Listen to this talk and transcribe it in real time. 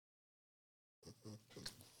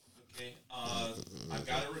I've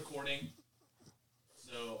got it recording.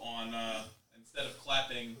 So on instead of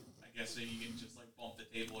clapping, I guess so you can just like bump the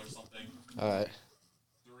table or something. All right.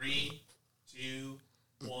 3, 2,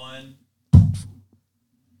 1.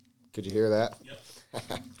 Could you hear that? Yep.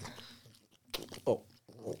 Oh.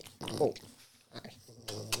 Hi.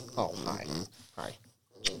 Oh, hi. Hi.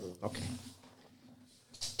 Okay.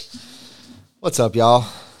 What's up, y'all?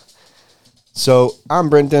 So I'm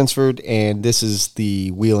Brent Densford, and this is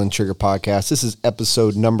the Wheel and Trigger Podcast. This is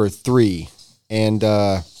episode number 3, and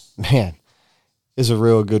man, it's a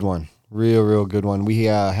real good one. Real good one. We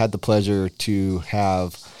had the pleasure to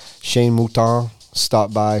have Shane Mouton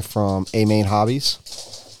stop by from Mouton Hobbies.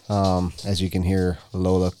 As you can hear,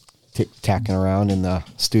 Lola tick-tacking around in the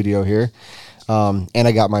studio here. And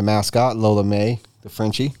I got my mascot, Lola May, the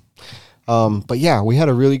Frenchie. But yeah, we had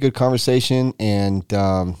a really good conversation and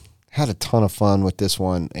had a ton of fun with this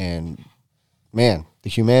one. And man, the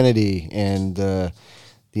humanity and the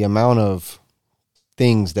amount of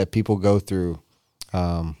things that people go through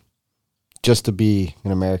just to be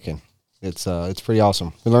an American. It's pretty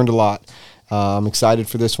awesome. We learned a lot. I'm excited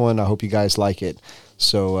for this one. I hope you guys like it.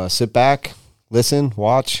 So sit back, listen,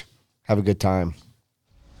 watch, have a good time.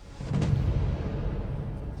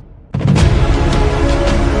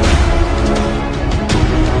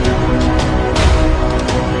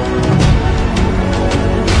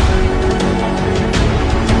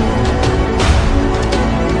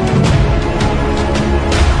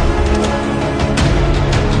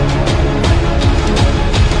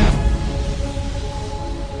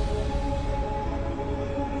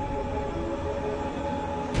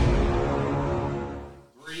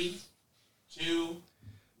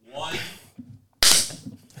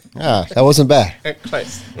 That wasn't bad.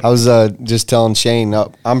 Close. I was just telling Shane,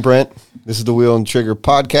 I'm Brent. This is the Wheel and Trigger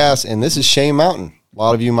Podcast, and this is Shane Mouton. A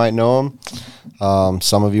lot of you might know him.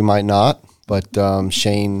 Some of you might not, but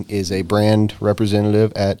Shane is a brand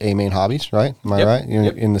representative at Mouton Hobbies, right? Am I right?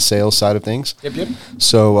 You're in the sales side of things? Yep.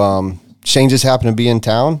 So Shane just happened to be in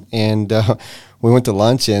town, and we went to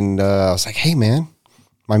lunch, and I was like, hey, man,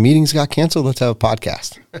 my meetings got canceled. Let's have a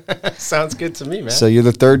podcast. Sounds good to me, man. So you're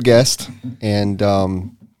the third guest, and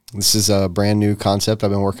this is a brand new concept I've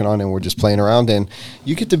been working on, and we're just playing around, and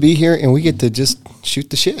you get to be here, and we get to just shoot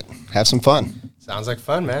the shit, have some fun. Sounds like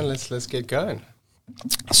fun, man. Let's get going.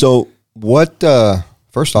 So what,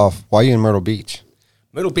 first off, why are you in Myrtle Beach?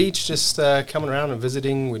 Myrtle Beach, just coming around and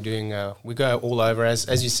visiting. We're doing, we go all over.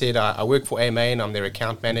 As you said, I work for Mouton. I'm their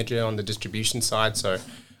account manager on the distribution side, so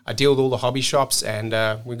I deal with all the hobby shops, and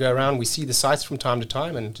we go around, we see the sites from time to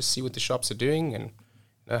time, and just see what the shops are doing, and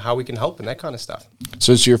how we can help and that kind of stuff.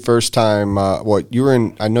 So it's your first time, I know you were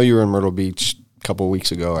in Myrtle Beach a couple of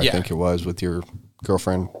weeks ago, I think it was, with your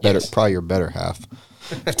girlfriend, probably your better half.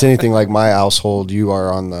 If it's anything like my household, you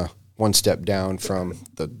are on the one step down from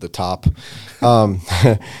the top.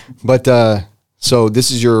 But so this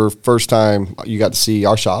is your first time you got to see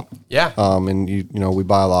our shop. Yeah. And you know, we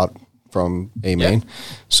buy a lot from Mouton. Yeah.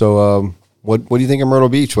 So what do you think of Myrtle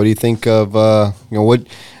Beach? What do you think of, what,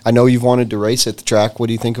 I know you've wanted to race at the track. What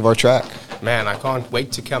do you think of our track? Man, I can't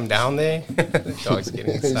wait to come down there. The dog's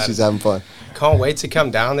getting excited. She's having fun. Can't wait to come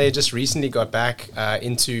down there. Just recently got back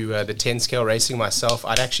into the 10 scale racing myself.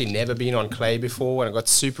 I'd actually never been on clay before, and I got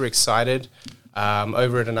super excited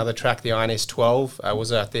over at another track, the INS 12. I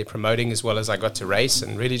was out there promoting as well as I got to race,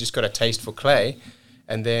 and really just got a taste for clay.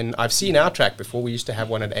 And then I've seen our track before. We used to have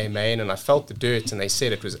one at Mouton, and I felt the dirt, and they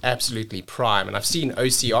said it was absolutely prime. And I've seen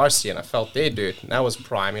OCRC, and I felt their dirt, and that was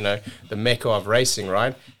prime, the mecca of racing,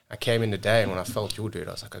 right? I came in today, and when I felt your dirt,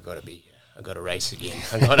 I was like, I got to be here. I got to race again.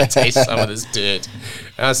 I got to taste some of this dirt.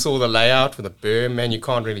 And I saw the layout with the berm, man. You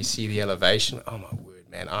can't really see the elevation. Oh, my word,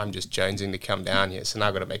 man. I'm just jonesing to come down here, so now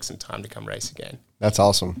I've got to make some time to come race again. That's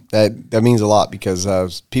awesome. That means a lot,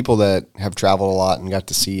 because people that have traveled a lot and got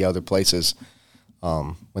to see other places,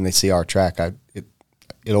 when they see our track,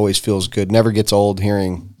 it always feels good. Never gets old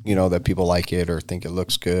hearing, that people like it or think it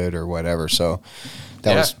looks good or whatever. So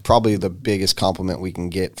that was probably the biggest compliment we can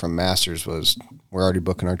get from Masters was we're already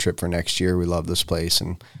booking our trip for next year. We love this place.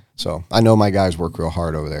 And so I know my guys work real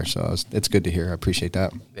hard over there. So it's good to hear. I appreciate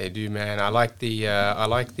that. They do, man. I like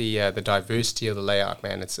the diversity of the layout,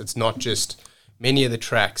 man. It's not just many of the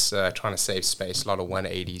tracks trying to save space, a lot of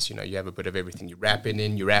 180s. You have a bit of everything. You're wrapping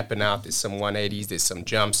in, you're wrapping out. There's some 180s, there's some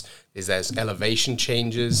jumps, there's those elevation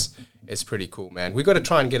changes. It's pretty cool, man. We got to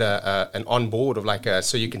try and get an onboard of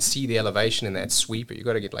so you can see the elevation in that sweeper. You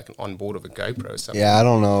got to get an onboard of a GoPro or something. Yeah, I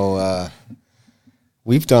don't know.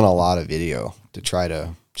 We've done a lot of video to try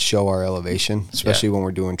to show our elevation, especially when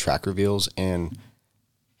we're doing track reveals, and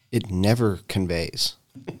it never conveys.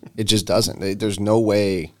 It just doesn't. There's no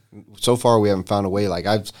way so far we haven't found a way. Like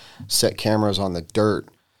I've set cameras on the dirt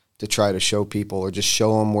to try to show people or just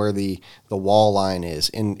show them where the wall line is.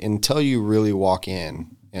 And until you really walk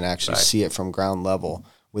in and actually see it from ground level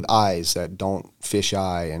with eyes that don't fish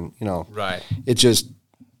eye and,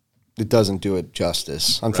 it doesn't do it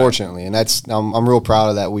justice, unfortunately. And that's, I'm real proud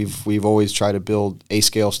of that. We've always tried to build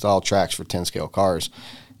A-scale style tracks for 10-scale cars.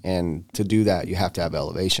 And to do that, you have to have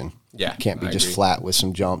elevation. Yeah, it can't be just flat with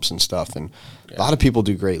some jumps and stuff. And a lot of people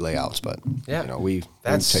do great layouts, but we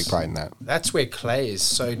take pride in that. That's where clay is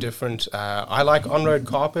so different. I like on-road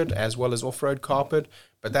carpet as well as off-road carpet,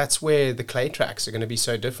 but that's where the clay tracks are going to be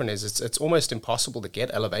so different. It's almost impossible to get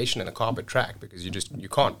elevation in a carpet track because you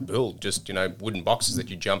can't build just wooden boxes that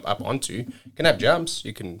you jump up onto. You can have jumps,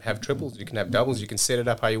 you can have triples, you can have doubles, you can set it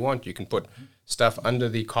up how you want. You can put stuff under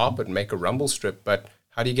the carpet and make a rumble strip, but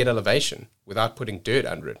how do you get elevation without putting dirt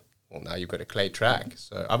under it? Well, now you've got a clay track.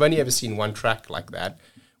 So I've only ever seen one track like that.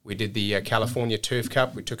 We did the California Turf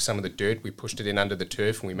Cup. We took some of the dirt, we pushed it in under the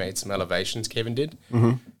turf, and we made some elevations. Kevin did.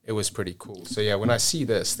 Mm-hmm. It was pretty cool. So, yeah, when I see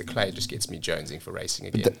this, the clay just gets me jonesing for racing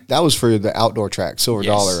again. That was for the outdoor track, Silver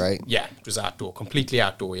Dollar, right? Yeah, it was outdoor, completely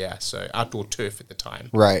outdoor, yeah. So outdoor turf at the time.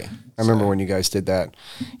 Right. I remember when you guys did that.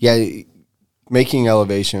 Yeah, making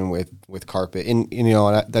elevation with carpet. And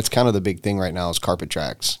that's kind of the big thing right now is carpet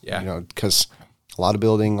tracks. Yeah. Because a lot of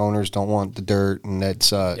building owners don't want the dirt, and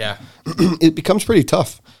that's it becomes pretty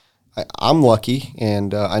tough. I'm lucky,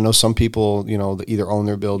 and I know some people, that either own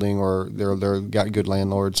their building or they're got good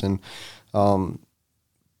landlords, and I'm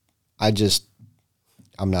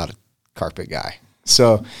not a carpet guy.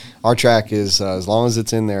 So our track is as long as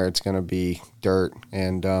it's in there, it's going to be dirt.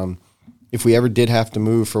 And if we ever did have to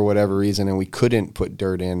move for whatever reason and we couldn't put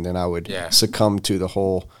dirt in, then I would succumb to the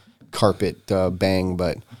whole carpet bang.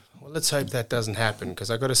 But let's hope that doesn't happen, because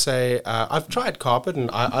I got to say, I've tried carpet, and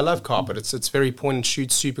I love carpet. It's very point and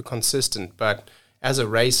shoot, super consistent. But as a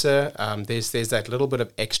racer, there's that little bit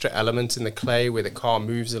of extra element in the clay where the car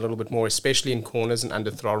moves a little bit more, especially in corners and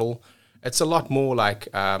under throttle. It's a lot more like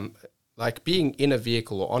being in a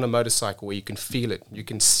vehicle or on a motorcycle where you can feel it, you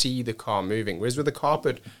can see the car moving. Whereas with the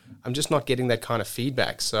carpet, I'm just not getting that kind of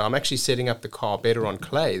feedback. So I'm actually setting up the car better on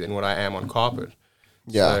clay than what I am on carpet.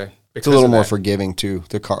 Yeah. So, it's a little more forgiving too,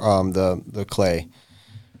 the clay,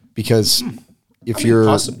 because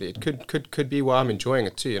possibly it could be why I'm enjoying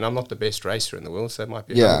it too, and I'm not the best racer in the world, so that might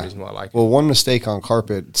be another reason why I like it. Well, one mistake on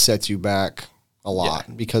carpet sets you back a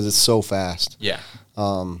lot because it's so fast. Yeah,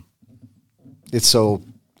 it's so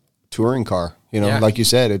touring car. Like you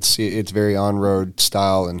said, it's very on road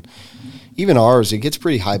style, and even ours, it gets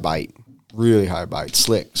pretty high bite, really high bite,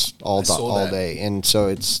 slicks all day, and so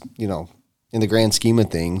it's in the grand scheme of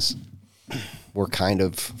things, we're kind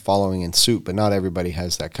of following in suit, but not everybody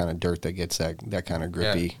has that kind of dirt that gets that kind of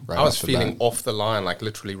grippy. Right, I was feeling off the line, like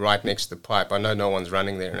literally right next to the pipe. I know no one's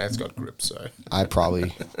running there, and that's got grip. So I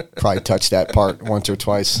probably touched that part once or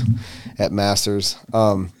twice at Masters.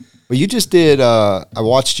 But you just did. I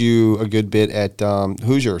watched you a good bit at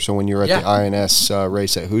Hoosier. So when you were at the INS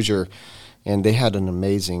race at Hoosier. And they had an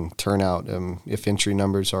amazing turnout. If entry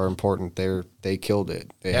numbers are important, they killed it.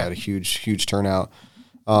 They had a huge turnout.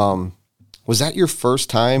 Was that your first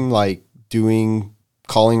time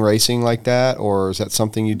calling racing like that, or is that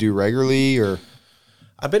something you do regularly? Or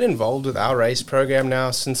I've been involved with our race program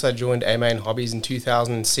now since I joined A-Main Hobbies in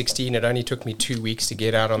 2016. It only took me 2 weeks to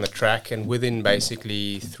get out on the track, and within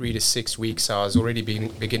basically 3 to 6 weeks, I was already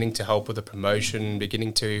beginning to help with the promotion,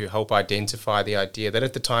 beginning to help identify the idea that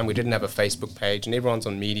at the time we didn't have a Facebook page, and everyone's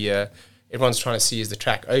on media. Everyone's trying to see, is the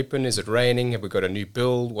track open? Is it raining? Have we got a new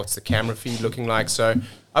build? What's the camera feed looking like? So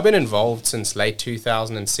I've been involved since late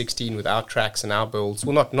 2016 with our tracks and our builds.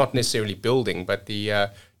 Well, not necessarily building, but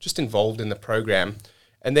just involved in the program.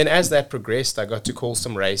 And then as that progressed, I got to call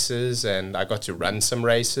some races, and I got to run some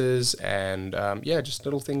races, and just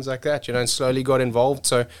little things like that, and slowly got involved.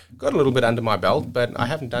 So got a little bit under my belt, but I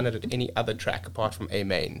haven't done it at any other track apart from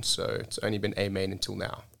A-Main. So it's only been A-Main until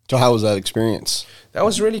now. So how was that experience? That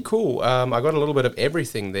was really cool. I got a little bit of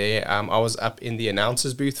everything there. I was up in the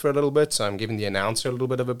announcer's booth for a little bit, so I'm giving the announcer a little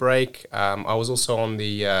bit of a break. I was also on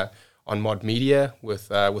on Mod Media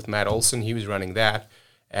with Matt Olson. He was running that.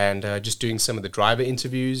 And just doing some of the driver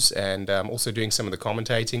interviews, and also doing some of the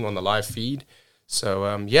commentating on the live feed.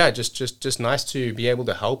 So just nice to be able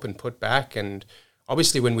to help and put back. And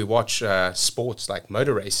obviously, when we watch sports like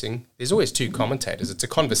motor racing, there's always two commentators. It's a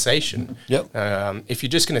conversation. Yep. If you're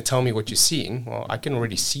just going to tell me what you're seeing, well, I can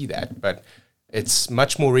already see that, but it's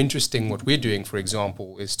much more interesting. What we're doing, for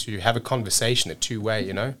example, is to have a conversation, a two-way.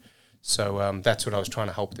 So that's what I was trying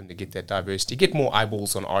to help them to get that diversity, get more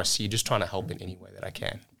eyeballs on RC, just trying to help in any way that I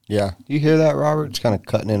can. Yeah. You hear that, Robert? It's kind of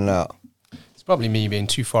cutting in and out. It's probably me being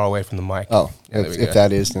too far away from the mic. Oh, Yeah, if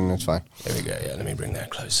that is, then that's fine. There we go. Yeah, let me bring that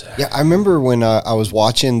closer. Yeah, I remember when I was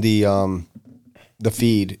watching the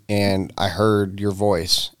feed and I heard your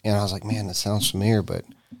voice and I was like, man, that sounds familiar, but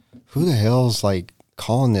who the hell's like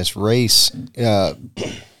calling this race? I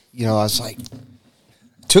was like,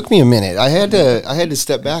 took me a minute. I had to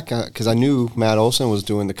step back because I knew Matt Olson was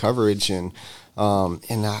doing the coverage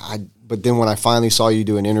but then when I finally saw you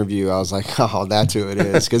do an interview, I was like, oh, that's who it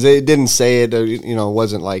is. Because it didn't say it, it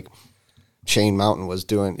wasn't like Shane Mouton was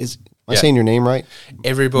doing. Am I saying your name right?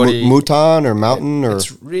 Everybody. Mouton or Mountain or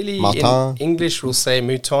it's really, Mouton? in English we'll say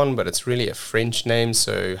Mouton, but it's really a French name.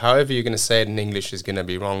 So however you're going to say it in English is going to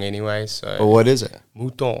be wrong anyway. So. But what is it?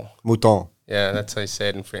 Mouton. Mouton. Yeah, that's how you say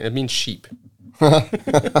it in French. It means sheep.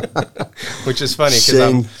 Which is funny because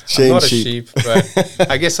I'm not a sheep, but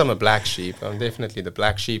I guess I'm a black sheep. I'm definitely the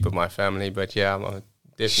black sheep of my family, but yeah, I'm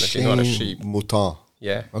definitely not a sheep. Mouton.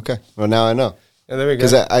 Yeah. Okay. Well, now I know. Yeah, there we go.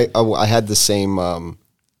 Because I had the same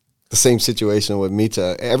situation with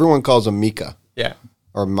Mita. Everyone calls him Mika. Yeah.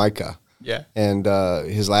 Or Micah. Yeah. And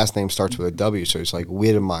his last name starts with a W, so it's like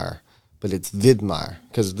Widmeyer, but it's Widmeyer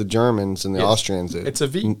because the Germans and the Austrians. It's a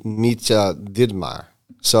V. Mita Widmeyer.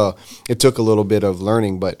 So it took a little bit of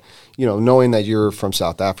learning, but knowing that you're from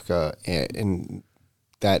South Africa and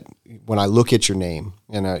that when I look at your name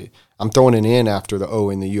and I'm throwing an N after the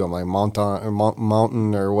O and the U, I'm like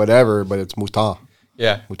Mountain or whatever, but it's Mouton.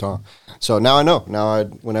 Yeah, Mouton. So now I know. Now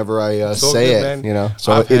whenever I say good, it, man.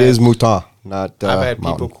 so it is Mouton, not I've had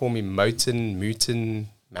Mountain. people call me Mouton,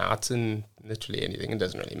 literally anything. It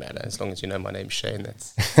doesn't really matter as long as you know my name's Shane.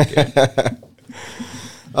 That's good.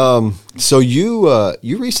 So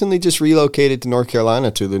you recently just relocated to North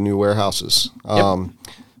Carolina to the new warehouses.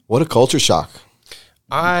 What a culture shock.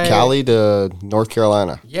 Cali to North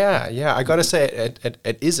Carolina. Yeah. I got to say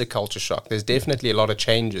it is a culture shock. There's definitely a lot of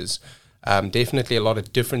changes. Definitely a lot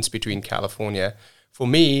of difference between California. For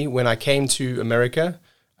me, when I came to America,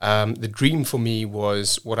 the dream for me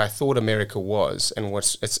was what I thought America was, and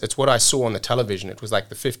it's what I saw on the television. It was like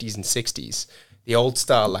the 50s and 60s. The old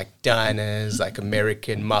style, like diners, like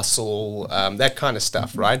American muscle, that kind of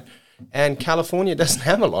stuff, right? And California doesn't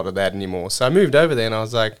have a lot of that anymore. So I moved over there and I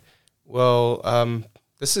was like, well,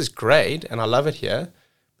 this is great and I love it here,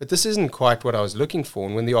 but this isn't quite what I was looking for.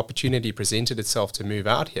 And when the opportunity presented itself to move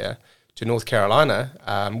out here to North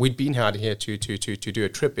Carolina, we'd been out here to do a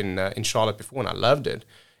trip in Charlotte before and I loved it.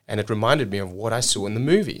 And it reminded me of what I saw in the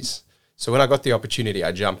movies. So when I got the opportunity,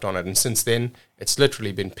 I jumped on it. And since then, it's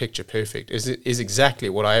literally been picture perfect. It is exactly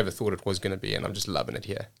what I ever thought it was going to be. And I'm just loving it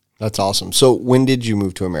here. That's awesome. So when did you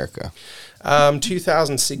move to America?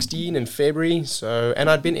 2016 in February.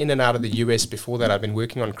 And I'd been in and out of the US before that. I've been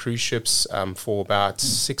working on cruise ships for about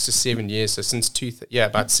 6 or 7 years. So since,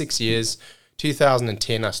 about 6 years.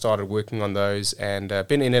 2010, I started working on those and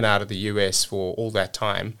been in and out of the US for all that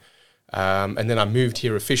time. And then I moved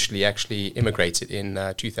here officially, actually immigrated in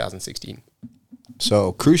 2016.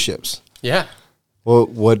 So cruise ships. Yeah. Well,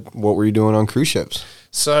 what were you doing on cruise ships?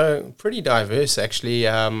 So pretty diverse, actually.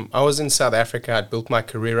 I was in South Africa. I'd built my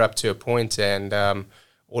career up to a point and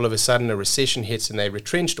all of a sudden a recession hits and they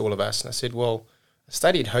retrenched all of us. And I said, well, I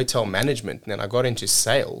studied hotel management and then I got into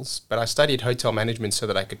sales, but I studied hotel management so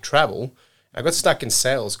that I could travel. I got stuck in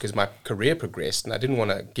sales because my career progressed and I didn't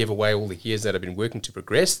want to give away all the years that I've been working to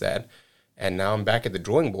progress that. And now I'm back at the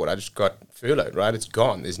drawing board. I just got furloughed, right? It's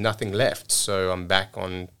gone. There's nothing left. So I'm back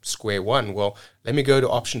on square one. Well, let me go to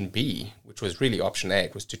option B, which was really option A.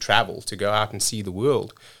 It was to travel, to go out and see the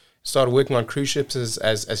world. Started working on cruise ships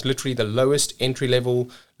as literally the lowest entry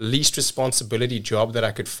level, least responsibility job that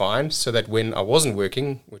I could find, so that when I wasn't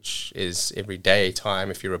working, which is every day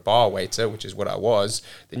time if you're a bar waiter, which is what I was,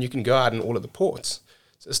 then you can go out in all of the ports.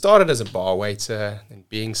 So I started as a bar waiter and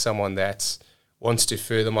being someone that wants to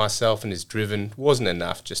further myself and is driven wasn't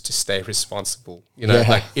enough just to stay responsible,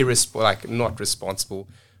 like not responsible.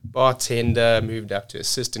 Bartender, moved up to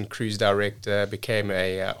assistant cruise director, became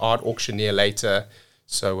a art auctioneer later.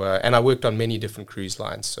 So, and I worked on many different cruise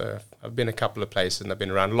lines. So I've been a couple of places and I've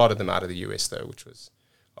been around a lot of them out of the US though, which was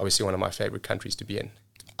obviously one of my favorite countries to be in.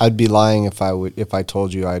 I'd be lying if I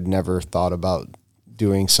told you I'd never thought about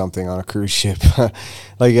doing something on a cruise ship.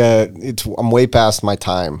 I'm way past my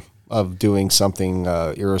time of doing something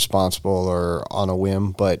irresponsible or on a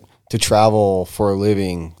whim, but to travel for a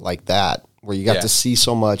living like that, where you got to see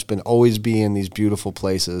so much, but always be in these beautiful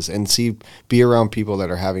places and be around people that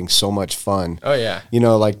are having so much fun. Oh yeah.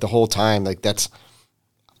 Like the whole time, like that's,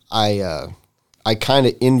 I kind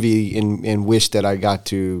of envy and wish that I got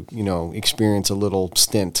to, experience a little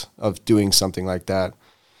stint of doing something like that.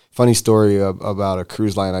 Funny story about a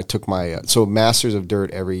cruise line. I took my so Masters of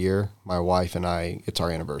Dirt every year. My wife and I, it's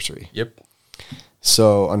our anniversary. Yep.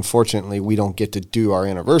 So unfortunately, we don't get to do our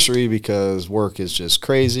anniversary because work is just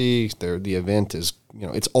crazy. The event is,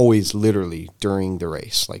 it's always literally during the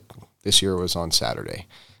race. Like this year was on Saturday.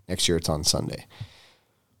 Next year it's on Sunday.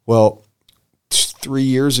 Well, 3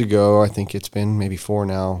 years ago, I think it's been maybe 4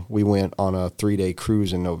 now, we went on a 3-day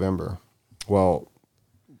cruise in November. Well,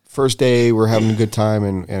 first day we're having a good time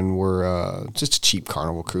and we're just a cheap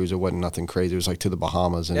Carnival cruise. It wasn't nothing crazy. It was like to the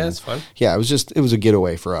Bahamas. And, yeah, it's fun. Yeah, it was a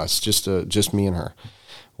getaway for us, just me and her.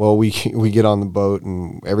 Well, we get on the boat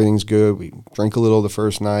and everything's good. We drink a little the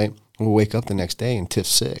first night. We wake up the next day and Tiff's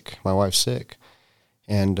sick. My wife's sick.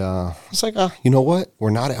 And it's like, you know what? We're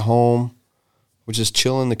not at home. We're just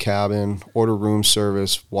chill in the cabin, order room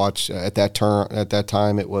service, watch. At that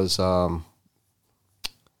time, it was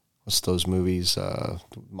what's those movies?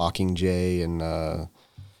 Mockingjay and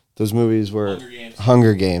those movies were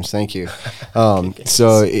Hunger Games. Thank you.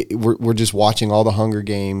 So we're just watching all the Hunger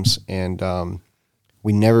Games, and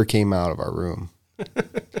we never came out of our room.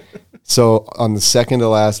 So on the second to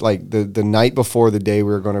last, like the night before the day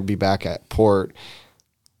we were going to be back at port,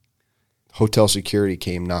 hotel security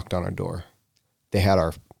came, knocked on our door. They had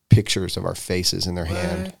our pictures of our faces in their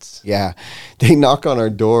hand. Yeah. They knock on our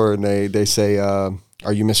door and they say, are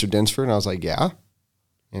you Mr. Dinsford? And I was like, yeah.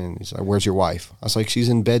 And he's like, where's your wife? I was like, she's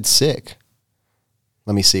in bed sick.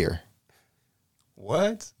 Let me see her.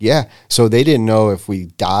 What? Yeah. So they didn't know if we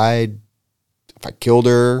died, if I killed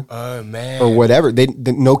her. Oh, man. Or whatever.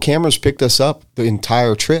 No cameras picked us up the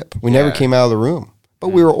entire trip. We never came out of the room. But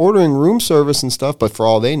we were ordering room service and stuff, but for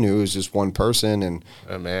all they knew, it was just one person, and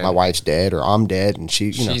my wife's dead, or I'm dead, and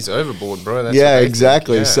she's overboard, bro. That's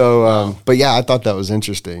exactly. Yeah. So, Wow. But yeah, I thought that was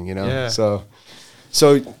interesting, Yeah. So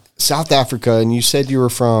South Africa, and you said you were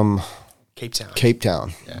from Cape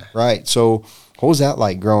Town. Yeah. Right. So what was that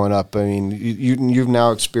like growing up? I mean, you've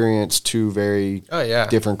now experienced two very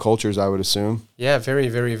different cultures, I would assume. Yeah, very,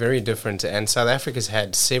 very, very different. And South Africa's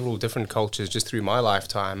had several different cultures just through my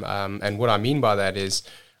lifetime. And what I mean by that is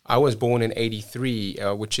I was born in 83,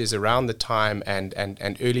 which is around the time and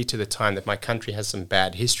early to the time that my country has some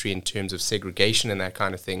bad history in terms of segregation and that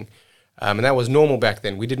kind of thing. And that was normal back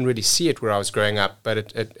then. We didn't really see it where I was growing up,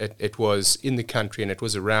 but it was in the country and it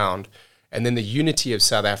was around. And then the unity of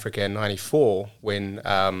South Africa in 94, when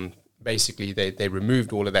basically they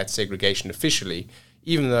removed all of that segregation officially,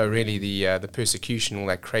 even though really the persecution, all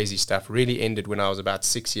that crazy stuff really ended when I was about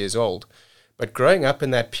 6 years old. But growing up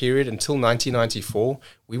in that period until 1994,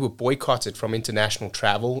 we were boycotted from international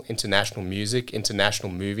travel, international music,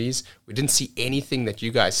 international movies. We didn't see anything that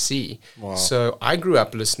you guys see. Wow. So I grew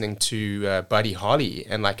up listening to Buddy Holly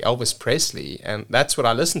and like Elvis Presley, and that's what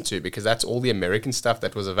I listened to because that's all the American stuff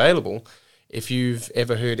that was available. If you've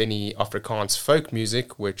ever heard any Afrikaans folk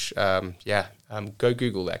music, which, go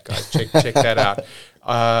Google that, guys. Check that out.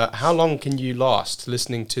 How long can you last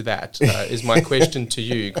listening to that is my question to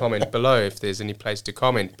you. Comment below if there's any place to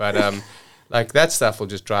comment. But like that stuff will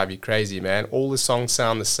just drive you crazy, man. All the songs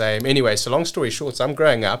sound the same. Anyway, so long story short, so I'm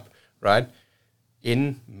growing up, right,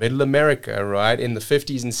 in middle America, right, in the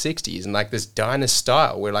 50s and 60s, and like this diner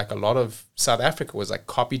style where like a lot of South Africa was like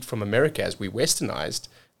copied from America as we westernized.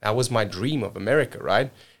 That was my dream of America, right?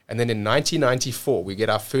 And then in 1994, we get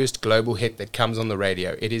our first global hit that comes on the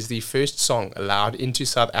radio. It is the first song allowed into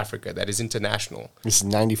South Africa that is international. This is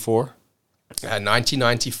 94?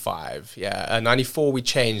 1995, yeah. 94 we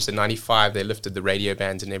changed, and 95 they lifted the radio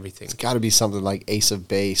bans and everything. It's got to be something like Ace of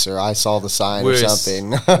Base or I Saw the Sign Worse. or something.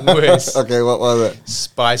 Worse. Okay, what was it?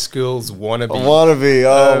 Spice Girls, Wannabe. Wannabe,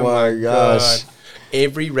 oh my gosh. God.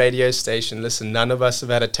 Every radio station, listen, none of us have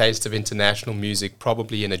had a taste of international music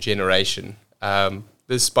probably in a generation.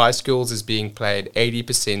 The Spice Girls is being played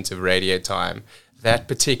 80% of radio time. That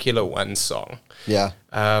particular one song. Yeah.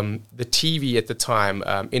 The TV at the time,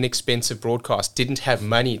 inexpensive broadcast, didn't have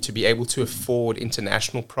money to be able to afford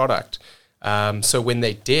international product. So when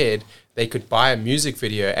they did, they could buy a music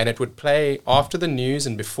video and it would play after the news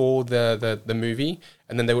and before the movie.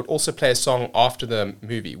 And then they would also play a song after the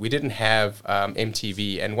movie. We didn't have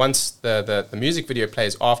MTV. And once the music video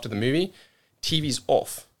plays after the movie, TV's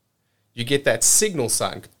off. You get that signal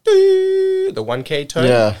sign, the 1K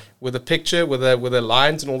tone, with a picture, with the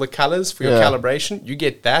lines and all the colors for your calibration. You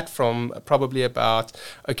get that from probably about,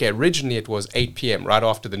 originally it was 8 p.m. right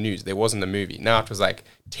after the news. There wasn't a movie. Now it was like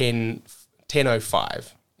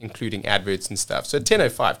 10:05, including adverts and stuff. So at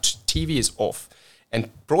 10:05, TV is off. And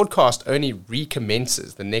broadcast only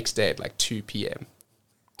recommences the next day at like 2 p.m.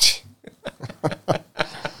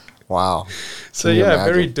 Wow. So Can you yeah,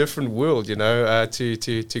 imagine? very different world,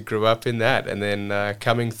 to grow up in that, and then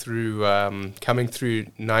coming through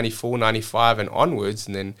 94, 95 and onwards,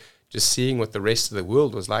 and then just seeing what the rest of the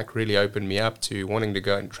world was like really opened me up to wanting to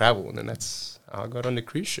go and travel, and then that's how I got on the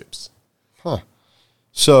cruise ships. Huh.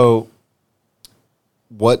 So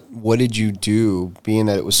what did you do, being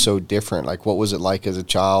that it was so different? Like, what was it like as a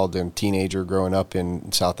child and teenager growing up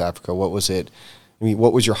in South Africa? What was it? I mean,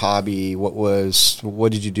 what was your hobby?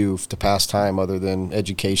 What did you do to pass time other than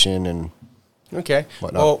education and Okay.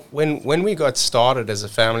 whatnot? Well, when we got started as a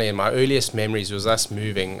family, and my earliest memories was us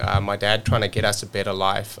moving, my dad trying to get us a better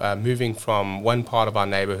life, moving from one part of our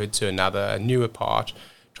neighborhood to another, a newer part,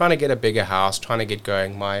 trying to get a bigger house, trying to get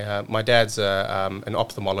going. My dad's an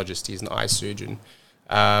ophthalmologist. He's an eye surgeon.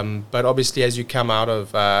 But obviously, as you come out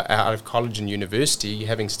of college and university,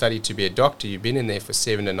 having studied to be a doctor, you've been in there for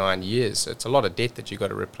 7 to 9 years. So it's a lot of debt that you got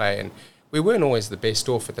to repay. And we weren't always the best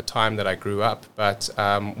off at the time that I grew up, but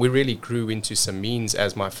we really grew into some means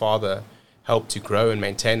as my father helped to grow and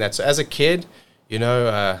maintain that. So as a kid, if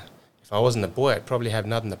I wasn't a boy, I'd probably have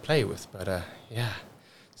nothing to play with. But yeah.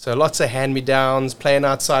 So lots of hand-me-downs, playing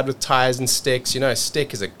outside with tires and sticks. A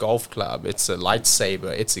stick is a golf club. It's a lightsaber.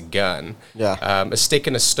 It's a gun. Yeah. A stick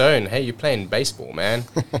and a stone. Hey, you're playing baseball, man.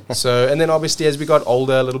 And then obviously as we got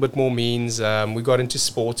older, a little bit more means, we got into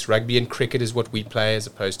sports. Rugby and cricket is what we play as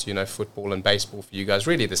opposed to, football and baseball for you guys.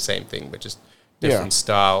 Really the same thing, but just different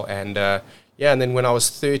style. And and then when I was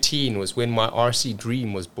 13 was when my RC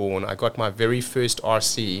dream was born. I got my very first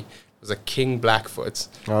RC. It was a King Blackfoot.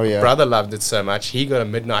 Oh, yeah. My brother loved it so much. He got a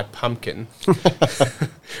Midnight Pumpkin.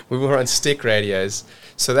 We were on stick radios.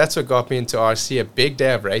 So that's what got me into RC. A big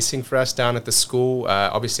day of racing for us down at the school.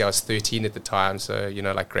 Obviously, I was 13 at the time, so,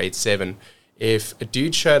 like grade 7. If a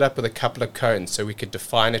dude showed up with a couple of cones so we could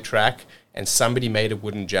define a track and somebody made a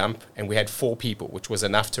wooden jump and we had 4 people, which was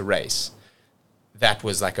enough to race, that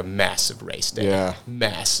was like a massive race day. Yeah.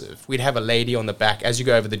 Massive. We'd have a lady on the back. As you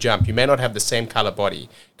go over the jump, you may not have the same color body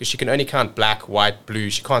because she can only count black, white,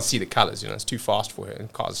 blue. She can't see the colors. It's too fast for her.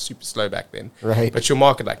 And cars are super slow back then. Right. But she'll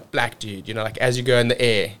mark it like black dude, like as you go in the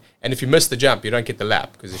air. And if you miss the jump, you don't get the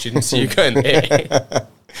lap because she didn't see you go in the air.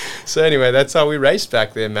 So anyway, that's how we raced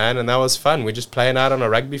back there, man. And that was fun. We're just playing out on a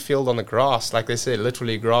rugby field on the grass. Like they said,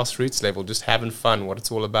 literally grassroots level, just having fun, what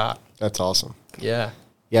it's all about. That's awesome. Yeah.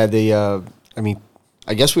 Yeah,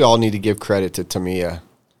 I guess we all need to give credit to Tamia.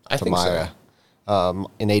 I think so.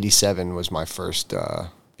 In 87 was my first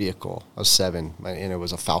vehicle. I was 7, and it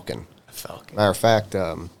was a Falcon. A Falcon. Matter of fact,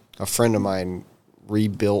 a friend of mine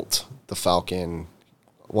rebuilt the Falcon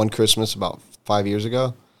one Christmas about 5 years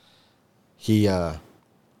ago. He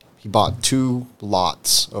bought 2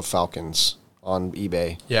 lots of Falcons on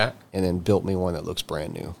eBay. Yeah. And then built me one that looks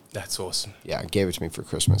brand new. That's awesome. Yeah, gave it to me for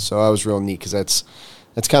Christmas. So that was real neat because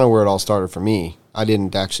that's kind of where it all started for me. I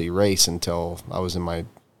didn't actually race until I was in my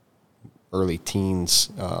early teens,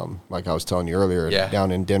 like I was telling you earlier,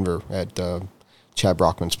 down in Denver at Chad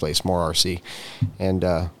Brockman's place, More RC. And,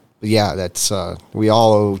 that's we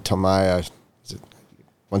all owe Tamaya,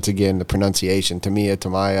 once again, the pronunciation,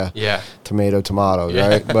 Tamaya, tomato,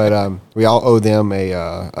 right? But we all owe them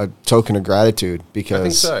a token of gratitude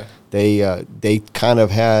because I think so. They kind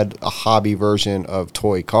of had a hobby version of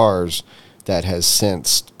toy cars that has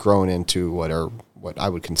since grown into what I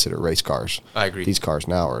would consider race cars. I agree. These cars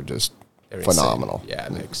now are just They're phenomenal. Insane. Yeah,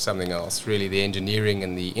 they're something else. Really, the engineering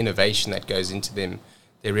and the innovation that goes into them,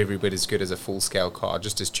 they're every bit as good as a full-scale car,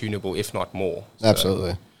 just as tunable, if not more. So.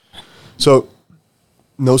 Absolutely. So,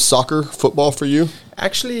 no soccer, football for you?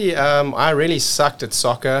 Actually, I really sucked at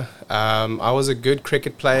soccer. I was a good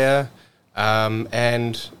cricket player,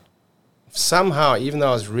 and somehow, even though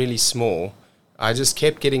I was really small, I just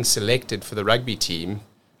kept getting selected for the rugby team.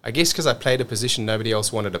 I guess because I played a position nobody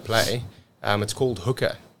else wanted to play. It's called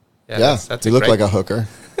hooker. Yeah, that's you look like a hooker.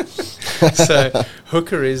 So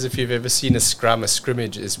hooker is, if you've ever seen a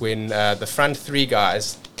scrimmage, is when the front 3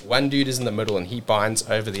 guys, one dude is in the middle and he binds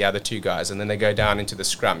over the other 2 guys, and then they go down into the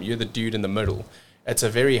scrum. You're the dude in the middle. It's a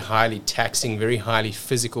very highly taxing, very highly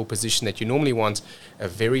physical position that you normally want a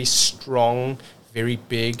very strong, very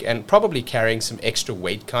big, and probably carrying some extra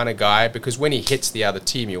weight kind of guy, because when he hits the other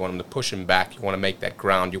team, you want him to push him back. You want to make that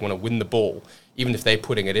ground. You want to win the ball, even if they're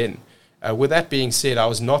putting it in. With that being said, I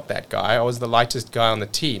was not that guy. I was the lightest guy on the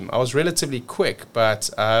team. I was relatively quick,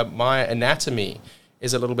 but my anatomy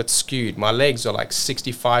is a little bit skewed. My legs are like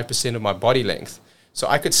 65% of my body length. So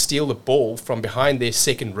I could steal the ball from behind their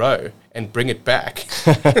second row and bring it back.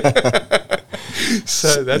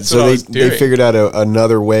 So that's what I was doing. They figured out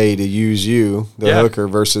another way to use you, the hooker,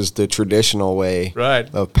 versus the traditional way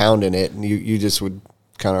of pounding it. And you just would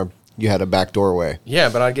kind of you had a back doorway. Yeah,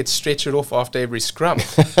 but I'd get stretchered off after every scrum.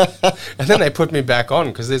 And then they put me back on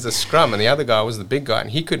because there's a scrum, and the other guy was the big guy,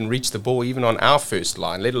 and he couldn't reach the ball even on our first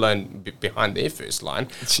line, let alone behind their first line.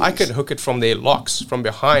 Jeez. I could hook it from their locks, from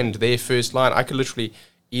behind their first line. I could literally,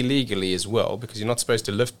 illegally as well, because you're not supposed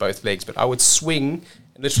to lift both legs, but I would swing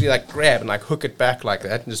and literally like grab and like hook it back like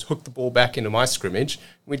that and just hook the ball back into my scrimmage.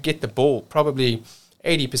 We'd get the ball probably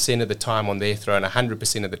 80% of the time on their throw and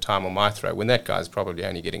 100% of the time on my throw, when that guy's probably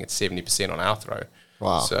only getting it 70% on our throw.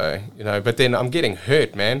 Wow. So, but then I'm getting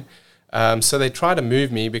hurt, man. So they try to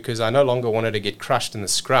move me because I no longer wanted to get crushed in the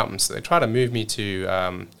scrum. So they try to move me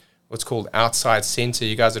to what's called outside center.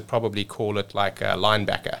 You guys would probably call it like a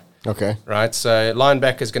linebacker. Okay. Right? So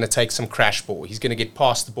linebacker is going to take some crash ball. He's going to get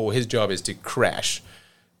past the ball. His job is to crash.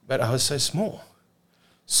 But I was so small.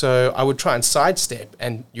 So I would try and sidestep,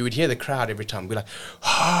 and you would hear the crowd every time be like,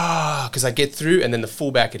 because I get through, and then the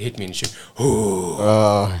fullback would hit me and shoot,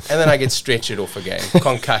 and then I get stretched off again,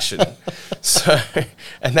 concussion. So,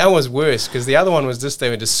 and that was worse because the other one was just they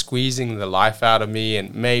were just squeezing the life out of me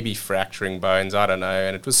and maybe fracturing bones, I don't know,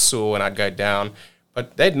 and it was sore and I'd go down.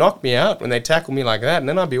 But they'd knock me out when they tackle me like that, and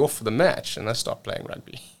then I'd be off for the match, and I stopped playing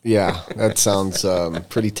rugby. Yeah, that sounds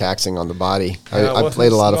pretty taxing on the body. I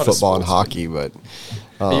played a lot of football and hockey, but...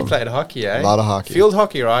 you played hockey, eh? A lot of hockey. Field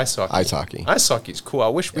hockey or ice hockey? Ice hockey. Ice hockey is cool. I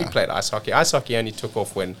wish we played ice hockey. Ice hockey only took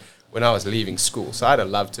off when I was leaving school, so I'd have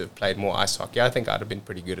loved to have played more ice hockey. I think I'd have been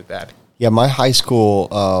pretty good at that. Yeah, my high school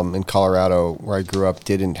in Colorado, where I grew up,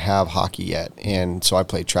 didn't have hockey yet, and so I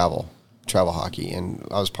played travel hockey, and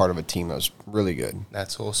I was part of a team that was really good.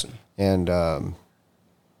 That's awesome. And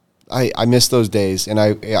I miss those days, and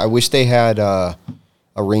I wish they had a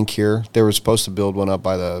rink here. They were supposed to build one up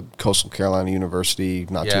by the Coastal Carolina University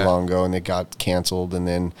not too long ago, and it got canceled. And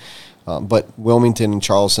then, but Wilmington and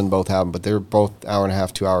Charleston both have them, but they're both hour and a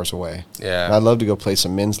half, 2 hours away. Yeah. And I'd love to go play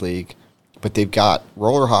some men's league, but they've got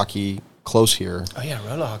roller hockey close here. Oh, yeah,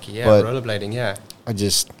 roller hockey, yeah, But rollerblading, yeah. I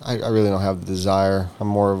really don't have the desire. I'm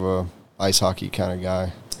more of a ice hockey kind of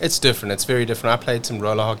guy. It's different. It's very different. I played some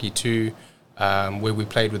roller hockey too, where we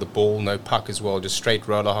played with a ball, no puck as well, just straight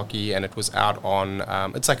roller hockey, and it was out on.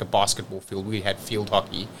 It's like a basketball field. We had field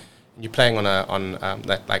hockey, and you're playing on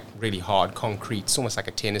that like really hard concrete. It's almost like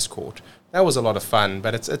a tennis court. That was a lot of fun,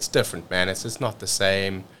 but it's different, man. It's not the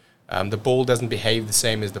same. The ball doesn't behave the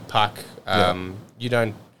same as the puck. You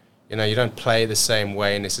don't play the same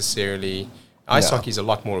way necessarily. Ice hockey is a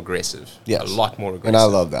lot more aggressive. Yes. A lot more aggressive. And I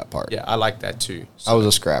love that part. Yeah, I like that too. So. I was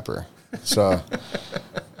a scrapper, so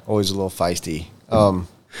always a little feisty.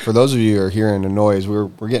 For those of you who are hearing the noise, we're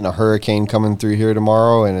getting a hurricane coming through here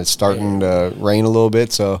tomorrow, and it's starting to rain a little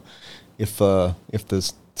bit. So if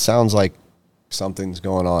this sounds like something's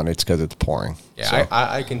going on, it's because it's pouring. Yeah, so.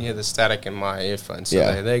 I can hear the static in my earphones, so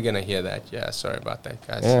they're going to hear that. Yeah, sorry about that,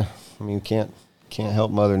 guys. Yeah, I mean, you can't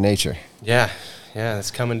help Mother Nature. Yeah,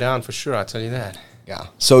 it's coming down for sure, I'll tell you that. Yeah.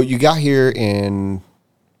 So you got here in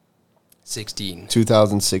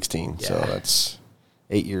 2016. Yeah. So that's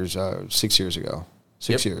 6 years ago.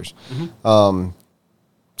 6 years. Mm-hmm.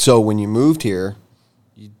 So when you moved here,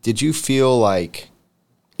 did you feel like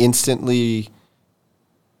instantly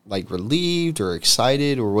like relieved or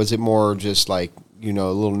excited, or was it more just like, a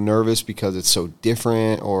little nervous because it's so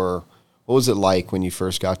different, or what was it like when you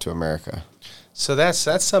first got to America? So that's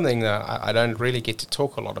something that I don't really get to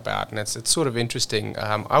talk a lot about, and it's sort of interesting.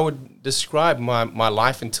 I would describe my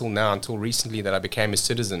life until recently that I became a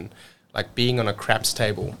citizen, like being on a craps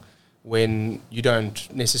table when you don't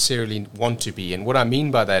necessarily want to be. And what I mean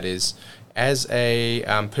by that is, as a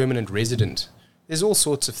permanent resident, there's all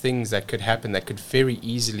sorts of things that could happen that could very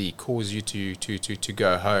easily cause you to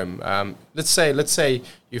go home. Let's say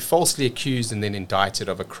you're falsely accused and then indicted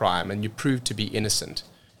of a crime, and you prove to be innocent.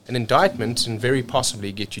 An indictment and very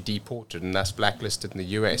possibly get you deported and thus blacklisted in the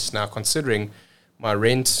US. Now, considering my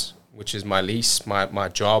rent, which is my lease, my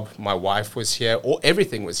job, my wife was here, or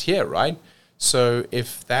everything was here, right? So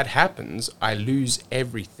if that happens, I lose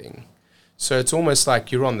everything. So it's almost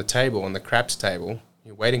like you're on the table, on the craps table,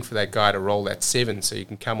 you're waiting for that guy to roll that 7 so you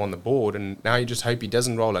can come on the board, and now you just hope he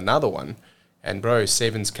doesn't roll another one. And bro,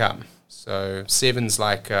 7's come. So 7's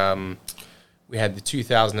like... we had the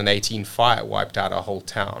 2018 fire wiped out our whole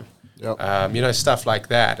town. Yep. Stuff like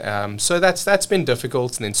that. So that's been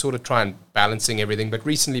difficult, and then sort of trying balancing everything. But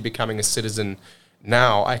recently becoming a citizen,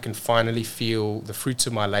 now I can finally feel the fruits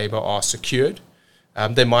of my labor are secured.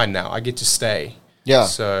 They're mine now. I get to stay. Yeah.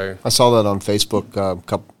 So I saw that on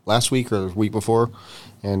Facebook last week or the week before,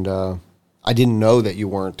 and I didn't know that you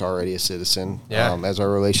weren't already a citizen. Yeah. As our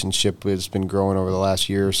relationship has been growing over the last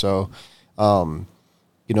year or so.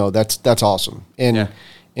 That's awesome. And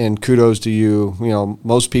and kudos to you. You know,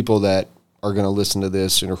 most people that are going to listen to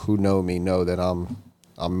this or who know me know that I'm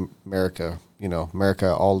America. You know,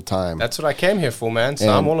 America all the time. That's what I came here for, man. So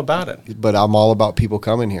I'm all about it. But I'm all about people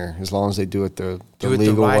coming here as long as they do it the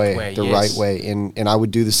legal way, the right way. And I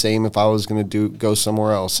would do the same if I was going to go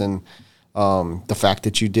somewhere else. And the fact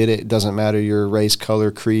that you did it doesn't matter your race,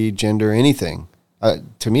 color, creed, gender, anything.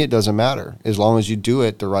 To me, it doesn't matter as long as you do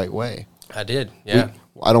it the right way. I did, yeah.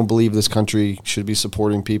 I don't believe this country should be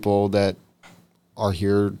supporting people that are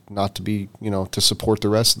here not to be, you know, to support the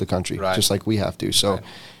rest of the country, just like we have to. So. Right.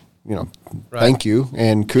 You know, thank you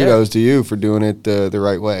and kudos to you for doing it the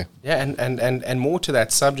right way. Yeah, and more to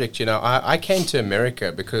that subject, you know, I came to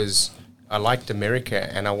America because I liked America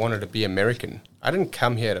and I wanted to be American. I didn't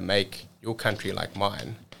come here to make your country like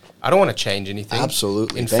mine. I don't want to change anything.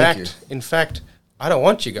 Absolutely. In fact, I don't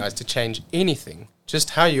want you guys to change anything.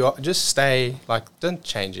 Just how you are, just stay like, don't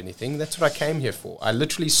change anything. That's what I came here for. I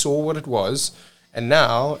literally saw what it was. And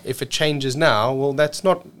now, if it changes now, well, that's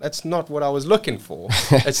not what I was looking for.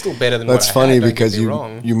 It's still better than that's what funny I had. Because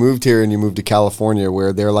you moved here and you moved to California,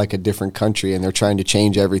 where they're like a different country and they're trying to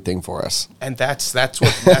change everything for us. And that's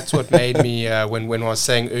what made me when I was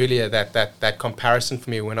saying earlier that comparison for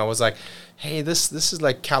me, when I was like, hey, this is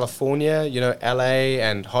like California, you know, LA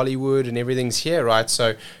and Hollywood and everything's here, right?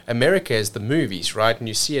 So America is the movies, right? And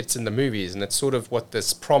you see it's in the movies, and it's sort of what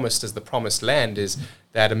this promised as the promised land is,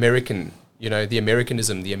 that American. You know, the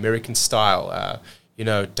Americanism, the American style, you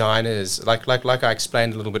know, diners, like I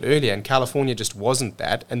explained a little bit earlier, and California just wasn't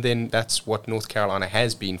that. And then that's what North Carolina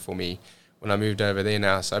has been for me when I moved over there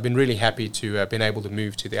now. So I've been really happy to have been able to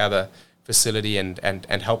move to the other facility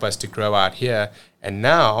and help us to grow out here. And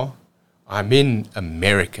now I'm in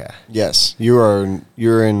America. Yes,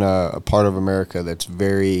 you're in a part of America that's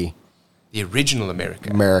very... The original America.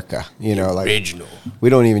 America, you know, like... Original. We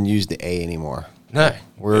don't even use the A anymore. No,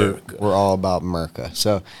 we're all about America.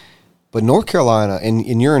 So, but North Carolina,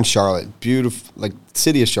 and you're in Charlotte, beautiful. Like,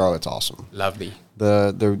 city of Charlotte's awesome. Lovely.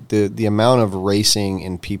 The amount of racing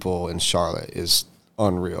and people in Charlotte is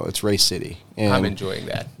unreal. It's race city. And I'm enjoying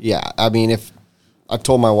that. Yeah, I mean, if I've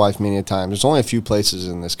told my wife many times, there's only a few places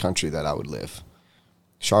in this country that I would live.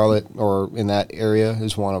 Charlotte, or in that area,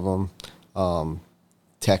 is one of them.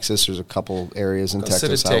 Texas, there's a couple areas in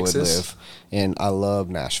Texas I would live, and I love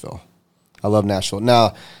Nashville.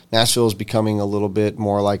 Now, Nashville is becoming a little bit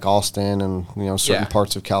more like Austin and, you know, certain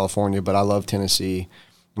parts of California, but I love Tennessee.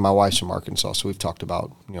 My wife's from Arkansas, so we've talked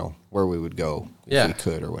about, you know, where we would go if we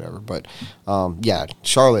could or whatever. But,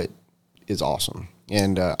 Charlotte is awesome.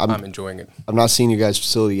 And I'm enjoying it. I've not seen you guys'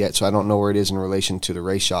 facility yet, so I don't know where it is in relation to the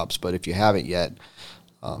race shops. But if you haven't yet,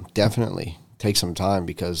 definitely take some time,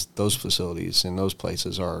 because those facilities and those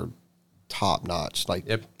places are top-notch, like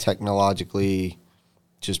technologically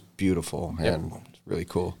just beautiful and really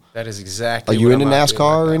cool. That is exactly. Are you into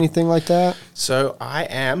NASCAR or anything like that? So I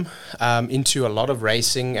am into a lot of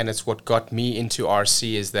racing, and it's what got me into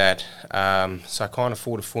RC is that, so I can't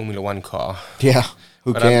afford a Formula One car. Yeah,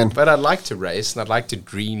 who can? But I'd like to race, and I'd like to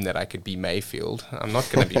dream that I could be Mayfield. I'm not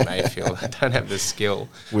going to be Mayfield. I don't have the skill.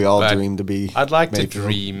 We all dream to be I'd like Mayfield. To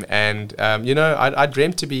dream, and, you know, I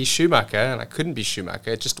dreamt to be Schumacher, and I couldn't be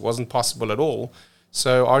Schumacher. It just wasn't possible at all.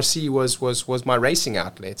 So RC was my racing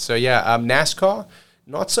outlet. So NASCAR,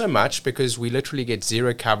 not so much, because we literally get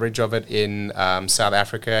zero coverage of it in South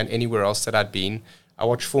Africa and anywhere else that I'd been. I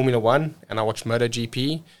watch Formula One and I watch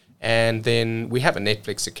MotoGP, and then we have a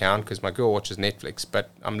Netflix account because my girl watches Netflix. But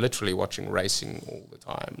I'm literally watching racing all the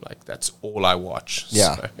time. Like, that's all I watch.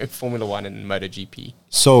 Yeah, so, Formula One and MotoGP.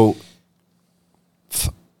 So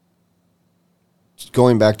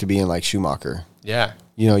going back to being like Schumacher. Yeah.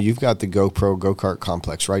 You know, you've got the GoPro go-kart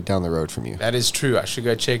complex right down the road from you. That is true. I should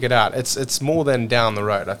go check it out. It's more than down the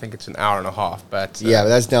road. I think it's an hour and a half. But yeah,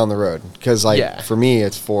 that's down the road. Because for me,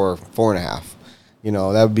 it's 4.5. You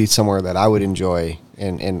know, that would be somewhere that I would enjoy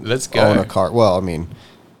and Let's go. Own a car. Well, I mean,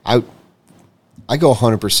 I go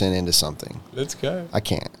 100% into something. Let's go. I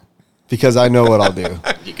can't, because I know what I'll do.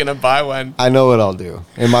 You're gonna buy one. I know what I'll do,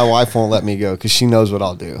 and my wife won't let me go because she knows what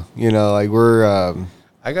I'll do. You know, like we're.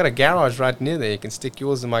 I got a garage right near there. You can stick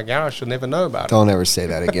yours in my garage. She'll never know about it. Don't ever say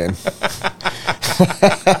that again.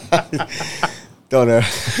 Don't ever.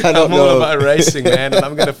 I'm all about racing, man, and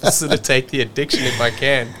I'm going to facilitate the addiction if I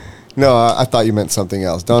can. No, I thought you meant something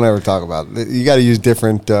else. Don't ever talk about it. You got to use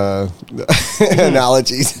different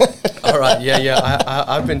analogies. All right,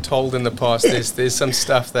 I've been told in the past there's some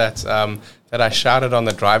stuff that that I shouted on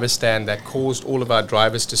the driver's stand that caused all of our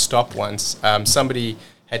drivers to stop once. Somebody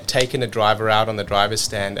had taken a driver out on the driver's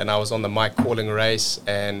stand, and I was on the mic calling a race,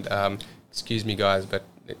 and excuse me, guys, but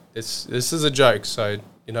this is a joke, so,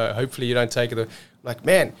 you know, hopefully you don't take it. Like,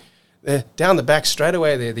 man, down the back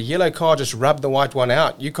straightaway there, the yellow car just rubbed the white one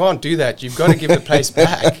out. You can't do that. You've got to give the place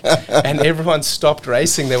back. And everyone stopped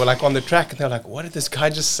racing. They were like on the track and they were like, what did this guy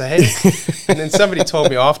just say? And then somebody told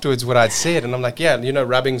me afterwards what I'd said. And I'm like, yeah,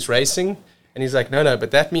 rubbing's racing. And he's like, no,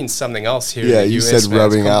 but that means something else here. Yeah, in the you US, said man.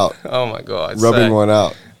 rubbing out. Oh my God. Rubbing one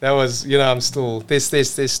out. That was, I'm still,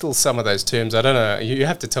 there's still some of those terms. I don't know. You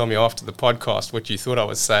have to tell me after the podcast what you thought I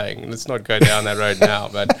was saying. Let's not go down that road now,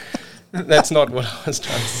 but that's not what I was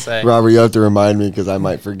trying to say. Robert, you have to remind me because I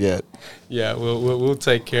might forget. Yeah, we'll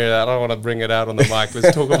take care of that. I don't want to bring it out on the mic.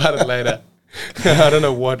 Let's talk about it later. I don't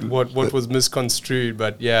know what was misconstrued,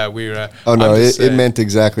 but yeah, we're. Oh no, it meant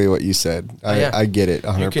exactly what you said. I get it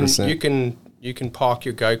 100%. You can park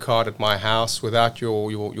your go-kart at my house without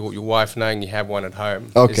your wife knowing you have one at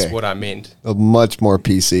home. Okay, is what I meant. Much more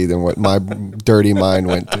PC than what my dirty mind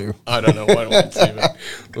went to. I don't know what it went to, but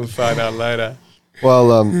we'll find out later.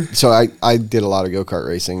 Well, so I did a lot of go-kart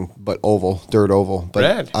racing, but dirt oval. But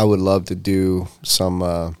Rad. I would love to do some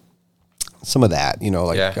of that.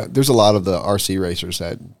 There's a lot of the RC racers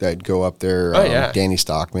that go up there. Danny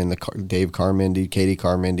Stockman, Dave Carmindy, Katie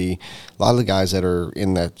Carmindy. A lot of the guys that are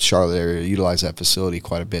in that Charlotte area utilize that facility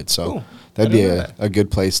quite a bit. So that'd be a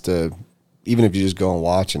good place to, even if you just go and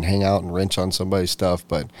watch and hang out and wrench on somebody's stuff.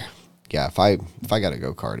 But yeah, if I got a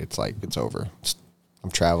go-kart, it's like it's over. I'm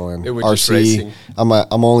traveling RC.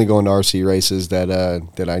 I'm only going to RC races that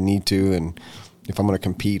I need to, and if I'm going to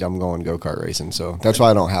compete, I'm going go-kart racing. So that's why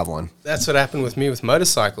I don't have one. That's what happened with me with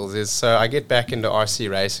motorcycles. Is so I get back into RC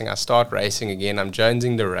racing. I start racing again. I'm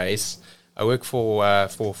jonesing to race. I work for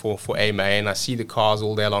AMA, and I see the cars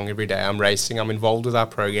all day long every day. I'm racing. I'm involved with our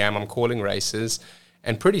program. I'm calling races,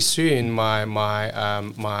 and pretty soon my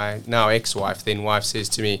now ex-wife, then wife, says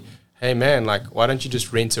to me, hey man, like, why don't you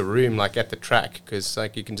just rent a room like at the track? Because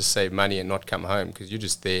like you can just save money and not come home because you're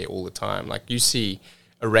just there all the time. Like you see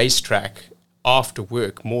a racetrack after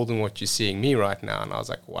work more than what you're seeing me right now. And I was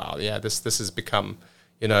like, wow, yeah, this has become,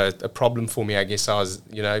 a problem for me. I guess I was,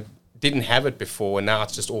 didn't have it before, and now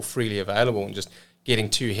it's just all freely available and just getting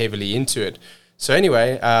too heavily into it. So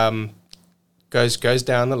anyway, goes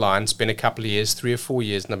down the line, spent a couple of years, 3 or 4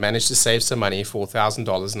 years, and I managed to save some money,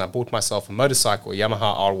 $4,000, and I bought myself a motorcycle,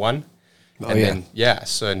 Yamaha R1.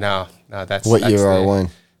 So now that's... What year R1?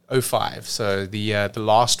 05. So the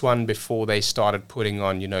last one before they started putting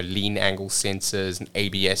on, lean angle sensors and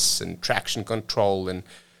ABS and traction control, and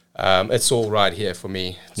it's all right here for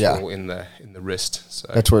me. It's all in the wrist. So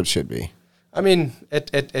that's where it should be. I mean,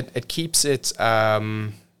 it keeps it...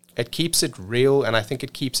 It keeps it real, and I think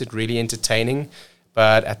it keeps it really entertaining.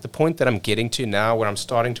 But at the point that I'm getting to now, where I'm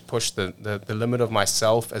starting to push the limit of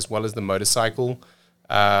myself as well as the motorcycle,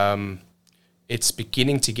 it's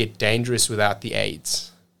beginning to get dangerous without the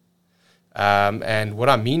aids. And what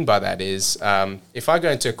I mean by that is, if I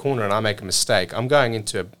go into a corner and I make a mistake, I'm going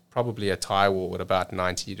into probably a tire wall at about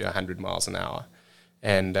 90 to 100 miles an hour.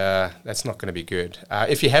 And that's not going to be good.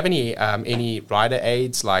 If you have any rider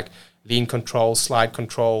aids like lean control, slide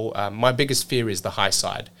control, my biggest fear is the high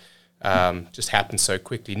side. Just happens so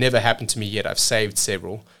quickly. Never happened to me yet. I've saved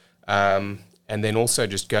several. And then also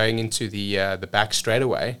just going into the back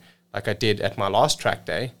straightaway, like I did at my last track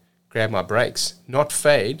day, grab my brakes, not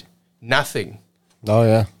fade, nothing. Oh,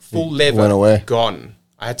 yeah. Full lever, went away. Gone.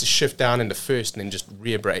 I had to shift down into first and then just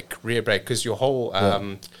rear brake, because your whole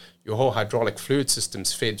hydraulic fluid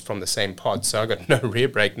system's fed from the same pod. So I got no rear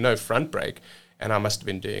brake, no front brake, and I must have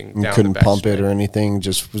been doing you down couldn't the back pump straight. it or anything,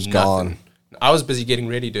 just was gone. I was busy getting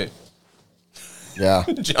ready to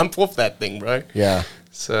jump off that thing, bro. Yeah.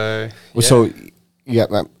 So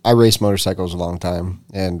I raced motorcycles a long time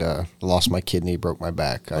and lost my kidney, broke my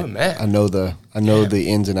back. Man. I know the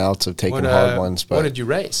ins and outs of taking hard ones. But what did you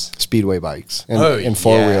race? Speedway bikes and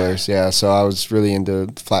four-wheelers. Yeah, so I was really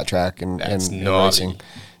into flat track and racing.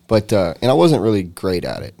 But and I wasn't really great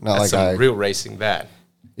at it. That's real racing that.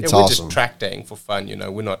 It's we're awesome. just track daying for fun,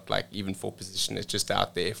 We're not like even for position. It's just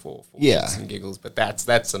out there for shits and giggles. But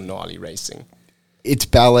that's some gnarly racing. It's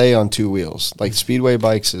ballet on two wheels. Like Speedway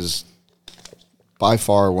bikes is by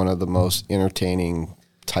far one of the most entertaining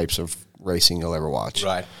types of racing you'll ever watch.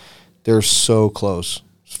 Right. They're so close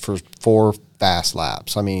for 4 fast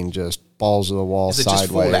laps. I mean, just balls to the wall, Is it sideways.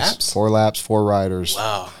 just 4 laps? 4 laps, 4 riders.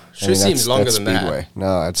 Wow. Seems longer than Speedway. that.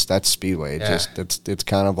 No, that's Speedway. Yeah. It's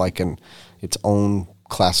kind of like its own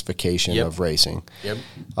classification of racing. Yep.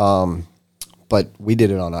 But we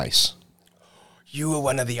did it on ice. You were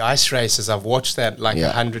one of the ice racers. I've watched that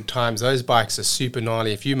 100 times. Those bikes are super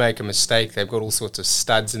gnarly. If you make a mistake, they've got all sorts of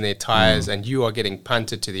studs in their tires, and you are getting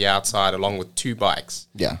punted to the outside along with 2 bikes.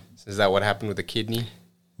 Yeah. So is that what happened with the kidney?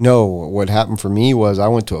 No, what happened for me was I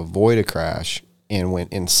went to avoid a crash, and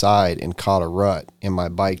went inside and caught a rut, and my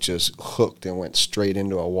bike just hooked and went straight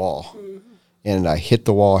into a wall. And I hit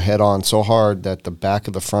the wall head on so hard that the back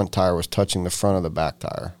of the front tire was touching the front of the back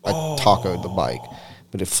tire. I tacoed the bike,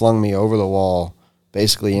 but it flung me over the wall,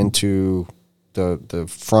 basically into the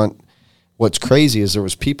front. What's crazy is there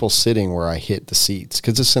was people sitting where I hit the seats,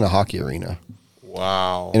 because it's in a hockey arena.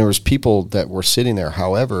 Wow. And there was people that were sitting there.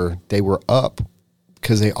 However, they were up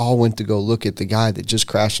because they all went to go look at the guy that just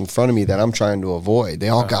crashed in front of me that I'm trying to avoid. They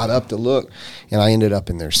all got up to look, and I ended up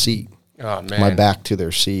in their seat. Oh, man. My back to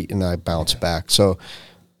their seat, and I bounced back. So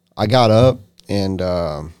I got up, and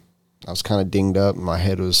I was kind of dinged up, and my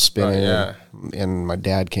head was spinning. And my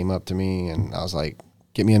dad came up to me, and I was like,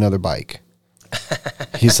 "Get me another bike."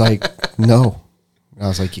 He's like, "No." I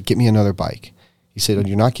was like, "Get me another bike." He said, "Oh,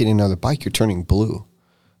 you're not getting another bike. You're turning blue."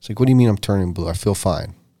 It's like, "What do you mean I'm turning blue? I feel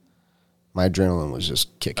fine." My adrenaline was just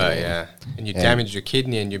kicking in. Oh, yeah. And you damaged your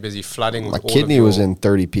kidney, and you're busy flooding with my all kidney of your... was in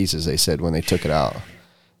 30 pieces, they said, when they took it out.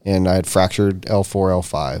 And I had fractured L4,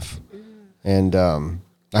 L5. And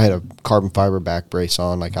I had a carbon fiber back brace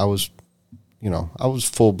on. Like, I was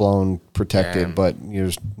full-blown protected. Damn. But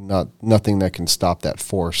there's nothing that can stop that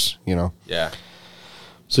force, Yeah.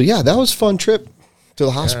 So, yeah, that was a fun trip to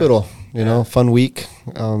the hospital, fun week.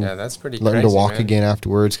 Yeah, that's pretty learned crazy, to walk man. again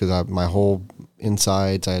afterwards, because my whole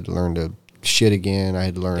insides, I had to learn to shit again. I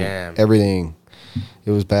had to learn everything. It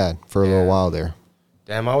was bad for a little while there.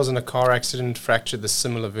 Damn, I was in a car accident, fractured the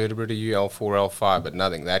similar vertebra to you, L4, L5, but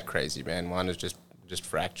nothing that crazy, man. Mine was just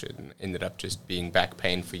fractured and ended up just being back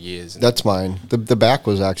pain for years. That's mine. The back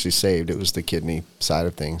was actually saved. It was the kidney side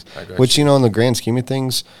of things, which, you. in the grand scheme of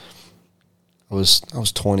things, I was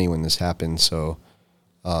 20 when this happened. So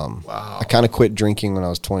Wow. I kind of quit drinking when I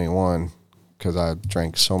was 21 because I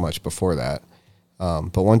drank so much before that.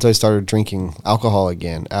 But once I started drinking alcohol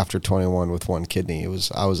again after 21 with one kidney,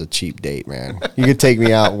 I was a cheap date, man. You could take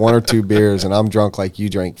me out 1 or 2 beers and I'm drunk like you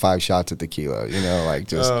drank 5 shots of tequila,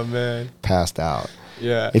 just passed out.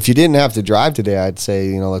 Yeah. If you didn't have to drive today, I'd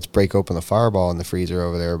say, let's break open the Fireball in the freezer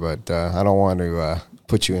over there. But I don't want to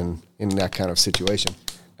put you in that kind of situation.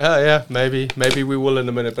 Oh, yeah, maybe we will in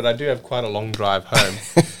a minute, but I do have quite a long drive home.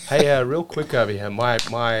 Hey, real quick over here,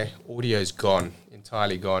 my audio's gone,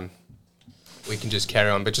 entirely gone. We can just carry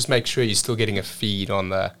on, but just make sure you're still getting a feed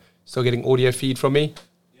still getting audio feed from me?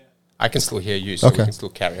 Yeah. I can still hear you, so we can still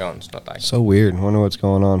carry on. It's not like... So weird. I wonder what's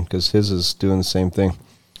going on, because his is doing the same thing.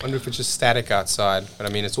 I wonder if it's just static outside, but I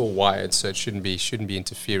mean, it's all wired, so it shouldn't be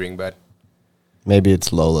interfering, but... Maybe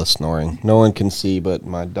it's Lola snoring. No one can see, but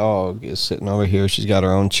my dog is sitting over here. She's got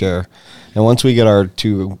her own chair. And once we get our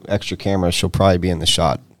 2 extra cameras, she'll probably be in the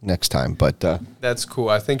shot next time. But that's cool.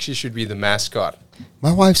 I think she should be the mascot.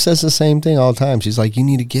 My wife says the same thing all the time. She's like, you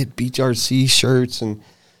need to get BRC shirts. And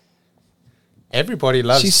everybody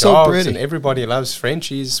loves she's dogs, so pretty. And everybody loves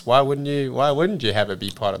Frenchies. Why wouldn't you have her be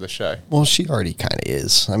part of the show? Well, she already kind of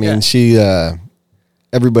is. I mean, she...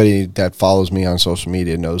 everybody that follows me on social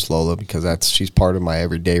media knows Lola because she's part of my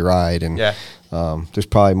everyday ride. And there's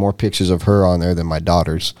probably more pictures of her on there than my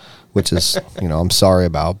daughters, which is, I'm sorry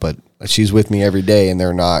about, but she's with me every day and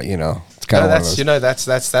they're not, it's kind of one of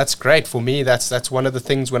those. That's great for me. That's one of the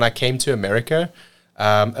things when I came to America.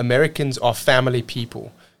 Americans are family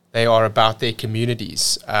people. They are about their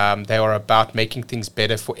communities. They are about making things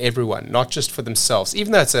better for everyone, not just for themselves.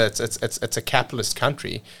 Even though it's a capitalist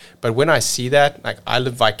country, but when I see that, like I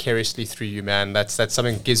live vicariously through you, man. That's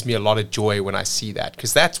something that gives me a lot of joy when I see that,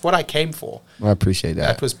 because that's what I came for. I appreciate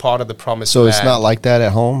that. That was part of the promise. So it's not like that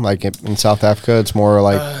at home, like in South Africa. It's more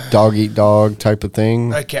like dog eat dog type of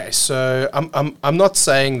thing. Okay, so I'm not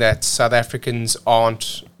saying that South Africans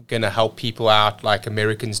aren't going to help people out like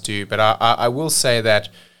Americans do, but I will say that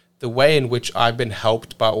the way in which I've been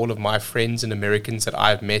helped by all of my friends and Americans that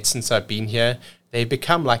I've met since I've been here, they've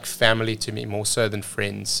become like family to me more so than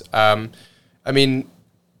friends. I mean,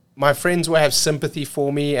 my friends will have sympathy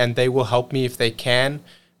for me and they will help me if they can.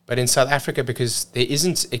 But in South Africa, because there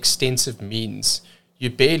isn't extensive means,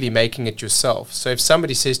 you're barely making it yourself. So if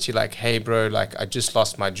somebody says to you like, hey, bro, like I just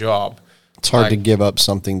lost my job. It's hard to give up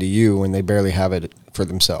something to you when they barely have it for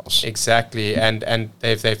themselves. Exactly, and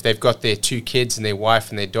they've got their 2 kids and their wife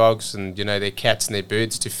and their dogs and their cats and their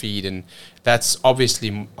birds to feed, and that's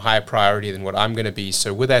obviously higher priority than what I'm going to be.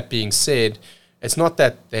 So with that being said, it's not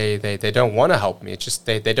that they don't want to help me. It's just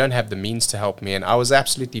they don't have the means to help me, and I was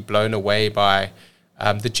absolutely blown away by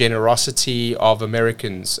the generosity of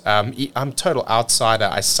Americans. I'm total outsider.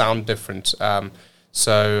 I sound different.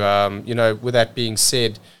 So with that being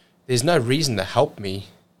said, there's no reason to help me.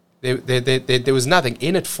 There was nothing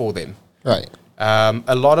in it for them. Right.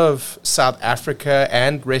 A lot of South Africa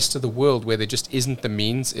and rest of the world where there just isn't the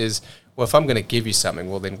means is, well, if I'm going to give you something,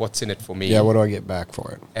 well, then what's in it for me? Yeah, what do I get back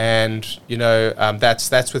for it? And,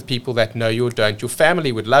 that's with people that know you or don't. Your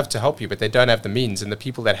family would love to help you, but they don't have the means. And the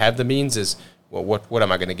people that have the means is, well, what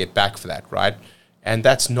am I going to get back for that, right? And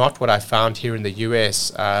that's not what I found here in the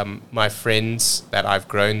US. My friends that I've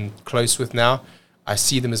grown close with now, I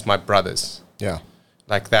see them as my brothers. Yeah.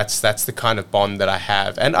 Like that's the kind of bond that I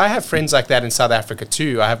have. And I have friends like that in South Africa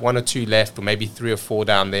too. I have 1 or 2 left, or maybe 3 or 4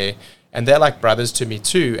 down there. And they're like brothers to me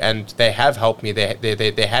too. And they have helped me.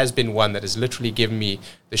 There has been one that has literally given me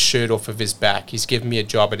the shirt off of his back. He's given me a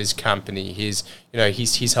job at his company. He's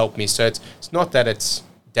helped me. So it's not that it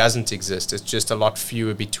doesn't exist. It's just a lot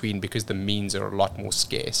fewer between because the means are a lot more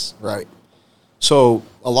scarce. Right. So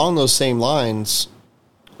along those same lines,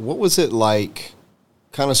 what was it like,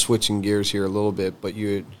 kind of switching gears here a little bit, but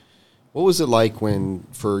what was it like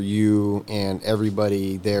for you and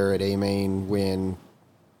everybody there at A-Main when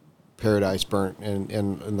Paradise burnt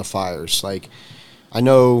and the fires? Like, I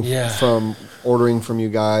know from ordering from you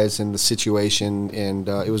guys and the situation, and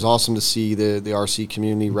it was awesome to see the RC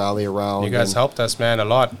community rally around. You guys helped us, man, a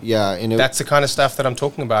lot. Yeah. And that's the kind of stuff that I'm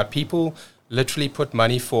talking about. People literally put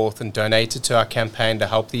money forth and donated to our campaign to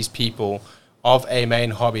help these people of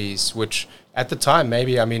A-Main hobbies, which at the time,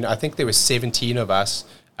 I think there were 17 of us.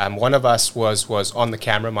 One of us was on the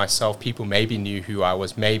camera myself. People maybe knew who I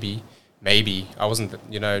was. Maybe I wasn't,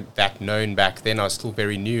 that known back then. I was still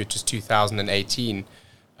very new. It was 2018.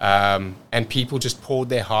 And people just poured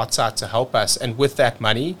their hearts out to help us. And with that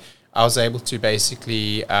money, I was able to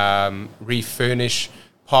basically refurnish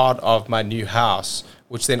part of my new house,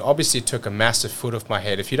 which then obviously took a massive foot off my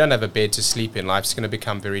head. If you don't have a bed to sleep in, life's going to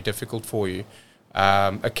become very difficult for you.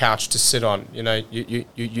 A couch to sit on, you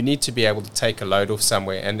need to be able to take a load off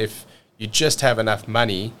somewhere. And if you just have enough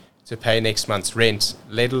money to pay next month's rent,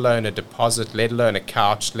 let alone a deposit, let alone a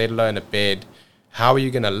couch, let alone a bed, how are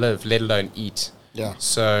you going to live, let alone eat? Yeah.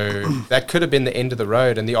 So that could have been the end of the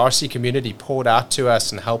road. And the RC community poured out to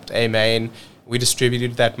us and helped A-Main. We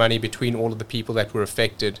distributed that money between all of the people that were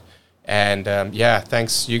affected. And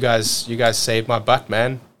thanks. You guys saved my butt,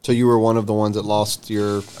 man. So you were one of the ones that lost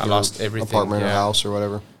your everything, apartment or house or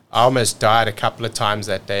whatever? I almost died a couple of times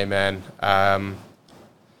that day, man.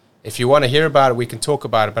 If you want to hear about it, we can talk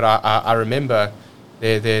about it. But I remember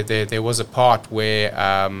there was a part where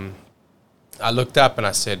I looked up and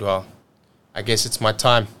I said, well, I guess it's my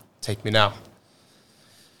time. Take me now.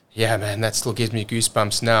 Yeah, man, that still gives me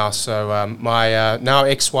goosebumps now. So my now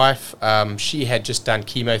ex-wife, she had just done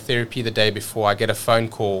chemotherapy the day before. I get a phone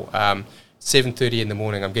call, 7:30 in the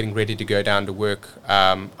morning. I'm getting ready to go down to work.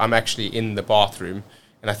 I'm actually in the bathroom,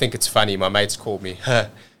 and I think it's funny. My mates called me.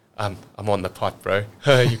 I'm on the pot, bro.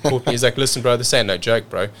 You called me. He's like, listen, bro, this ain't no joke,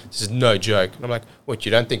 bro. This is no joke. And I'm like, what,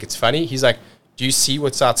 you don't think it's funny? He's like, do you see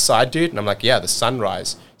what's outside, dude? And I'm like, yeah, the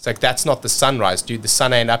sunrise. It's like, that's not the sunrise, dude. The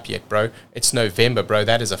sun ain't up yet, bro. It's November, bro.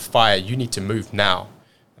 That is a fire. You need to move now.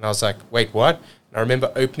 And I was like, wait, what? And I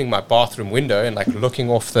remember opening my bathroom window and like looking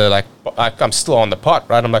off like I'm still on the pot,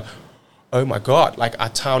 right? I'm like, oh my God, like our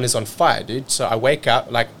town is on fire, dude. So I wake up,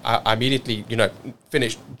 like I immediately,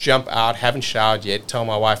 finish, jump out, haven't showered yet, tell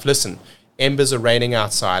my wife, listen, embers are raining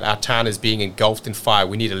outside. Our town is being engulfed in fire.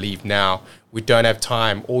 We need to leave now. We don't have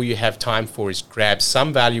time. All you have time for is grab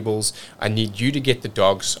some valuables. I need you to get the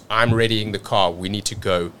dogs. I'm readying the car. We need to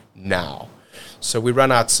go now. So we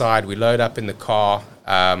run outside. We load up in the car.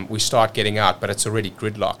 We start getting out, but it's already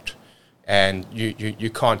gridlocked. And you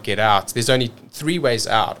can't get out. There's only 3 ways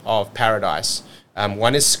out of Paradise.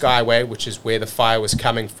 One is Skyway, which is where the fire was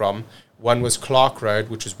coming from. One was Clark Road,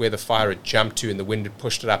 which was where the fire had jumped to and the wind had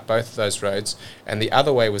pushed it up both of those roads. And the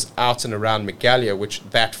other way was out and around Magalia, which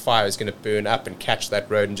that fire is going to burn up and catch that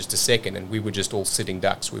road in just a second. And we were just all sitting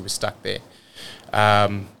ducks. We were stuck there.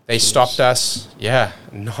 They stopped us. Yeah,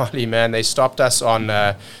 gnarly, man. They stopped us on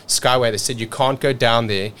Skyway. They said, you can't go down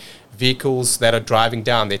there. Vehicles that are driving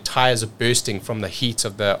down, their tires are bursting from the heat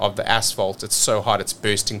of the asphalt. It's so hot, it's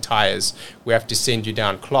bursting tires. We have to send you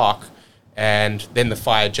down Clark. And then the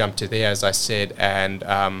fire jumped to there, as I said, and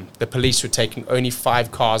the police were taking only 5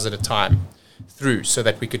 cars at a time through so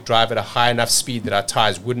that we could drive at a high enough speed that our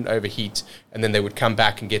tires wouldn't overheat, and then they would come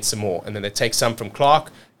back and get some more. And then they'd take some from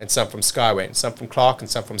Clark and some from Skyway, and some from Clark and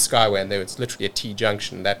some from Skyway, and there was literally a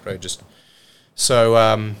T-junction, that road just...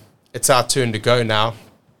 So it's our turn to go now.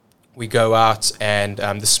 We go out, and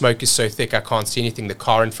the smoke is so thick I can't see anything. The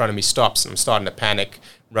car in front of me stops, and I'm starting to panic,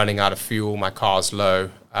 running out of fuel. My car's low.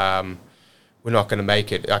 We're not going to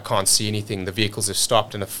make it. I can't see anything. The vehicles have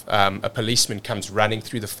stopped, and a policeman comes running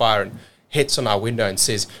through the fire and hits on our window and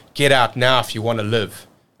says, get out now if you want to live.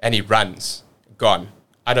 And he runs, gone.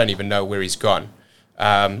 I don't even know where he's gone.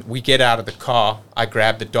 We get out of the car. I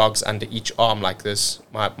grab the dogs under each arm like this.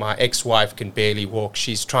 My ex-wife can barely walk.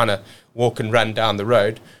 She's trying to walk and run down the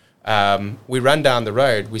road. We run down the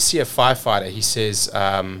road. We see a firefighter. He says,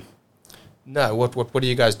 no, what are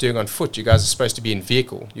you guys doing on foot? You guys are supposed to be in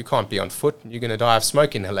vehicle. You can't be on foot. You're going to die of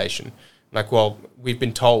smoke inhalation. I'm like, well, we've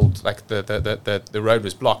been told like the road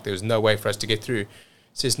was blocked. There was no way for us to get through.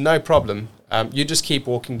 He says, no problem. You just keep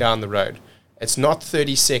walking down the road. It's not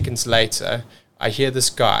 30 seconds later. I hear this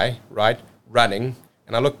guy, right, running,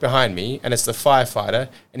 and I look behind me, and it's the firefighter,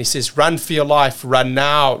 and he says, run for your life, run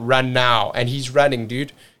now, and he's running,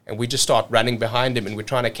 dude, and we just start running behind him, and we're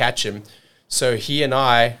trying to catch him. So he and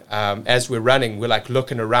I, as we're running, we're like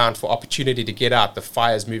looking around for opportunity to get out. The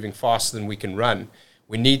fire's moving faster than we can run.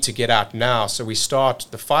 We need to get out now. So we start,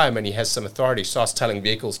 the fireman, he has some authority, starts telling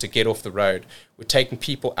vehicles to get off the road. We're taking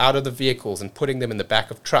people out of the vehicles and putting them in the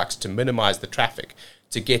back of trucks to minimize the traffic,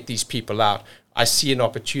 to get these people out. I see an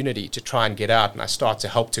opportunity to try and get out, and I start to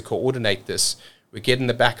help to coordinate this. We get in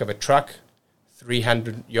the back of a truck.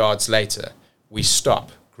 300 yards later, we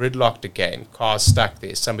stop, gridlocked again, car's stuck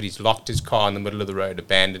there. Somebody's locked his car in the middle of the road,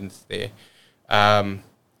 abandoned there.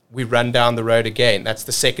 We run down the road again. That's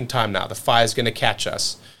the second time now. The fire's going to catch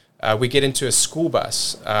us. We get into a school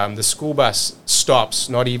bus. The school bus stops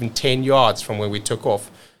not even 10 yards from where we took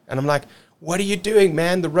off. And I'm like, what are you doing,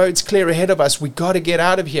 man? The road's clear ahead of us. We got to get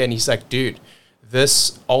out of here. And he's like, dude,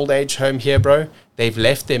 this old age home here, bro, they've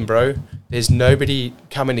left them, bro. There's nobody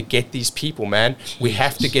coming to get these people, man. We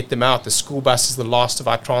have to get them out. The school bus is the last of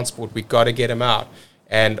our transport. We got to get them out.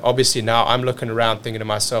 And obviously now I'm looking around thinking to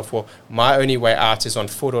myself, well, my only way out is on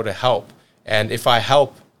foot or to help. And if I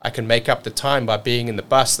help, I can make up the time by being in the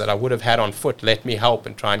bus that I would have had on foot. Let me help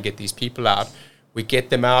and try and get these people out. We get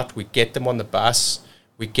them out. We get them on the bus.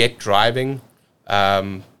 We get driving.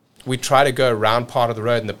 We try to go around part of the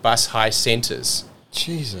road and the bus high centers.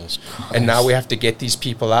 Jesus Christ. And now we have to get these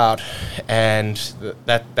people out. And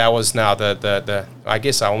that was now the I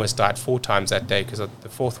guess I almost died 4 times that day because the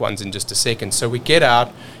fourth one's in just a second. So we get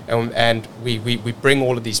out and we bring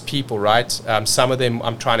all of these people, right? Some of them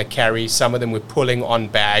I'm trying to carry. Some of them we're pulling on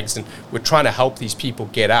bags. And we're trying to help these people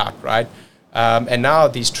get out, right? And now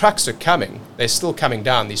these trucks are coming. They're still coming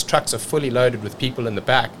down. These trucks are fully loaded with people in the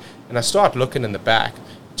back. And I start looking in the back,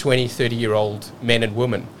 20, 30-year-old men and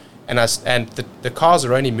women. And the cars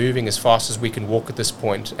are only moving as fast as we can walk at this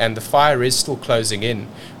point, and the fire is still closing in,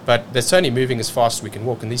 but it's only moving as fast as we can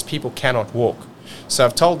walk, and these people cannot walk. So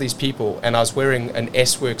I've told these people, and I was wearing an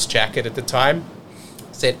S-Works jacket at the time,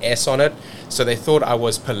 said S on it, so they thought I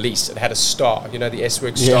was police. It had a star, you know, the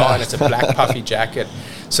S-Works star, and it's a black puffy jacket.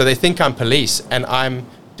 So they think I'm police, and I'm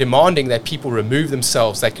demanding that people remove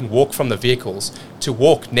themselves, that can walk from the vehicles, to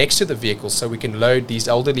walk next to the vehicles so we can load these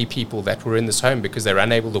elderly people that were in this home because they're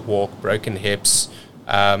unable to walk, broken hips,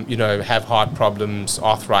 have heart problems,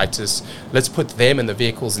 arthritis. Let's put them in the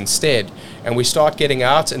vehicles instead. And we start getting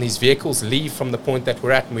out, and these vehicles leave from the point that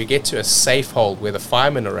we're at, and we get to a safe hold where the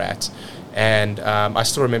firemen are at. And I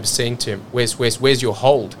still remember saying to him, where's your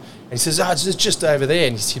hold? And he says, it's just over there.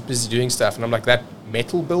 And he's busy doing stuff. And I'm like, that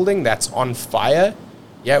metal building that's on fire?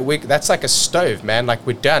 Yeah, that's like a stove, man. Like,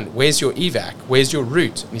 we're done. Where's your evac? Where's your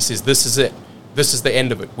route? And he says, this is it. This is the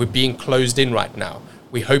end of it. We're being closed in right now.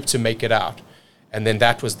 We hope to make it out. And then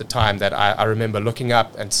that was the time that I remember looking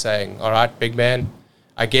up and saying, all right, big man,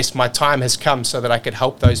 I guess my time has come so that I could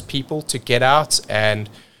help those people to get out. And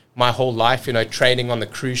my whole life, training on the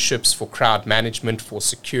cruise ships for crowd management, for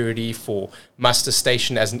security, for muster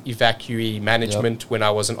station as an evacuee management, when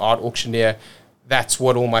I was an art auctioneer. That's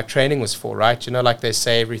what all my training was for, right? Like they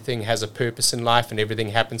say, everything has a purpose in life and everything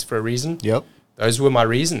happens for a reason. Yep. Those were my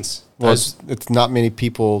reasons. Well, it's not many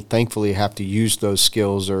people, thankfully, have to use those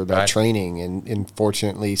skills or that training. And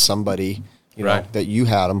fortunately, somebody, that you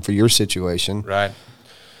had them for your situation. Right.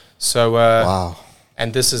 So, wow.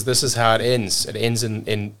 And this is how it ends. It ends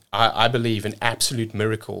in I believe, an absolute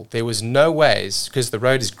miracle. There was no ways, because the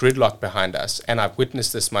road is gridlocked behind us, and I've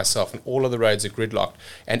witnessed this myself, and all of the roads are gridlocked,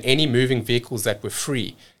 and any moving vehicles that were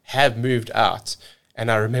free have moved out. And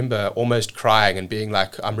I remember almost crying and being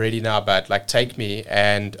like, I'm ready now, bud, like, take me.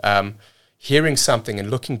 And hearing something and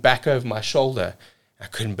looking back over my shoulder, I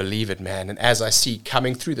couldn't believe it, man. And as I see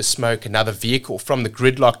coming through the smoke another vehicle from the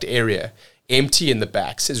gridlocked area, empty in the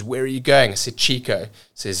back, says, where are you going? I said, Chico.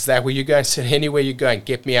 Says, is that where you're going? I said, anywhere you're going,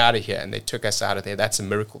 get me out of here. And they took us out of there. That's a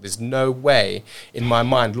miracle. There's no way in my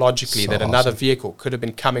mind, logically, that another vehicle could have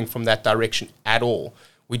been coming from that direction at all.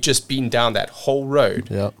 We'd just been down that whole road,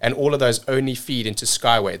 and all of those only feed into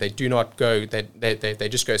Skyway. They do not go, they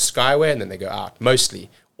just go Skyway and then they go out, mostly.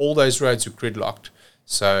 All those roads were gridlocked.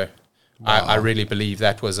 So I really believe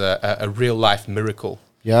that was a real life miracle.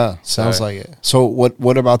 Yeah, sounds like it. So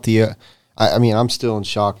what about the? I mean, I'm still in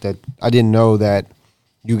shock that I didn't know that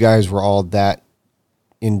you guys were all that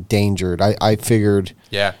endangered. I figured.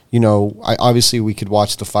 Yeah. Obviously we could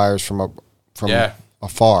watch the fires from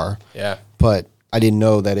afar. Yeah. But I didn't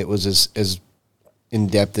know that it was as in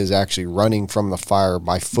depth as actually running from the fire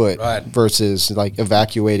by foot versus like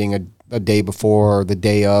evacuating a day before or the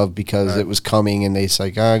day of because it was coming and they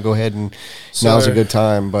like, go ahead and now's a good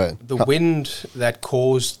time. But the wind that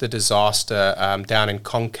caused the disaster down in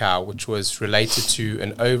Concow, which was related to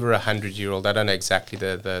an over 100-year-old, I don't know exactly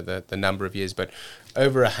the number of years, but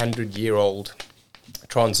over 100-year-old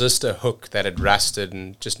transistor hook that had rusted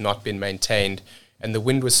and just not been maintained. And the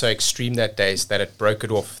wind was so extreme that day that it broke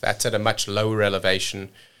it off. That's at a much lower elevation.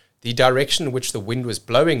 The direction in which the wind was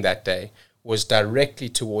blowing that day was directly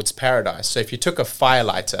towards Paradise. So if you took a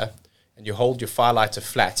firelighter and you hold your firelighter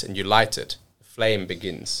flat and you light it, the flame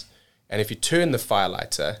begins. And if you turn the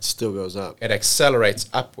firelighter, it still goes up. It accelerates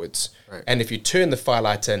upwards. Right. And if you turn the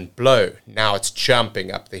firelighter and blow, now it's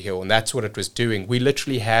jumping up the hill. And that's what it was doing. We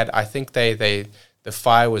literally had, I think the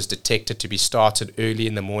fire was detected to be started early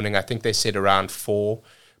in the morning. I think they said around 4.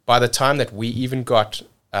 By the time that we even got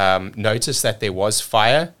notice that there was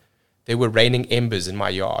fire, there were raining embers in my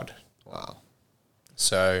yard. Wow.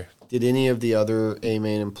 So did any of the other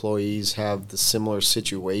A-Main employees have the similar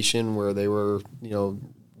situation where they were,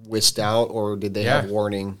 whisked out, or did they have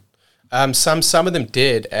warning? Some of them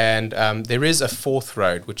did, and there is a 4th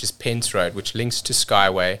road, which is Pence Road, which links to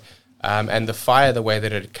Skyway. And the fire, the way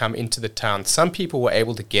that it had come into the town, some people were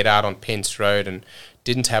able to get out on Pence Road and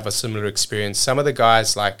didn't have a similar experience. Some of the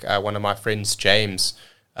guys, like one of my friends, James,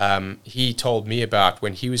 he told me about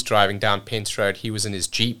when he was driving down Pence Road, he was in his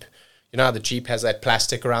Jeep. You know how the Jeep has that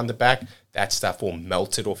plastic around the back? That stuff all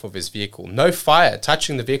melted off of his vehicle. No fire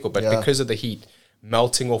touching the vehicle, but because of the heat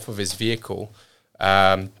melting off of his vehicle,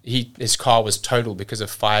 his car was totaled because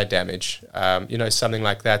of fire damage, something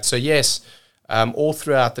like that. So yes, all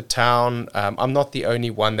throughout the town, I'm not the only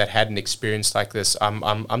one that had an experience like this.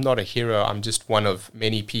 I'm not a hero. I'm just one of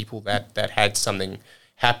many people that had something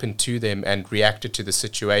happen to them and reacted to the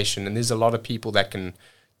situation. And there's a lot of people that can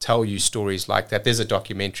tell you stories like that. There's a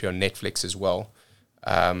documentary on Netflix as well.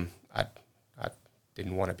 I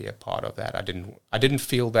didn't want to be a part of that. I didn't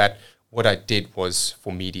feel that what I did was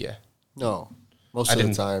for media. No, most of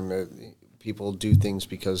the time people do things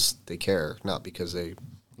because they care, not because they.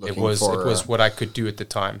 It was what I could do at the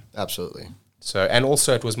time. Absolutely. So, and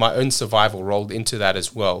also it was my own survival rolled into that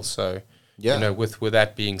as well. So, with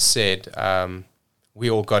that being said, we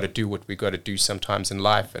all got to do what we got to do sometimes in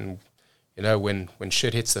life. And, when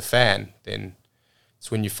shit hits the fan, then it's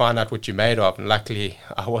when you find out what you're made of. And luckily,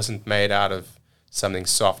 I wasn't made out of something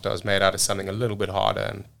soft. I was made out of something a little bit harder.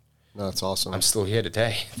 And no, that's awesome. I'm still here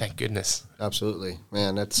today. Thank goodness. Absolutely,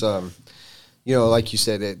 man. That's like you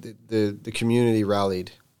said, the community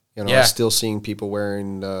rallied. I'm still seeing people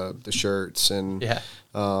wearing the shirts and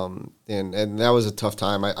that was a tough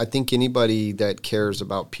time. I think anybody that cares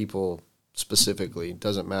about people specifically,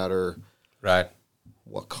 doesn't matter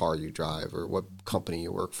what car you drive or what company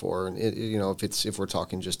you work for, and if we're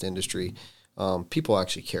talking just industry, people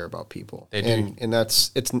actually care about people. They do, and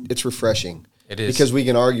it's refreshing. It is. Because we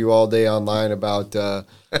can argue all day online about,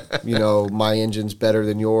 my engine's better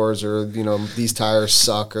than yours, or, these tires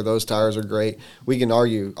suck, or those tires are great. We can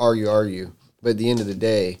argue. But at the end of the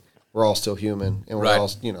day, we're all still human, and we're all,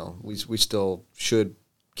 we still should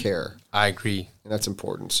care. I agree. And that's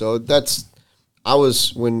important. So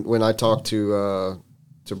when I talked to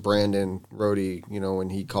Brandon Rohde, when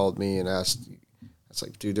he called me and asked, it's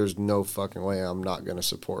like, dude, there's no fucking way I'm not going to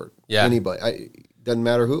support anybody. Doesn't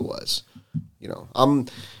matter who it was.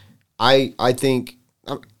 I think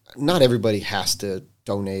not everybody has to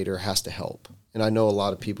donate or has to help. And I know a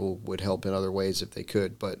lot of people would help in other ways if they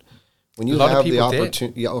could, but when you have the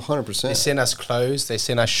opportunity, 100%. They send us clothes, they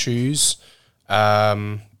send us shoes,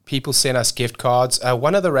 people send us gift cards.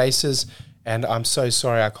 One of the races, and I'm so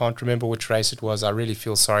sorry, I can't remember which race it was. I really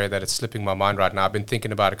feel sorry that it's slipping my mind right now. I've been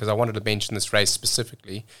thinking about it because I wanted to mention this race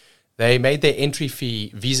specifically. They made their entry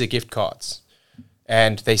fee Visa gift cards.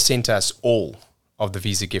 And they sent us all of the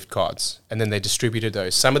Visa gift cards. And then they distributed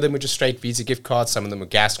those. Some of them were just straight Visa gift cards. Some of them were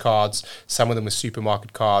gas cards. Some of them were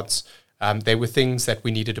supermarket cards. They were things that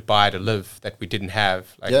we needed to buy to live that we didn't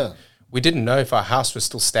have. We didn't know if our house was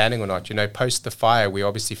still standing or not. Post the fire, we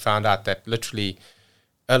obviously found out that literally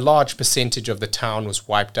a large percentage of the town was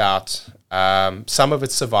wiped out. Some of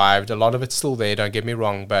it survived. A lot of it's still there, don't get me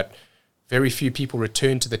wrong. But very few people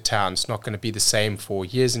return to the town. It's not going to be the same for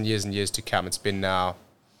years and years and years to come. It's been now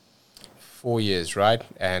 4 years, right?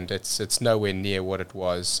 And it's nowhere near what it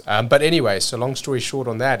was. But anyway, so long story short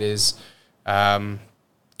on that is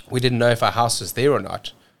we didn't know if our house was there or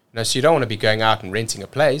not. So you don't want to be going out and renting a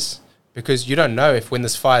place because you don't know if when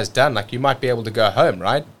this fire's done, like you might be able to go home,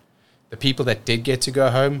 right? The people that did get to go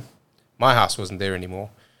home, my house wasn't there anymore.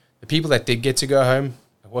 The people that did get to go home,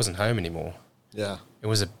 it wasn't home anymore. Yeah. It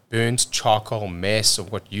was a burnt charcoal mess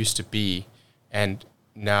of what used to be, and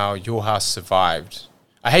now your house survived.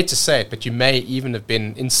 I hate to say it, but you may even have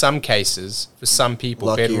been, in some cases, for some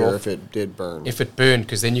people, better off if it did burn. If it burned,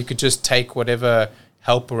 because then you could just take whatever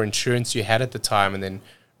help or insurance you had at the time and then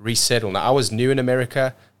resettle. Now, I was new in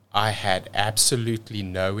America. I had absolutely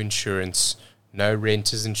no insurance, no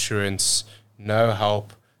renter's insurance, no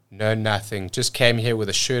help, no nothing. Just came here with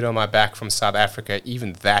a shirt on my back from South Africa.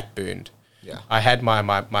 Even that burned. Yeah. I had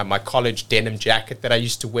my college denim jacket that I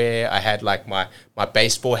used to wear. I had like my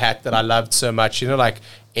baseball hat that I loved so much, like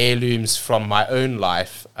heirlooms from my own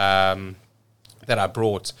life that I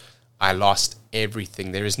brought. I lost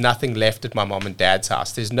everything. There is nothing left at my mom and dad's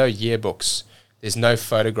house. There's no yearbooks. There's no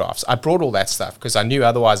photographs. I brought all that stuff because I knew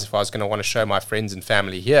otherwise if I was going to want to show my friends and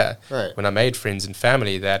family here, right, when I made friends and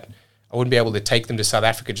family, that I wouldn't be able to take them to South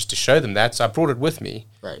Africa just to show them that. So I brought it with me.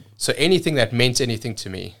 Right. So anything that meant anything to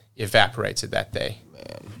me evaporated that day.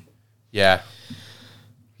 Man. Yeah.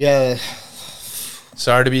 Yeah.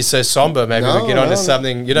 Sorry to be so somber. Maybe we get on to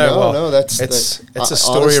something, it's a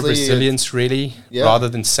story of resilience, really, rather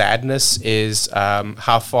than sadness, is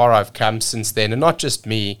how far I've come since then. And not just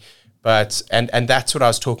me, but, and that's what I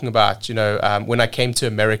was talking about, when I came to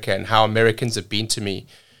America and how Americans have been to me.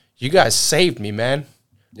 You guys saved me, man.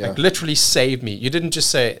 Yeah. Like literally saved me. You didn't just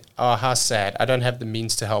say, oh, how sad, I don't have the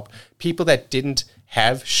means to help. People that didn't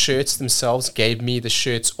have shirts themselves gave me the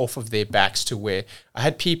shirts off of their backs to wear. I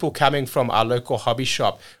had people coming from our local hobby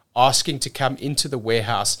shop asking to come into the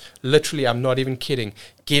warehouse. Literally, I'm not even kidding,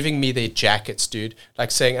 giving me their jackets, dude. Like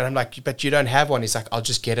saying, and I'm like, but you don't have one. He's like, I'll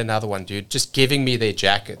just get another one, dude. Just giving me their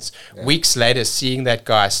jackets. Yeah. Weeks later, seeing that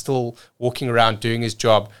guy still walking around doing his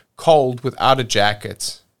job, cold, without a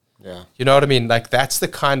jacket. Yeah. You know what I mean? Like that's the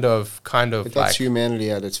kind of that's like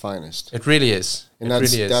humanity at its finest. It really is. And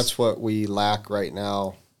that's what we lack right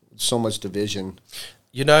now. So much division.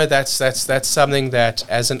 That's something that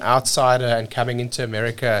as an outsider and coming into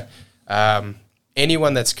America,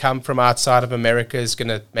 anyone that's come from outside of America is going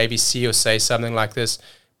to maybe see or say something like this.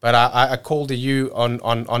 But I call to you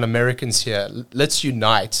on Americans here. Let's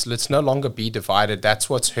unite. Let's no longer be divided. That's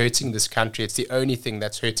what's hurting this country. It's the only thing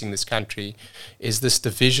that's hurting this country is this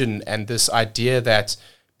division and this idea that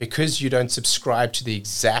because you don't subscribe to the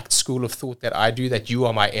exact school of thought that I do, that you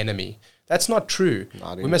are my enemy. That's not true.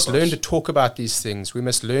 We must learn to talk about these things. We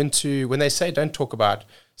must learn to, when they say don't talk about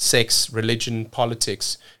sex, religion,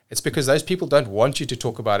 politics, it's because those people don't want you to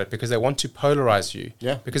talk about it because they want to polarize you.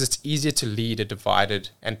 Yeah. Because it's easier to lead a divided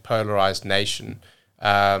and polarized nation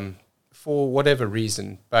for whatever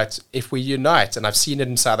reason. But if we unite, and I've seen it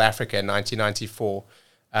in South Africa in 1994,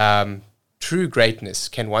 true greatness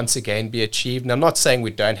can once again be achieved. And I'm not saying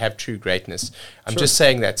we don't have true greatness. I'm just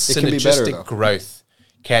saying that synergistic growth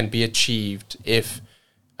can be achieved if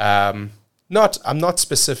I'm not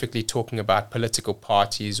specifically talking about political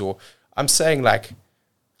parties, or I'm saying like,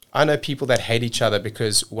 I know people that hate each other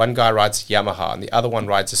because one guy rides a Yamaha and the other one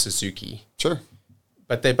rides a Suzuki. Sure.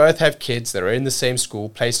 But they both have kids that are in the same school,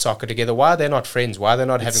 play soccer together. Why are they not friends? Why are they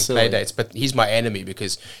not having play dates? But he's my enemy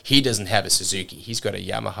because he doesn't have a Suzuki. He's got a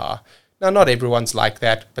Yamaha. Now, not everyone's like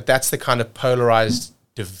that, but that's the kind of polarized,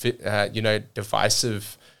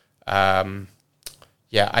 divisive. I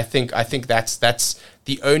think that's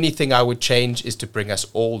the only thing I would change is to bring us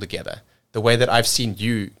all together. The way that I've seen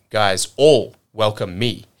you guys all welcome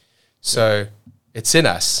me. So it's in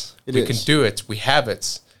us. We can do it. We have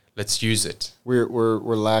it. Let's use it. We're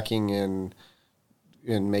lacking in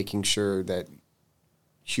making sure that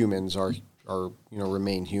humans are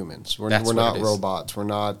remain humans. We're not robots. We're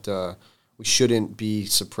not. We shouldn't be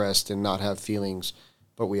suppressed and not have feelings.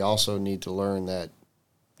 But we also need to learn that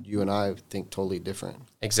you and I think totally different.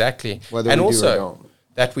 Exactly. Whether we do or don't.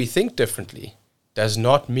 That we think differently does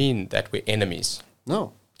not mean that we're enemies.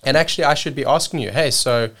 No. And actually, I should be asking you, hey,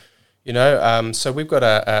 so we've got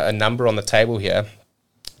a number on the table here.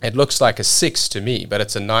 It looks like a 6 to me, but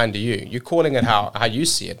it's a 9 to you. You're calling it how you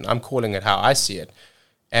see it, and I'm calling it how I see it.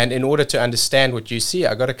 And in order to understand what you see,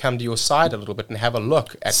 I got to come to your side a little bit and have a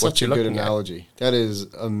look at what you're looking at. Such a good analogy. That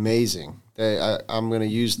is amazing. I'm going to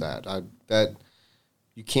use that. That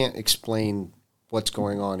you can't explain what's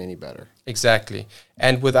going on any better. Exactly.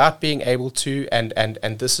 And without being able to,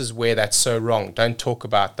 and this is where that's so wrong. Don't talk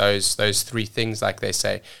about those three things like they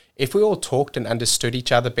say. If we all talked and understood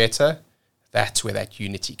each other better, that's where that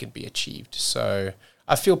unity can be achieved. So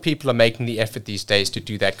I feel people are making the effort these days to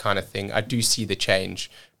do that kind of thing. I do see the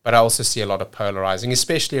change, but I also see a lot of polarizing,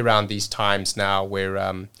 especially around these times now where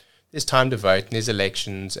there's time to vote and there's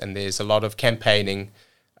elections and there's a lot of campaigning.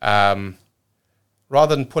 Rather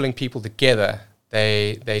than pulling people together,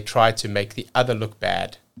 they try to make the other look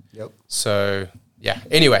bad. Yep. So, yeah.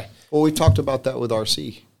 Anyway. Well, we talked about that with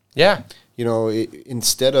RC. Yeah. You know,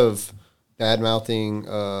 instead of bad-mouthing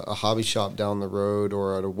a hobby shop down the road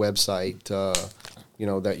or at a website, you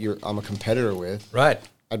know, that I'm a competitor with. Right.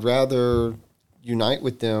 I'd rather unite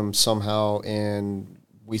with them somehow, and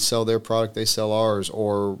we sell their product, they sell ours,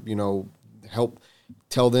 or, you know, help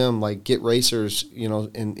tell them, like, get racers, you know,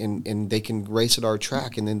 and they can race at our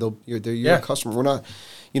track, and then they're your customer. We're not,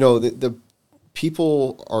 you know, the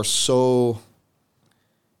people are so,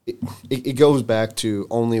 it goes back to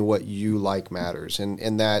only what you like matters,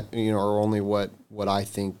 and that, you know, or only what I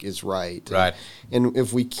think is right. Right. And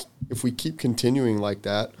if we keep continuing like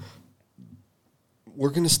that, we're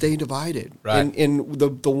going to stay divided. Right. And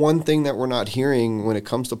the one thing that we're not hearing when it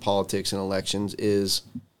comes to politics and elections is,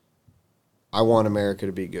 I want America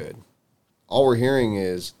to be good. All we're hearing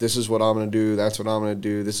is, this is what I'm going to do, that's what I'm going to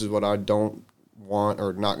do, this is what I don't want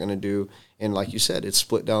or not going to do. And like you said, it's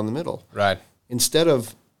split down the middle. Right. Instead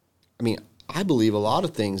of, I mean, I believe a lot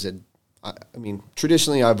of things that, I mean,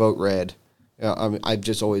 traditionally I vote red. I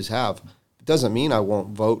just always have. It doesn't mean I won't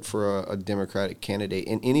vote for a Democratic candidate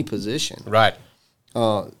in any position. Right.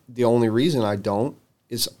 The only reason I don't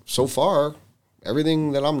is, so far,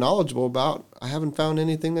 everything that I'm knowledgeable about, I haven't found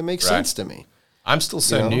anything that makes sense to me. I'm still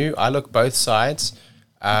so new. I look both sides.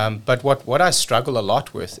 But what I struggle a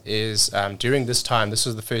lot with is during this time, this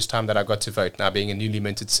was the first time that I got to vote now, being a newly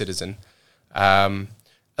minted citizen.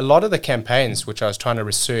 A lot of the campaigns, which I was trying to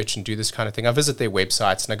research and do this kind of thing, I visit their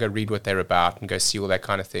websites and I go read what they're about and go see all that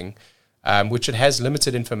kind of thing, which it has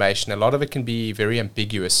limited information. A lot of it can be very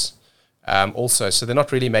ambiguous also. So they're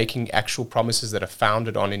not really making actual promises that are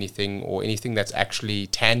founded on anything or anything that's actually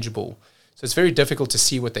tangible. So it's very difficult to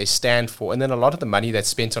see what they stand for. And then a lot of the money that's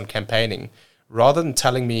spent on campaigning, rather than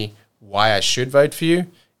telling me why I should vote for you,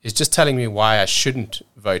 is just telling me why I shouldn't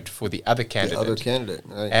vote for the other candidate.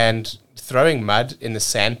 Right. And throwing mud in the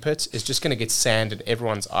sandpit is just going to get sand in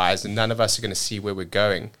everyone's eyes, and none of us are going to see where we're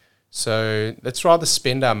going. So let's rather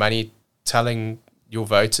spend our money telling your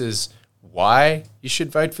voters why you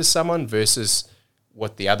should vote for someone versus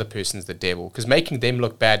what the other person's the devil. Because making them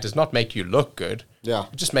look bad does not make you look good. Yeah.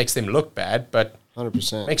 It just makes them look bad, but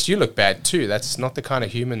 100%. makes you look bad too. That's not the kind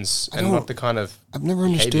of humans and not the kind of I've never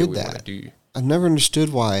behavior understood we that. want to do. I've never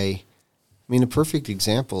understood why. I mean, a perfect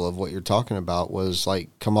example of what you're talking about was like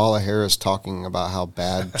Kamala Harris talking about how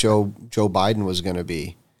bad Joe Biden was going to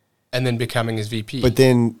be. And then becoming his VP. But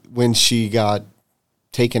then when she got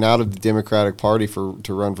taken out of the Democratic Party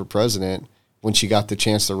to run for president, when she got the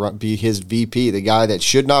chance to be his VP, the guy that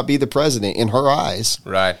should not be the president in her eyes,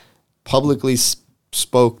 right, publicly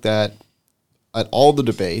spoke that at all the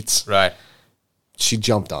debates, right, she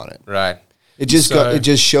jumped on it. Right. It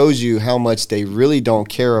just shows you how much they really don't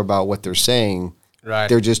care about what they're saying. Right.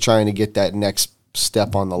 They're just trying to get that next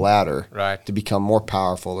step on the ladder, right, to become more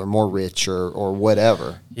powerful or more rich or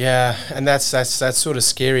whatever. Yeah, and that's sort of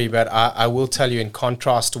scary. But I will tell you, in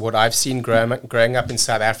contrast to what I've seen growing up in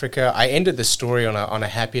South Africa, I ended the story on a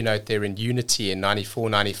happy note there in Unity in 94,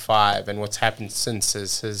 95, and what's happened since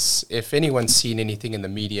is if anyone's seen anything in the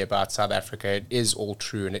media about South Africa, it is all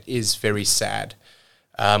true, and it is very sad.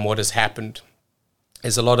 What has happened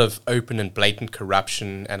is a lot of open and blatant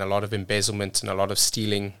corruption and a lot of embezzlement and a lot of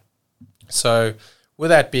stealing. So with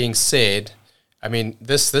that being said, I mean,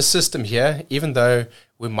 this system here, even though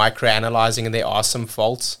we're microanalyzing and there are some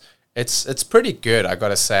faults, it's pretty good, I got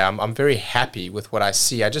to say. I'm very happy with what I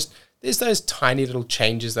see. There's those tiny little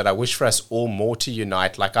changes that I wish for us all more to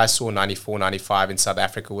unite. Like I saw 94, 95 in South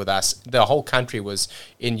Africa with us. The whole country was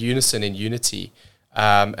in unison, in unity.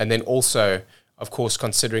 And then also, of course,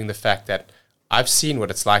 considering the fact that I've seen what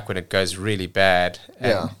it's like when it goes really bad.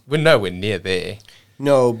 And we're nowhere near there.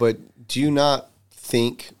 No, but do you not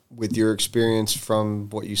think, with your experience from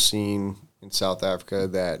what you've seen in South Africa,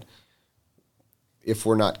 that if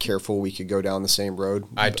we're not careful, we could go down the same road?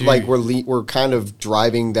 I do. Like we're kind of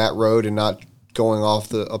driving that road and not going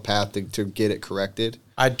off a path to get it corrected?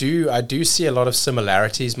 I do see a lot of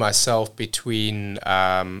similarities myself between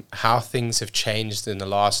how things have changed in the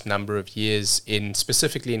last number of years,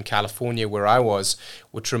 specifically in California where I was,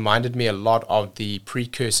 which reminded me a lot of the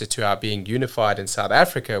precursor to our being unified in South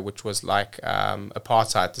Africa, which was like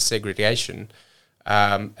apartheid, the segregation.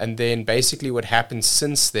 And then basically what happened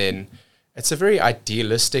since then, it's a very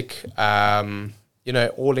idealistic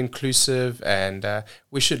all inclusive, and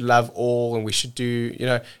we should love all, and we should do,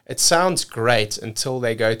 it sounds great until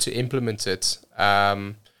they go to implement it,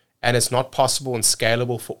 and it's not possible and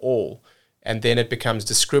scalable for all. And then it becomes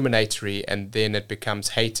discriminatory, and then it becomes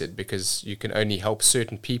hated because you can only help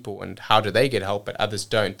certain people, and how do they get help but others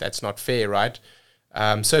don't? That's not fair, right?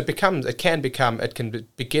 So it can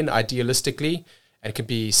begin idealistically, and it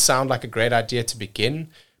can sound like a great idea to begin,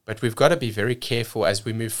 but we've got to be very careful as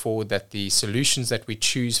we move forward that the solutions that we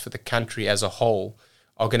choose for the country as a whole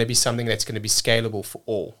are going to be something that's going to be scalable for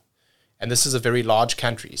all. And this is a very large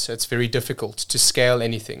country, so it's very difficult to scale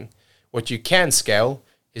anything. What you can scale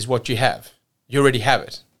is what you have. You already have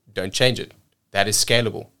it. Don't change it. That is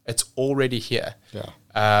scalable. It's already here.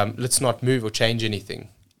 Yeah. Let's not move or change anything.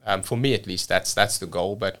 For me, at least, that's the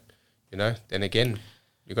goal. But then again,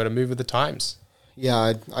 you got to move with the times.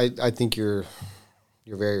 Yeah, I think you're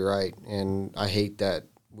very right, and I hate that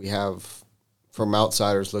we have, from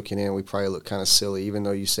outsiders looking in, we probably look kind of silly, even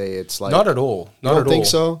though you say it's like not at all. Not you at don't think all.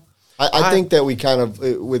 so? I think that we kind of,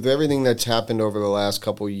 with everything that's happened over the last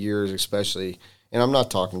couple of years, especially, and I'm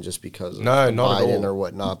not talking just because of Biden or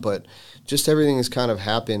whatnot, but just everything that's kind of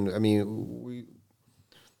happened. I mean,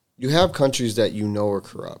 you have countries that are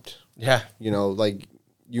corrupt. Yeah.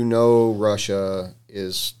 Russia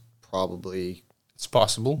is probably... It's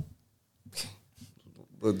possible.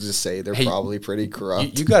 We'll just say they're probably pretty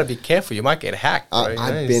corrupt. You got to be careful. You might get hacked, bro.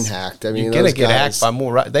 I've been hacked. I mean, you're going to get hacked by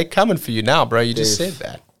more... They're coming for you now, bro. You just said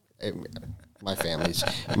that. My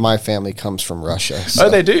family comes from Russia. So, oh,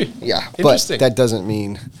 they do? Yeah, but that doesn't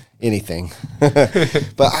mean anything.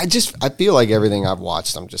 But I feel like everything I've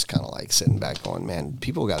watched, I'm just kind of like sitting back going, man,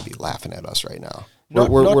 people got to be laughing at us right now.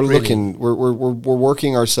 We're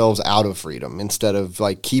working ourselves out of freedom instead of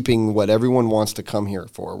like keeping what everyone wants to come here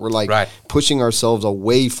for. We're like pushing ourselves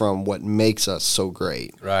away from what makes us so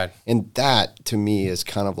great. Right. And that to me is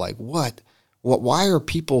kind of like, why are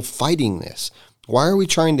people fighting this? Why are we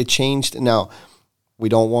trying to change? Now, we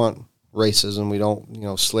don't want racism. We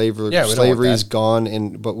don't, slavery. Yeah, slavery is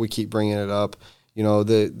gone, but we keep bringing it up.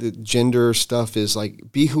 The gender stuff is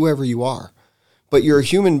like, be whoever you are. But you're a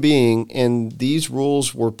human being, and these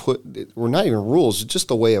rules were not even rules, it's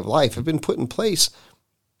just a way of life, have been put in place.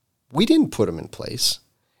 We didn't put them in place,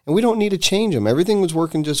 and we don't need to change them. Everything was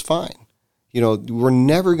working just fine. We're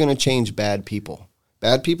never going to change bad people.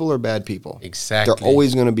 Bad people are bad people. Exactly. They're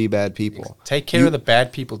always going to be bad people. Take care of the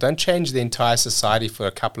bad people. Don't change the entire society for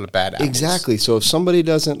a couple of bad apples. Exactly. So if somebody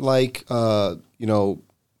doesn't like,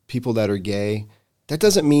 people that are gay, that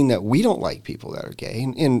doesn't mean that we don't like people that are gay.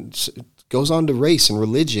 And it goes on to race and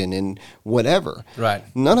religion and whatever. Right.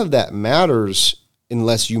 None of that matters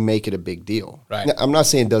unless you make it a big deal. Right. Now, I'm not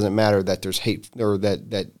saying it doesn't matter that there's hate or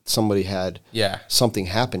that somebody had something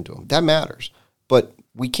happen to them. That matters. But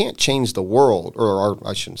we can't change the world,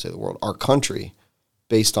 I shouldn't say the world, our country,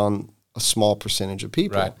 based on a small percentage of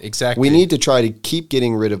people. Right, exactly. We need to try to keep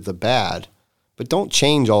getting rid of the bad, but don't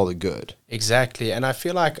change all the good. Exactly, and I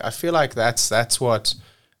feel like that's what,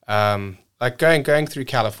 like going through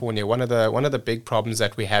California. One of the big problems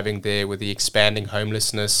that we're having there with the expanding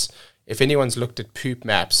homelessness. If anyone's looked at poop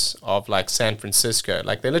maps of like San Francisco,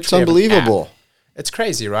 like they literally, it's unbelievable. It's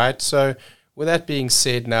crazy, right? So with that being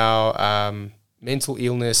said, now. Mental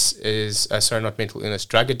illness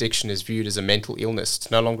drug addiction is viewed as a mental illness. It's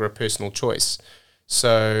no longer a personal choice.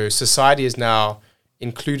 So society is now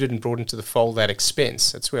included and brought into the fold that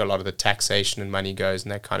expense. That's where a lot of the taxation and money goes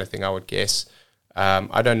and that kind of thing, I would guess.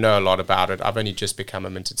 I don't know a lot about it. I've only just become a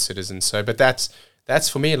minted citizen. So, but that's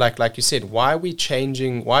for me, like you said, why are we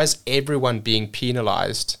changing? Why is everyone being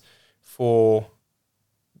penalized for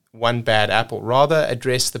one bad apple? Rather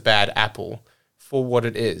address the bad apple for what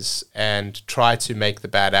it is and try to make the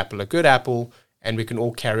bad apple a good apple, and we can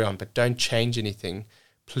all carry on, but don't change anything.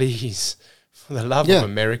 Please, for the love of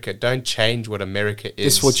America, don't change what America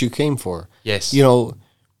is. It's what you came for. Yes. You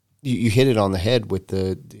hit it on the head with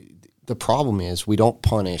the problem is we don't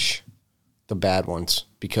punish the bad ones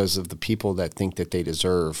because of the people that think that they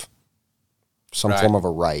deserve some form of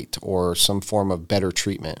a right or some form of better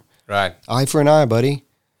treatment. Right. Eye for an eye, buddy.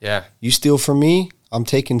 Yeah. You steal from me, I'm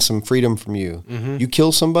taking some freedom from you. Mm-hmm. You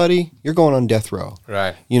kill somebody, you're going on death row.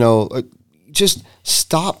 Right. Just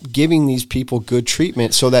stop giving these people good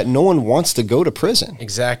treatment so that no one wants to go to prison.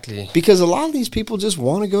 Exactly. Because a lot of these people just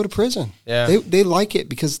want to go to prison. Yeah. They like it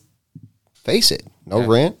because, face it, no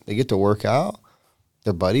rent, they get to work out,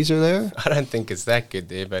 their buddies are there. I don't think it's that good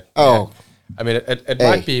there, but I mean,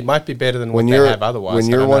 it might be better than what they have otherwise.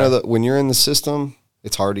 When you're in the system,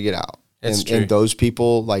 it's hard to get out. It's true. And those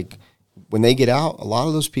people, like, when they get out, a lot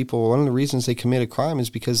of those people, one of the reasons they commit a crime is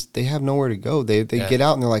because they have nowhere to go. They get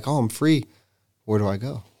out and they're like, oh, I'm free. where do I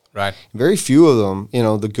go? Right. Very few of them,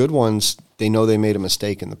 the good ones, they know they made a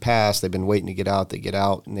mistake in the past. They've been waiting to get out. They get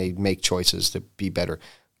out and they make choices to be better.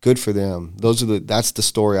 Good for them. That's the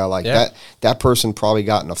story I like. Yeah. That person probably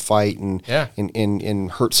got in a fight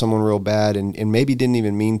and hurt someone real bad and maybe didn't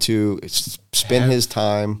even mean to spend his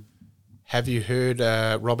time. Have you heard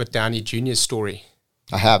Robert Downey Jr.'s story?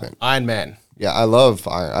 I haven't. Iron Man. Yeah, I love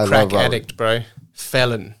Robert. Crack addict, bro.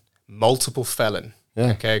 Felon. Multiple felon.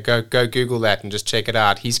 Yeah. Okay, go Google that and just check it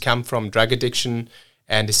out. He's come from drug addiction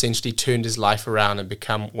and essentially turned his life around and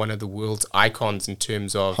become one of the world's icons in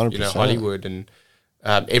terms of 100%. Hollywood, and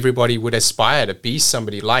everybody would aspire to be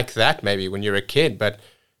somebody like that maybe when you're a kid, but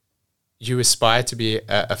you aspire to be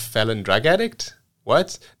a felon drug addict?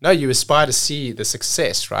 What? No, you aspire to see the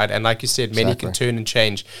success, right? And like you said, many can turn and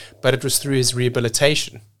change, but it was through his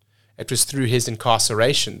rehabilitation. It was through his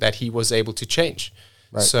incarceration that he was able to change.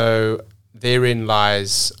 Right. So therein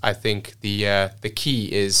lies, I think, the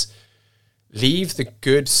key is leave the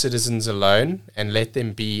good citizens alone and let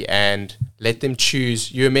them be and let them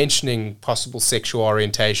choose. You're mentioning possible sexual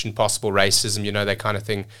orientation, possible racism, that kind of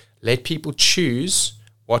thing. Let people choose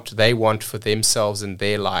what they want for themselves and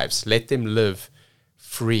their lives. Let them live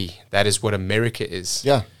free. That is what America is.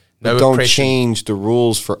 Yeah. No but don't oppression. change the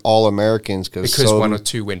rules for all Americans because one or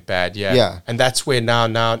two went bad. Yeah. And that's where now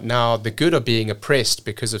the good are being oppressed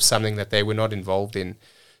because of something that they were not involved in.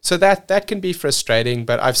 So that can be frustrating,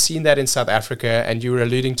 but I've seen that in South Africa, and you were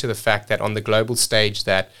alluding to the fact that on the global stage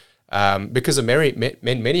that because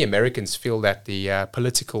many Americans feel that the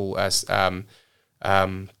political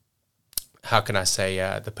how can I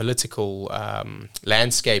say the political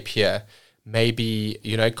landscape here may be,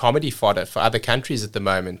 comedy fodder for other countries at the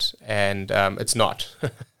moment, and it's not.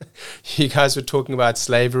 You guys were talking about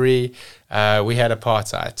slavery. We had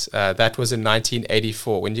apartheid. That was in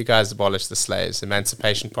 1984. When did you guys abolished the slaves?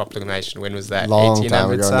 Emancipation Proclamation. When was that? Long time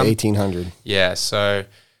ago, 1800. Yeah. So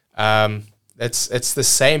it's the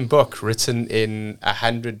same book written in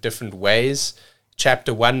 100 different ways.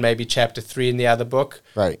 Chapter 1, maybe chapter 3 in the other book.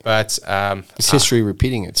 Right. But it's history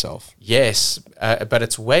repeating itself. Yes, but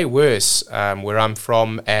it's way worse where I'm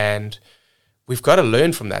from, and we've got to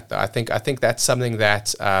learn from that, though. I think that's something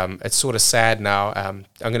that it's sort of sad now. I'm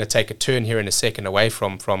going to take a turn here in a second away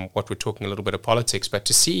from what we're talking a little bit of politics, but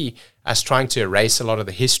to see us trying to erase a lot of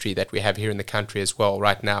the history that we have here in the country as well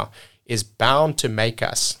right now is bound to make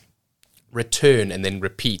us return and then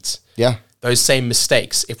repeat. Yeah. Those same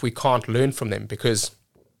mistakes if we can't learn from them, because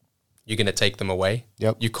you're going to take them away.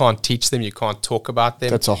 Yep. You can't teach them. You can't talk about them.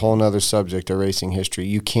 That's a whole nother subject, erasing history.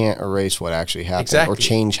 You can't erase what actually happened or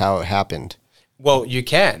change how it happened. Well, you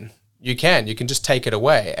can. You can just take it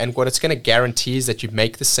away. And what it's going to guarantee is that you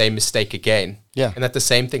make the same mistake again. Yeah. And that the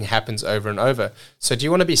same thing happens over and over. So do you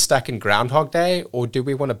want to be stuck in Groundhog Day, or do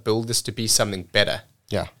we want to build this to be something better?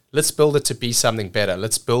 Yeah. Let's build it to be something better.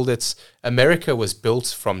 Let's build it. America was built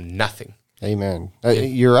from nothing. Amen.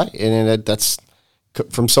 You're right. And that's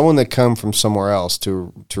from someone that come from somewhere else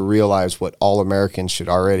to realize what all Americans should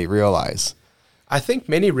already realize. I think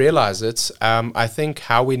many realize it. I think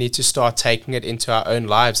how we need to start taking it into our own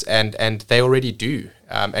lives, and they already do.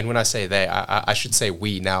 And when I say they, I should say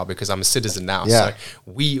we now, because I'm a citizen now. Yeah. So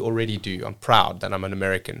we already do. I'm proud that I'm an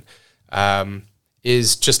American.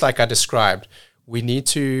 Is just like I described, we need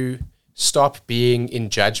to stop being in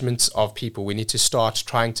judgments of people. We need to start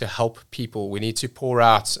trying to help people. We need to pour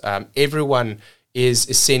out. Everyone is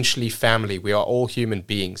essentially family. We are all human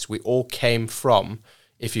beings. We all came from,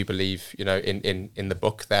 if you believe, in the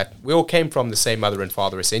book, that we all came from the same mother and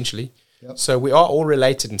father, essentially. Yep. So we are all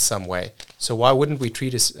related in some way. So why wouldn't we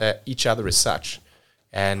treat each other as such?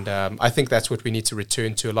 And I think that's what we need to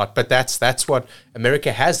return to a lot. But that's what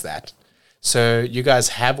America has that. So you guys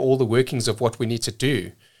have all the workings of what we need to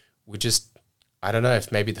do. We just, I don't know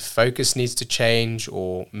if maybe the focus needs to change,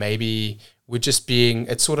 or maybe we're just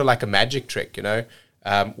it's sort of like a magic trick,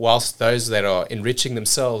 whilst those that are enriching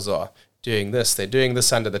themselves are doing this, they're doing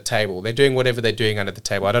this under the table, they're doing whatever they're doing under the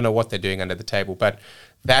table. I don't know what they're doing under the table, but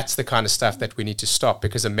that's the kind of stuff that we need to stop,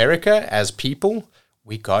 because America as people,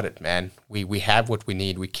 we got it, man. We have what we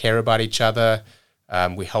need. We care about each other.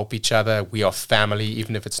 We help each other. We are family,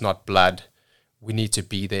 even if it's not blood. We need to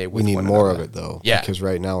be there with one another. We need more of it, though, because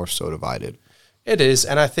right now we're so divided. It is,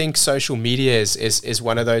 and I think social media is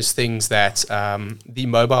one of those things that the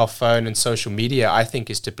mobile phone and social media, I think,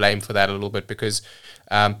 is to blame for that a little bit, because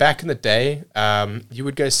back in the day, you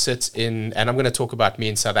would go sit in, and I'm going to talk about me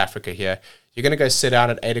in South Africa here, you're going to go sit down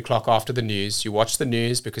at 8 o'clock after the news, you watch the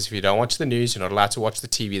news, because if you don't watch the news, you're not allowed to watch the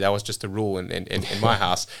TV. That was just a rule in my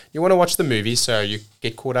house. You want to watch the movie, so you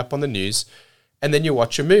get caught up on the news, and then you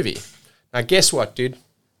watch your movie. Now, guess what, dude?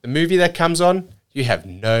 The movie that comes on, you have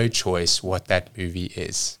no choice what that movie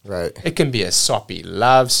is. Right. It can be a soppy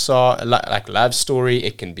love love story.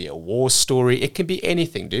 It can be a war story. It can be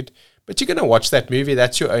anything, dude. But you're going to watch that movie.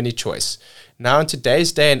 That's your only choice. Now, in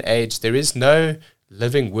today's day and age, there is no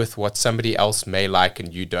living with what somebody else may like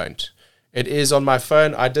and you don't. It is on my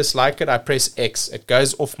phone. I dislike it. I press X. It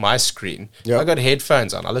goes off my screen. Yep. I got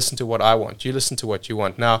headphones on. I listen to what I want. You listen to what you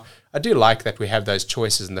want. Now, I do like that we have those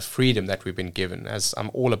choices and the freedom that we've been given, as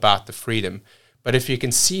I'm all about the freedom. But if you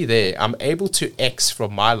can see there, I'm able to X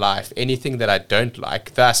from my life anything that I don't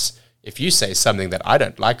like. Thus, if you say something that I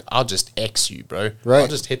don't like, I'll just X you, bro. Right. I'll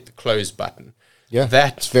just hit the close button. Yeah.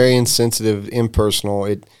 It's very insensitive,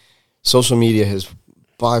 impersonal. Social media has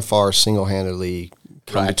by far single-handedly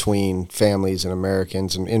come between families and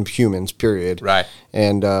Americans and humans, period. Right.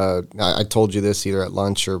 And I told you this either at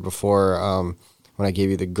lunch or before when I gave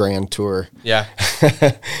you the grand tour. Yeah.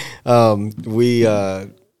 I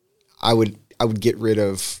would get rid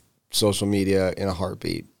of social media in a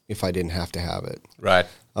heartbeat if I didn't have to have it. Right.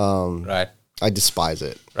 Right. I despise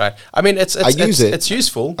it. Right. I mean, I use it. It's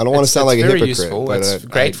useful. I don't want to sound like a hypocrite. Useful. But it's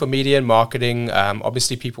great for media and marketing.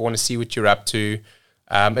 Obviously, people want to see what you're up to.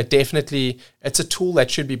 It's a tool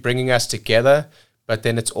that should be bringing us together, but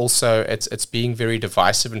then it's being very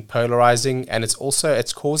divisive and polarizing, and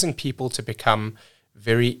it's causing people to become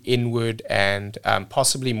very inward and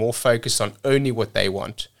possibly more focused on only what they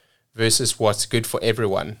want versus what's good for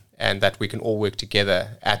everyone, and that we can all work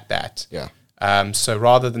together at that. Yeah. So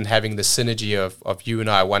rather than having the synergy of you and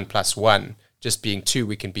I, 1 + 1, just being 2,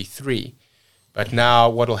 we can be 3. But now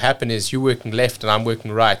what will happen is you're working left and I'm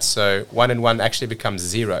working right. So 1 and 1 actually becomes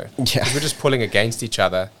 0. Yeah. We're just pulling against each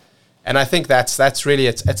other. And I think that's really,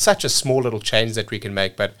 it's such a small little change that we can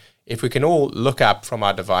make. But if we can all look up from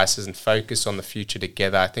our devices and focus on the future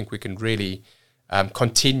together, I think we can really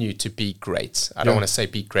continue to be great. I don't want to say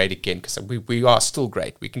be great again, because we are still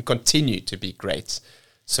great. We can continue to be great.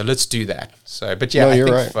 So let's do that. So, but yeah, I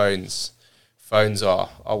think phones are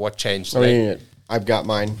what changed. I've got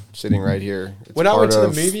mine sitting right here. It's when I went to the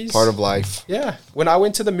movies, part of life. Yeah. When I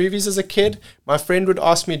went to the movies as a kid, my friend would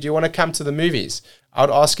ask me, do you want to come to the movies? I would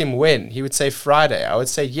ask him when. He would say Friday. I would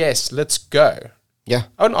say, yes, let's go. Yeah.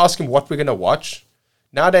 I wouldn't ask him what we're going to watch.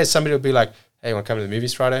 Nowadays, somebody would be like, hey, you want to come to the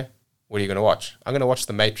movies Friday? What are you going to watch? I'm going to watch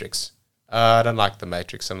The Matrix. I don't like The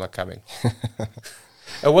Matrix. I'm not coming.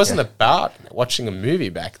 It wasn't about watching a movie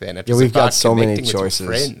back then. It was we've about got so many with choices. Your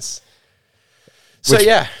friends. So,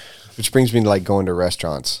 yeah. Which brings me to like going to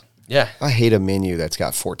restaurants. Yeah. I hate a menu that's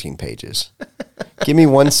got 14 pages. Give me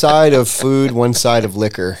one side of food, one side of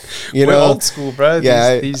liquor. We're old school, bro.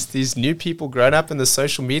 Yeah. These new people grown up in the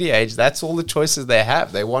social media age, that's all the choices they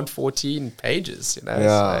have. They want 14 pages,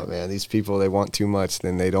 Yeah, man. These people, they want too much,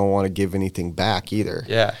 then they don't want to give anything back either.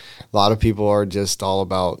 Yeah. A lot of people are just all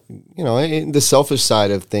about, the selfish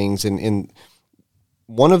side of things. And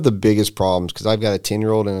one of the biggest problems, because I've got a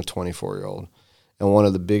 10-year-old and a 24-year-old, and one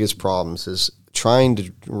of the biggest problems is trying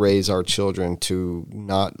to raise our children to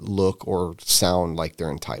not look or sound like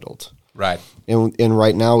they're entitled. Right. And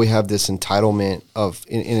right now we have this entitlement of,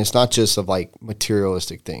 and it's not just of like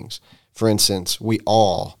materialistic things. For instance, we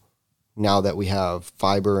all, now that we have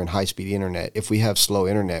fiber and high-speed internet, if we have slow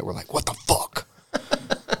internet, we're like, what the fuck?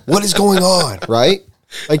 What is going on? Right?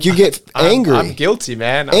 Like you get angry. I'm guilty,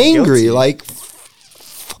 man. I'm angry, guilty. Like,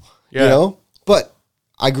 But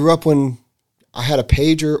I grew up when I had a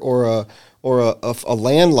pager or a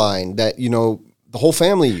landline that, the whole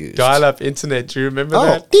family used. Dial-up internet. Do you remember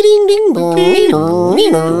that?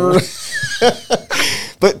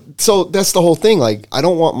 But so that's the whole thing. Like, I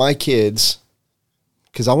don't want my kids,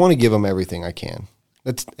 because I want to give them everything I can.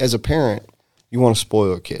 That's, as a parent, you want to spoil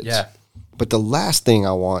your kids. Yeah. But the last thing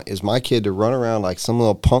I want is my kid to run around like some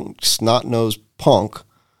little punk, snot-nosed punk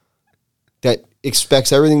that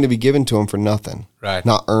expects everything to be given to him for nothing. Right.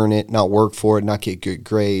 Not earn it, not work for it, not get good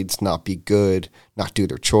grades, not be good, not do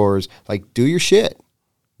their chores. Like, do your shit.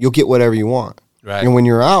 You'll get whatever you want. Right. And when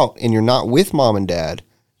you're out and you're not with mom and dad,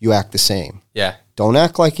 you act the same. Yeah. Don't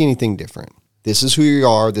act like anything different. This is who you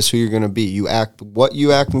are. This is who you're going to be. You act what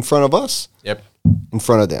you act in front of us. Yep. In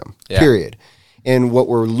front of them. Yeah. Period. And what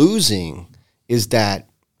we're losing is that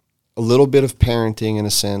a little bit of parenting, in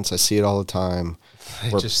a sense. I see it all the time.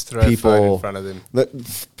 Just throw a phone in front of them.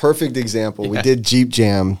 Perfect example. Yeah. We did Jeep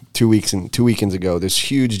Jam 2 weekends ago. This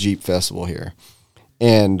huge Jeep festival here.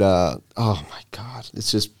 And, oh my God,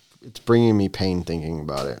 it's bringing me pain thinking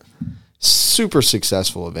about it. Super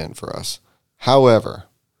successful event for us. However,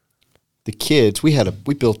 the kids, we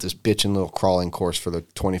built this bitchin' little crawling course for the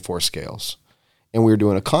 24 scales. And we were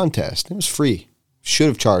doing a contest. It was free. Should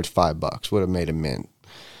have charged $5. Would have made a mint.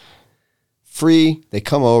 free. They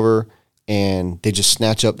come over and they just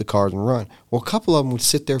snatch up the cars and run. Well, a couple of them would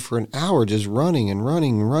sit there for an hour just running and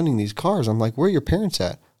running and running these cars. I'm like, where are your parents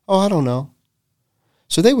at? Oh, I don't know.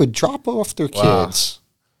 So they would drop off their kids,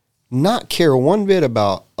 not care one bit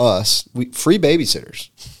about us. Free babysitters.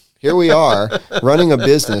 Here we are running a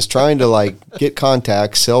business, trying to like get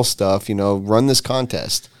contacts, sell stuff, run this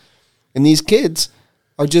contest. And these kids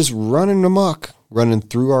are just running amok, running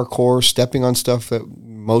through our course, stepping on stuff that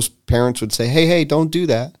most parents would say, hey, don't do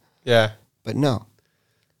that. Yeah. But no,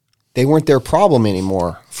 they weren't their problem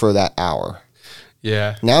anymore for that hour.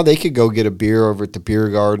 Yeah. Now they could go get a beer over at the beer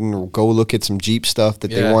garden or go look at some Jeep stuff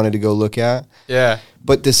that they wanted to go look at. Yeah.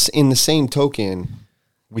 But this, in the same token,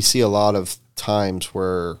 we see a lot of times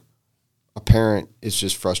where a parent is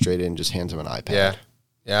just frustrated and just hands them an iPad. Yeah.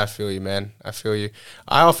 Yeah, I feel you, man. I feel you.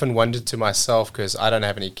 I often wondered to myself, because I don't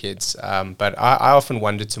have any kids, but I often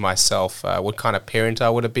wondered to myself what kind of parent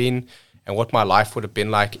I would have been and what my life would have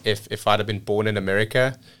been like if I'd have been born in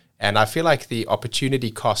America. And I feel like the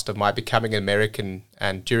opportunity cost of my becoming an American,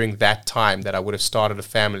 and during that time that I would have started a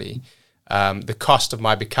family, the cost of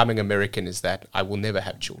my becoming American is that I will never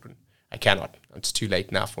have children. I cannot. It's too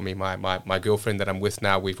late now for me. My girlfriend that I'm with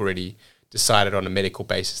now, we've already decided on a medical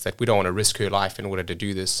basis that we don't want to risk her life in order to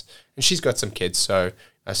do this. And she's got some kids, so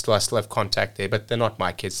I still have contact there, but they're not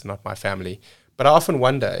my kids, they're not my family. But I often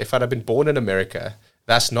wonder, if I'd have been born in America,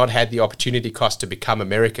 thus not had the opportunity cost to become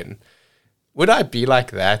American, would I be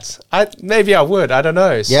like that? Maybe I would. I don't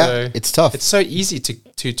know. Yeah, so it's tough. It's so easy to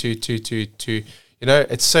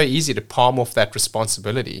it's so easy to palm off that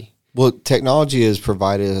responsibility. Well, technology has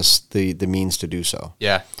provided us the means to do so.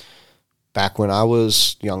 Yeah. Back when I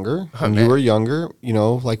was younger, when you were younger,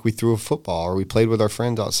 like we threw a football or we played with our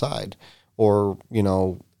friends outside, or,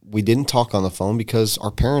 we didn't talk on the phone because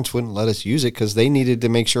our parents wouldn't let us use it because they needed to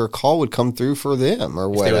make sure a call would come through for them or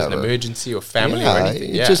whatever. If there was an emergency or family or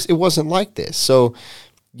anything. It wasn't like this. So,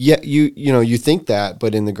 yeah, you think that,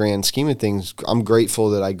 but in the grand scheme of things, I'm grateful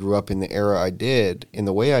that I grew up in the era I did, in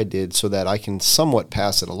the way I did, so that I can somewhat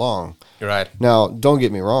pass it along. You're right. Now, don't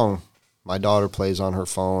get me wrong. My daughter plays on her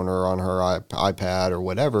phone or on her iPad or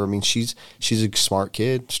whatever. I mean, she's a smart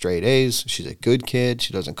kid, straight A's. She's a good kid.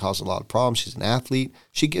 She doesn't cause a lot of problems. She's an athlete.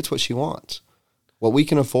 She gets what she wants. What we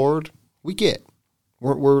can afford, we get.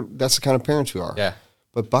 We're that's the kind of parents we are. Yeah.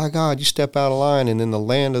 But by God, you step out of line, and in the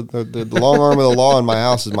land of the long arm of the law in my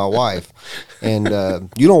house is my wife, and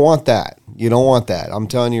you don't want that. You don't want that. I'm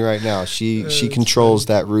telling you right now. She controls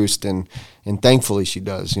that roost, and thankfully she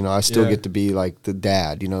does. I still get to be like the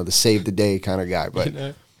dad, the save the day kind of guy.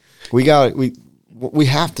 But we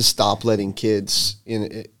have to stop letting kids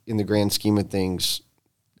in the grand scheme of things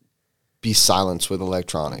be silenced with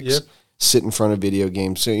electronics. Yep. Sit in front of video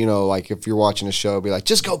games. So, like if you're watching a show, be like,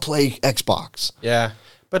 just go play Xbox. Yeah.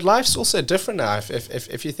 But life's also different now.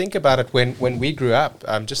 If you think about it, when we grew up,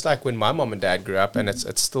 just like when my mom and dad grew up, and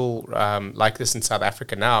it's still like this in South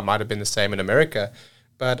Africa now, it might have been the same in America.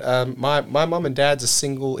 But my mom and dad's a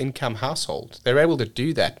single income household. They're able to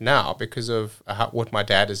do that now because of what my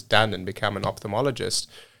dad has done and become an ophthalmologist.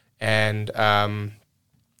 And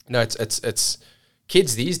it's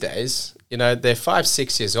kids these days. They're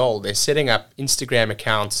 5-6 years old. They're setting up Instagram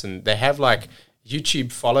accounts and they have like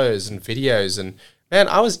YouTube followers and videos. And man,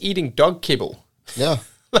 I was eating dog kibble. Yeah.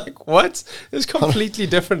 Like what? It's completely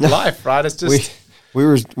different life, right? It's just we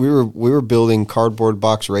were building cardboard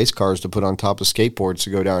box race cars to put on top of skateboards to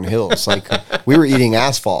go down hills. Like we were eating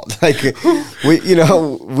asphalt. Like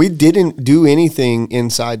we didn't do anything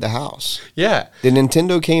inside the house. Yeah. The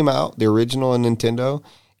Nintendo came out, the original Nintendo,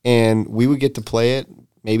 and we would get to play it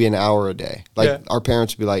maybe an hour a day. Like our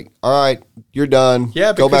parents would be like, "All right, you're done.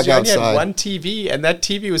 Yeah, go back you only outside." had one TV, and that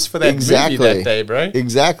TV was for that movie that day, bro.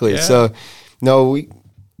 Exactly. Yeah. So, no,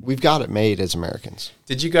 we've got it made as Americans.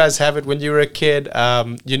 Did you guys have it when you were a kid?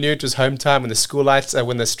 You knew it was home time when the school lights,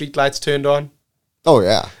 when the street lights turned on. Oh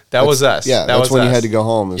yeah, that was us. Yeah, that's when you had to go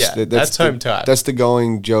home. That's home time. That's the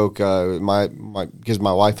going joke. Because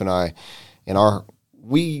my wife and I,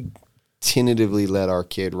 we tentatively let our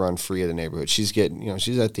kid run free of the neighborhood. She's getting,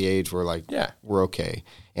 she's at the age where we're okay.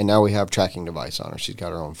 And now we have tracking device on her. She's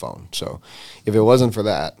got her own phone. So if it wasn't for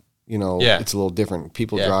that, it's a little different.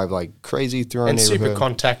 People drive like crazy through our neighborhood. And super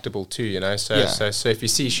contactable too, So if you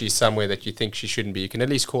see she's somewhere that you think she shouldn't be, you can at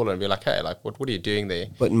least call her and be like, hey, like, what are you doing there?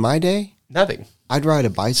 But in my day, nothing. I'd ride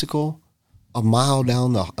a bicycle a mile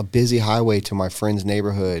down a busy highway to my friend's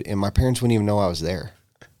neighborhood, and my parents wouldn't even know I was there.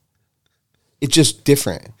 It's just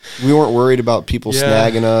different. We weren't worried about people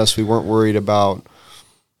snagging us. We weren't worried about.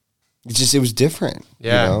 It was different.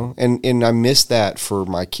 Yeah. And I miss that for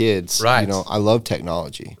my kids. Right. I love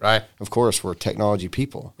technology. Right. Of course, we're technology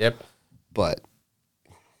people. Yep. but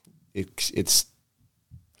it's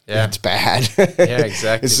Yeah. it's bad. Yeah,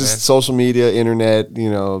 exactly. It's just man. social media, internet,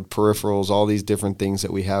 peripherals, all these different things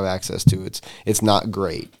that we have access to. It's not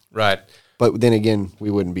great. Right. But then again, we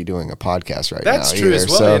wouldn't be doing a podcast right now. That's true either. as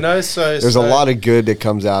well, So there's a lot of good that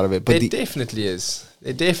comes out of it. But There definitely is.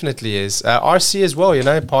 It definitely is. RC as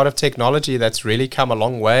well, part of technology that's really come a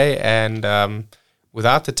long way. And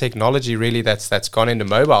without the technology really that's gone into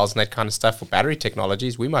mobiles and that kind of stuff for battery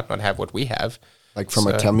technologies, we might not have what we have. like from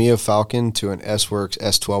a Tamiya Falcon to an S-Works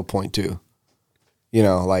S12.2.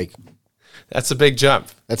 That's a big jump.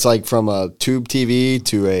 That's like from a tube TV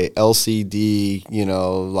to a LCD,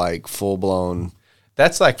 like full-blown.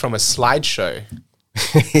 That's like from a slideshow.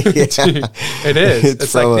 Yeah. It is.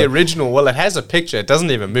 It's like from the original. Well, it has a picture. It doesn't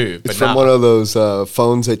even move. But It's from one of those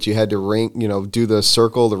phones that you had to ring, do the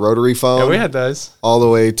circle, the rotary phone. yeah, we had those. all the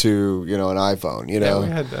way to, an iPhone, Yeah, we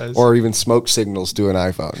had those. or even smoke signals to an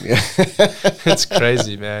iPhone. Yeah. It's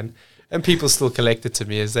crazy, man. And people still collect it to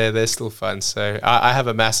me as they're still fun. So I have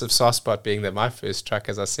a massive soft spot, being that my first truck,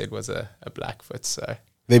 as I said, was a Blackfoot. So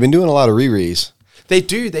They've been doing a lot of re-res. They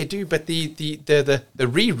do. But the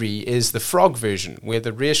re-re is the frog version where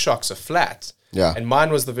the rear shocks are flat. Yeah. And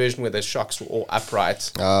mine was the version where the shocks were all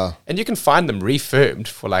upright. Uh, And you can find them refurbed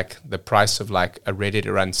for like the price of like a ready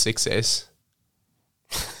to run 6S.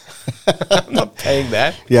 I'm not paying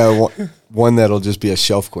that. Yeah, one that'll just be a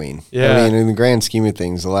shelf queen. Yeah. I mean, in the grand scheme of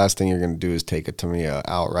things, the last thing you're going to do is take a Tamiya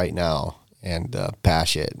out right now and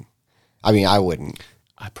bash it. I mean, I wouldn't.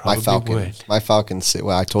 I probably would. My Falcon,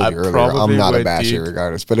 well, I told I you earlier, probably I'm not a would, basher dude.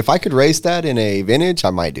 regardless. But if I could race that in a vintage,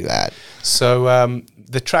 I might do that. So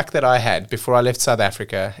the truck that I had before I left South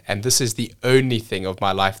Africa, and this is the only thing of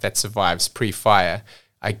my life that survives pre-fire,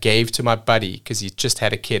 I gave to my buddy because he just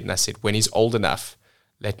had a kid, and I said, when he's old enough,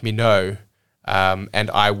 let me know,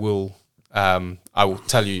 and I will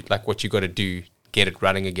tell you like what you got to do, get it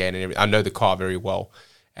running again, and everything. I know the car very well.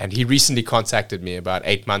 And he recently contacted me about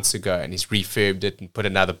 8 months ago, and he's refurbed it and put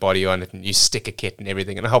another body on it and new sticker kit and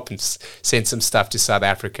everything. And I helped him send some stuff to South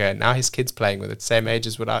Africa. And now his kid's playing with it, same age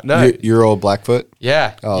as what I. No, Your old Blackfoot?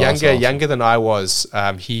 yeah, Oh, that's awesome. younger than I was.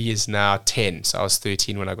 He is now 10, so I was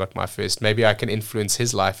 13 when I got my first. Maybe I can influence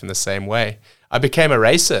his life in the same way. I became a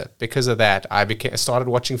racer because of that. I started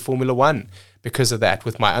watching Formula One because of that.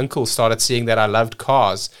 With my uncle, started seeing that I loved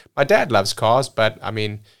cars. My dad loves cars, but I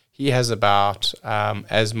mean, he has about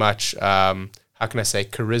as much, how can I say,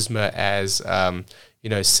 charisma as,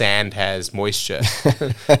 sand has moisture.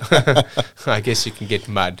 I guess you can get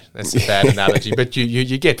mud. That's a bad analogy, but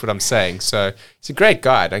you get what I'm saying. So he's a great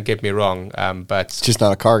guy, don't get me wrong, but Just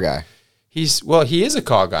not a car guy. he is a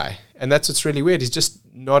car guy, and that's what's really weird. He's just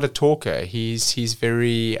not a talker. He's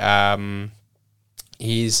very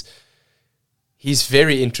he's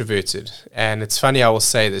very introverted, and it's funny. I will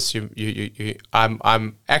say this: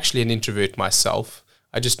 I'm actually an introvert myself.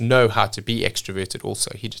 I just know how to be extroverted.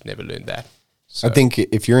 Also, he just never learned that. So, I think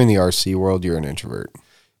if you're in the RC world, you're an introvert.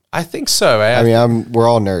 I think so. Eh? I mean, we're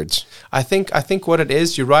all nerds. I think what it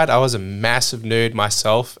is, you're right. I was a massive nerd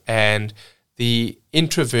myself, and the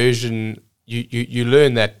introversion, you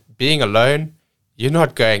learn that being alone, you're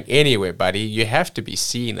not going anywhere, buddy. You have to be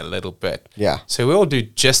seen a little bit. Yeah. So we all do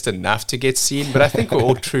just enough to get seen, but I think we're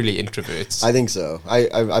all truly introverts. I think so.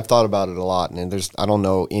 I've thought about it a lot, and I don't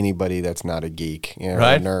know anybody that's not a geek,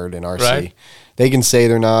 Right. a nerd in RC. Right. They can say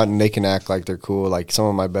they're not, and they can act like they're cool. Like some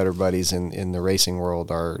of my better buddies in the racing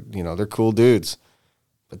world are, they're cool dudes,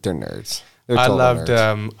 but they're nerds. They're total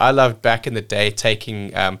nerds. I loved back in the day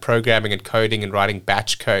taking programming and coding and writing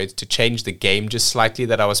batch codes to change the game just slightly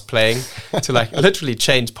that I was playing to like literally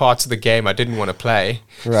change parts of the game I didn't want to play.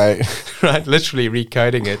 Right. Right, literally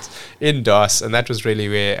recoding it in DOS, and that was really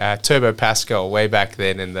where Turbo Pascal way back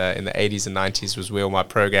then in the 80s and 90s was where all my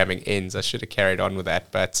programming ends. I should have carried on with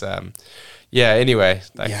that, but yeah. Anyway,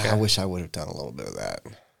 I wish I would have done a little bit of that.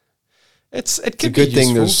 It's It's a good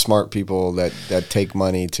thing there's smart people that take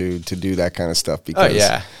money to do that kind of stuff,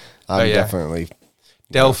 because I'm definitely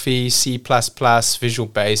Delphi, C++, Visual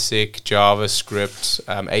Basic, JavaScript,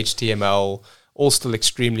 HTML, all still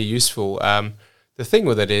extremely useful. The thing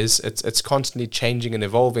with it is it's constantly changing and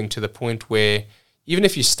evolving to the point where even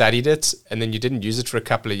if you studied it and then you didn't use it for a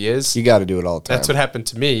couple of years, you got to do it all the time. that's what happened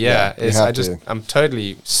to me. I'm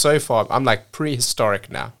totally so far. I'm like prehistoric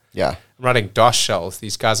now. Yeah. I'm writing DOS shells.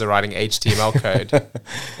 These guys are writing HTML code.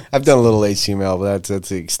 I've done a little HTML, but that's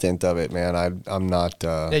the extent of it, man. I'm not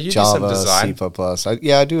you do some Java, design.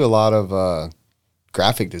 C++. I do a lot of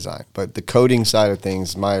graphic design, but the coding side of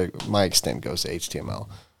things, my extent goes to HTML.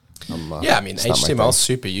 Yeah, I mean, it's not my HTML is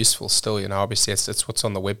thing. super useful still. Obviously it's what's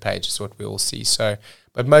on the web page. It's what we all see. So,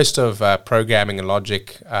 but most of programming and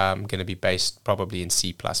logic going to be based probably in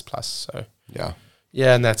C++. So Yeah.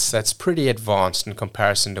 yeah, and that's pretty advanced in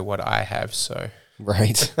comparison to what I have. So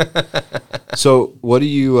Right. So what do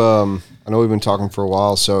you, I know we've been talking for a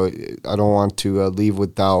while, so I don't want to leave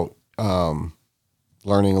without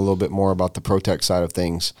learning a little bit more about the ProTech side of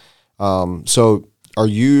things. So are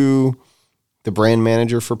you the brand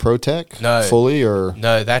manager for ProTech No. fully, or?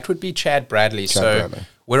 no, that would be Chad Bradley. Bradley.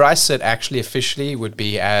 Where I sit actually officially would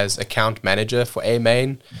be as account manager for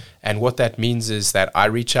A-Main. And what that means is that I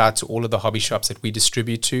reach out to all of the hobby shops that we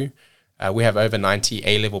distribute to. We have over 90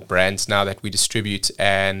 A-level brands now that we distribute,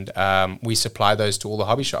 and we supply those to all the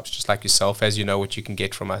hobby shops, just like yourself. As you know, what you can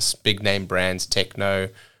get from us, big name brands, Techno,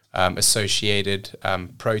 Associated,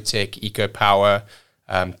 ProTech, EcoPower,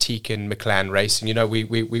 Tekin, McLaren Racing.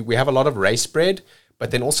 We have a lot of race bread,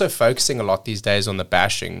 but then also focusing a lot these days on the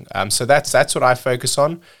bashing. So that's what I focus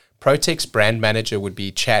on. ProTech's brand manager would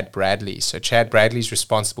be Chad Bradley. So Chad Bradley is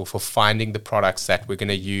responsible for finding the products that we're going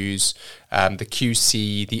to use, the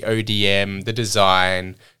QC, the ODM, the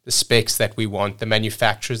design, the specs that we want, the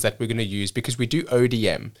manufacturers that we're going to use, because we do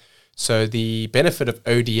ODM. So the benefit of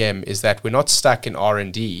ODM is that we're not stuck in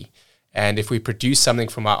R&D. And if we produce something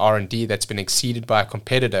from our R&D that's been exceeded by a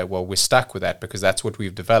competitor, well, we're stuck with that because that's what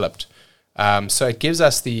we've developed. So it gives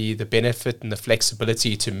us the benefit and the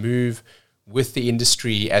flexibility to move with the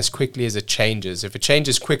industry as quickly as it changes. If it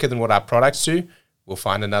changes quicker than what our products do, we'll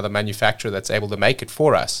find another manufacturer that's able to make it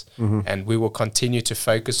for us. And we will continue to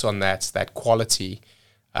focus on that quality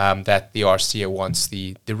that the RCer wants,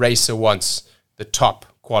 the racer wants, the top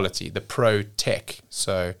quality, the pro tech.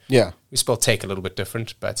 So Yeah. we spell tech a little bit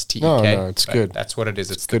different, but it's TEK. No, it's but good. That's what it is.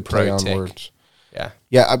 It's Good the play pro on tech. words. Yeah.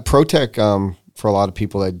 Yeah, ProTech, for a lot of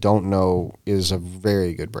people that don't know, is a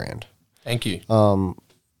very good brand. Thank you.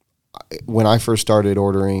 When I first started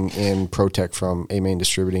ordering in ProTech from A-Main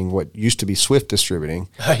Distributing, what used to be Swift Distributing,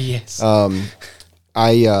 Yes.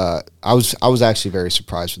 I was actually very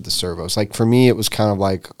surprised with the servos. Like for me, it was kind of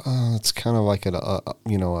like it's kind of like a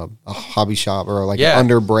hobby shop or like an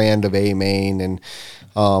under brand of A-Main, and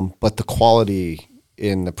but the quality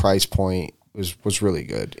in the price point was really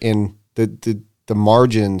good, and the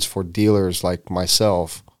margins for dealers like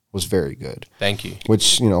myself was very good. Thank you.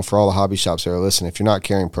 Which, for all the hobby shops that are listening, if you're not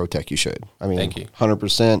carrying ProTech, you should. I mean, Thank you.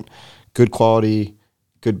 100% good quality,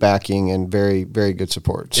 good backing, and very, very good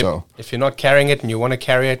support. So if you're not carrying it and you want to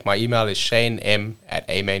carry it, my email is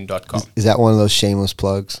shanem@amain.com. is that one of those shameless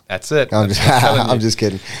plugs? That's it. I'm That's just, what I'm telling you. I'm just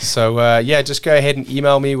kidding. So, just go ahead and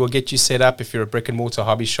email me. We'll get you set up. If you're a brick and mortar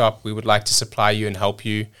hobby shop, we would like to supply you and help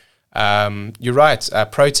you. You're right.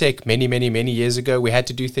 ProTech, many, many, many years ago, we had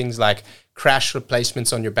to do things like crash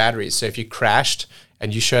replacements on your batteries. So if you crashed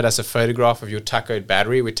and you showed us a photograph of your Tuckoed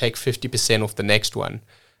battery, we'd take 50% off the next one.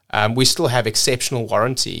 We still have exceptional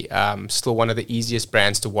warranty. Still one of the easiest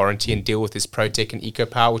brands to warranty and deal with is ProTech and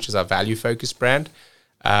EcoPower, which is our value-focused brand.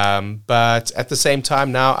 But at the same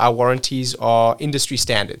time now, our warranties are industry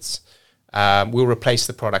standards. We'll replace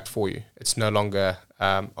the product for you. It's no longer,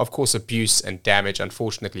 of course, abuse and damage,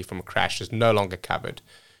 unfortunately, from a crash is no longer covered.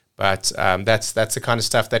 But that's the kind of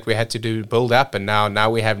stuff that we had to do build up, and now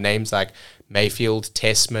we have names like Mayfield,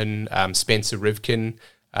 Tessman, Spencer Rivkin,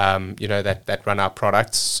 that run our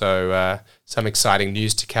products. So some exciting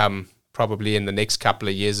news to come probably in the next couple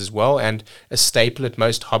of years as well, and a staple at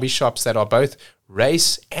most hobby shops that are both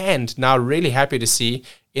race and now really happy to see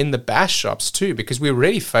in the bash shops too, because we were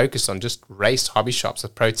really focused on just race hobby shops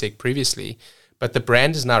with ProTech previously. But the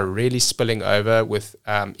brand is now really spilling over with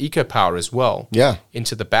EcoPower as well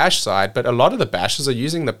into the bash side. But a lot of the bashers are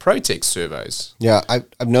using the ProTech servos. Yeah,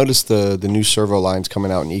 I've noticed the new servo lines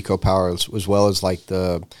coming out in EcoPower as well as like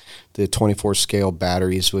the 24 scale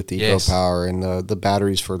batteries with EcoPower and the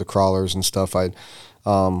batteries for the crawlers and stuff.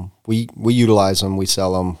 We utilize them, we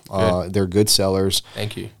sell them. They're good sellers.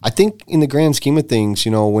 Thank you. I think in the grand scheme of things,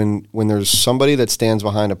 when there's somebody that stands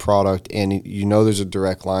behind a product and there's a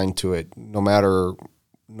direct line to it, no matter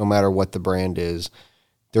what the brand is,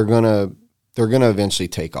 they're gonna eventually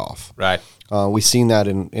take off. Right. We've seen that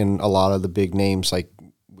in a lot of the big names. Like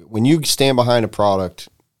when you stand behind a product,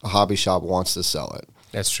 a hobby shop wants to sell it.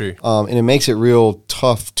 That's true. And it makes it real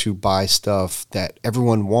tough to buy stuff that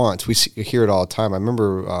everyone wants. We hear it all the time. I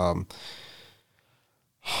remember,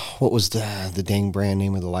 what was the dang brand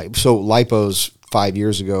name of the lipo? So lipos 5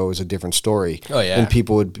 years ago was a different story. Oh, yeah. And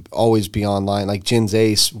people would always be online. Like Gens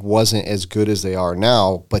Ace wasn't as good as they are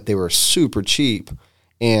now, but they were super cheap.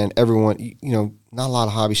 and everyone, not a lot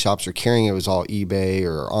of hobby shops are carrying it. It was all eBay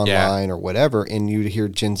or online or whatever. And you'd hear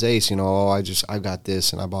Jens Ace, I got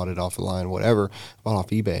this and I bought it off the line, whatever, bought off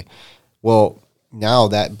eBay. Well, now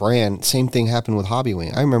that brand, same thing happened with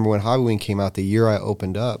Hobbywing. I remember when Hobbywing came out the year I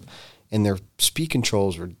opened up, and their speed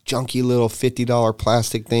controls were junky little $50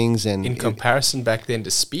 plastic things. And in comparison back then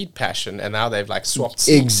to Speed Passion, and now they've like swapped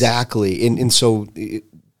seats. Exactly. And so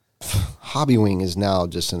Hobbywing is now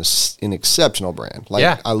just an exceptional brand.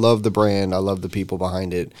 I love the brand. I love the people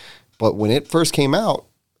behind it. But when it first came out,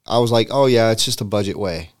 I was like, oh yeah, it's just a budget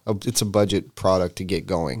way. It's a budget product to get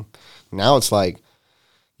going. Now it's like,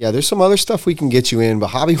 yeah, there's some other stuff we can get you in, but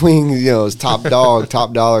Hobbywing, is top dog,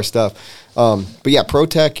 top dollar stuff. But yeah,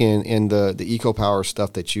 ProTech and the EcoPower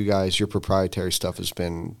stuff that your proprietary stuff has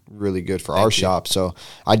been really good for our shop. So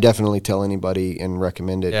I definitely tell anybody and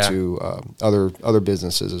recommend it to other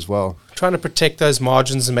businesses as well. Trying to protect those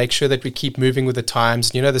margins and make sure that we keep moving with the times.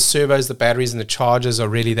 The servos, the batteries, and the chargers are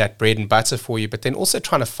really that bread and butter for you. But then also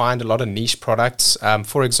trying to find a lot of niche products.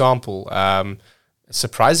 For example,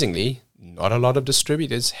 surprisingly, not a lot of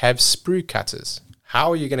distributors have sprue cutters.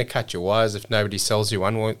 How are you going to cut your wires if nobody sells you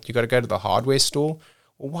one? Well, you got to go to the hardware store.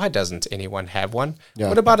 Well, why doesn't anyone have one? Yeah.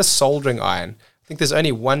 What about a soldering iron? I think there's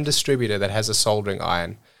only one distributor that has a soldering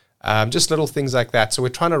iron. Just little things like that. So we're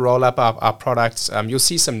trying to roll up our products. You'll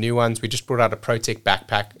see some new ones. We just brought out a ProTech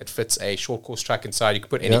backpack. It fits a short course truck inside. You can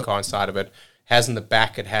put any car inside of it. Has in the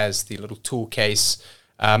back, it has the little tool case.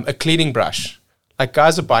 A cleaning brush. Like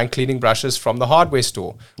guys are buying cleaning brushes from the hardware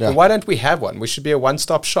store. Yeah. Well, why don't we have one? We should be a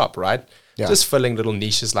one-stop shop, right? Yeah. Just filling little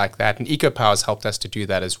niches like that. And EcoPower's helped us to do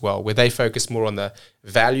that as well, where they focus more on the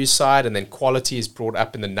value side, and then quality is brought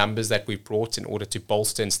up in the numbers that we've brought in order to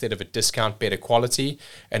bolster, instead of a discount, better quality.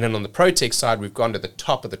 And then on the ProTech side, we've gone to the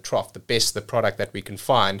top of the trough, the best of the product that we can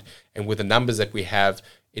find. And with the numbers that we have,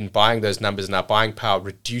 in buying those numbers and our buying power,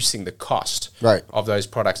 reducing the cost of those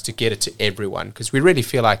products to get it to everyone. Because we really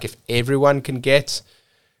feel like if everyone can get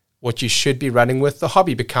what you should be running with, the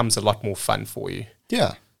hobby becomes a lot more fun for you.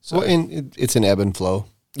 Yeah. So, well, and it's an ebb and flow.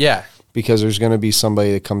 Yeah. Because there's going to be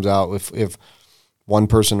somebody that comes out, if one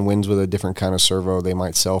person wins with a different kind of servo, they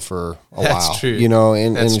might sell for a while. That's true.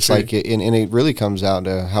 And it's true. Like, and it really comes down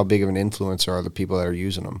to how big of an influencer are the people that are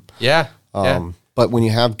using them. Yeah. But when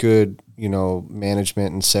you have good,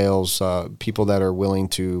 management and sales, people that are willing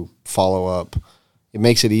to follow up, it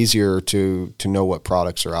makes it easier to know what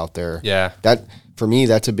products are out there. Yeah. That, for me,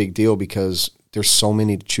 that's a big deal because there's so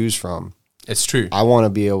many to choose from. It's true. I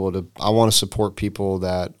want to support people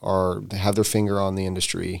that have their finger on the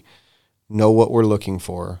industry, know what we're looking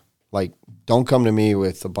for. Like, don't come to me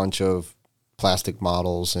with a bunch of plastic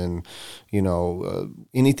models and,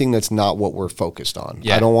 anything that's not what we're focused on.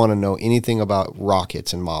 Yeah. I don't want to know anything about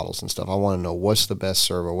rockets and models and stuff. I want to know what's the best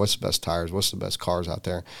servo, what's the best tires, what's the best cars out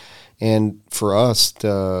there. And for us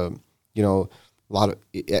to,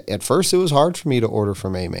 at first it was hard for me to order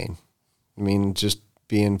from A-Main. I mean, just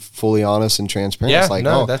being fully honest and transparent. Yeah, it's like,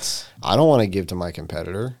 I don't want to give to my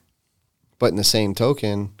competitor. But in the same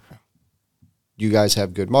token, you guys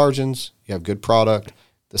have good margins, you have good product,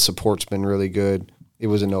 the support's been really good. It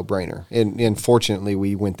was a no-brainer. And fortunately,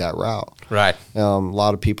 we went that route. Right. A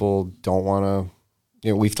lot of people don't want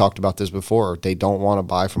to, we've talked about this before, they don't want to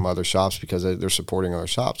buy from other shops because they're supporting other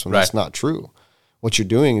shops. When that's not true. What you're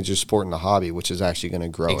doing is you're supporting the hobby, which is actually going to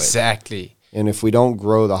grow Exactly. And if we don't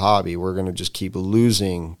grow the hobby, we're going to just keep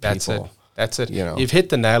losing people. That's it. You've hit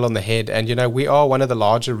the nail on the head. And, we are one of the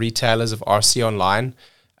larger retailers of RC online.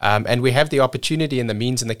 And we have the opportunity and the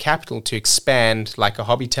means and the capital to expand like a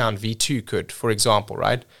Hobbytown V2 could, for example,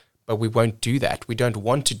 right? But we won't do that. We don't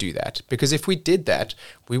want to do that. Because if we did that,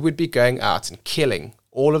 we would be going out and killing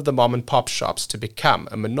all of the mom and pop shops to become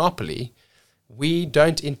a monopoly. We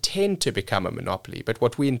don't intend to become a monopoly. But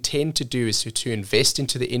what we intend to do is to invest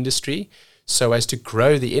into the industry so as to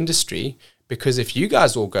grow the industry. Because if you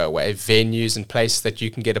guys all go away, venues and places that you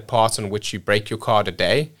can get a part on which you break your card a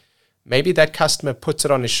day, maybe that customer puts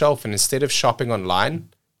it on his shelf, and instead of shopping online,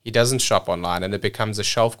 he doesn't shop online, and it becomes a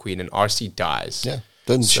shelf queen, and RC dies. Yeah,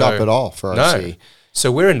 doesn't shop at all for RC. No.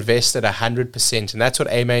 So we're invested 100%, and that's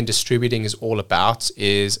what A-Main Distributing is all about.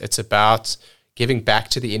 It's about giving back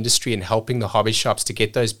to the industry and helping the hobby shops to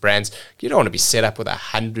get those brands. You don't want to be set up with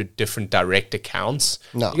 100 different direct accounts.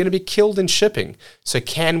 No. You're going to be killed in shipping. So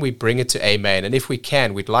can we bring it to A-Main? And if we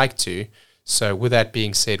can, we'd like to. So with that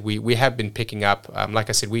being said, we have been picking up, like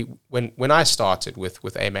I said, when I started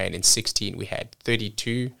with A-Main in 2016, we had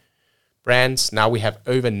 32 brands. Now we have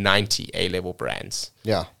over 90 A-level brands.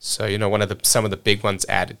 Yeah. So, some of the big ones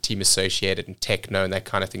added, Team Associated and Techno and that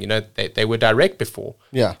kind of thing. They were direct before.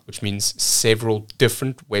 Yeah. Which means several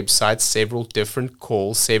different websites, several different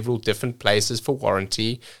calls, several different places for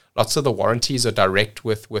warranty. Lots of the warranties are direct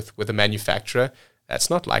with a manufacturer. That's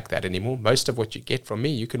not like that anymore. Most of what you get from me,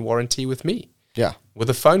 you can warranty with me. Yeah. With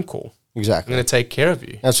a phone call. Exactly. I'm going to take care of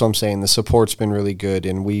you. That's what I'm saying. The support's been really good,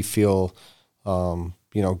 and we feel,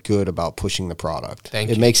 good about pushing the product. Thank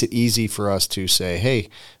you. It makes it easy for us to say, hey,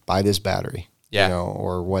 buy this battery,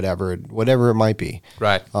 or whatever it might be.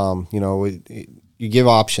 Right. You give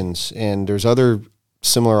options, and there's other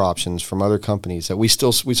similar options from other companies that we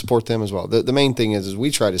support them as well. The main thing is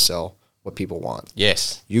we try to sell what people want.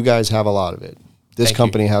 Yes. You guys have a lot of it. This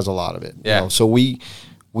company has a lot of it. Yeah. So we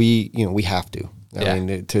have to. I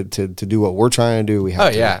mean, to do what we're trying to do, we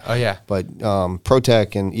have to. Oh, yeah. But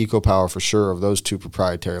ProTech and EcoPower, for sure, of those two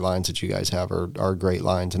proprietary lines that you guys have are great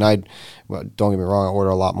lines. And don't get me wrong, I order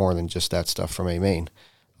a lot more than just that stuff from A-Main.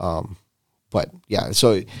 But yeah,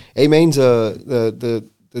 so A-Main's the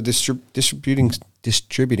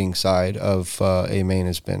distributing side of A-Main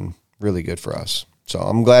has been really good for us. So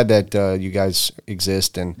I'm glad that you guys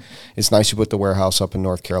exist, and it's nice you put the warehouse up in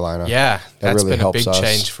North Carolina. Yeah, that's really been a big helps us.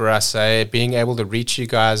 change for us. Being able to reach you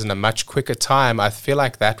guys in a much quicker time, I feel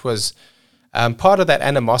like that was part of that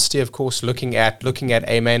animosity, of course, looking at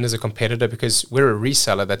A-Main as a competitor, because we're a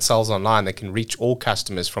reseller that sells online that can reach all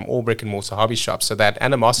customers from all brick-and-mortar hobby shops. So that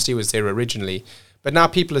animosity was there originally. But now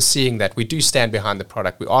people are seeing that we do stand behind the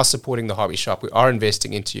product. We are supporting the hobby shop. We are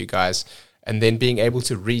investing into you guys. And then being able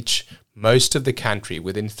to reach most of the country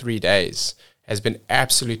within 3 days has been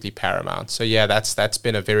absolutely paramount. So yeah, that's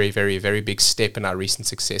been a very, very, very big step in our recent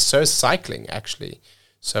success. So is cycling, actually.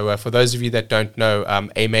 So for those of you that don't know,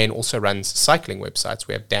 A-Main also runs cycling websites.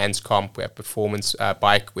 We have Dan's Comp, we have Performance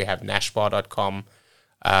Bike, we have nashbar.com.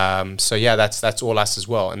 So yeah, that's all us as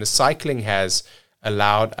well. And the cycling has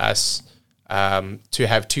allowed us to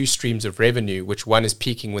have two streams of revenue, which one is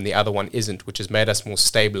peaking when the other one isn't, which has made us more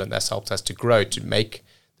stable, and that's helped us to grow, to make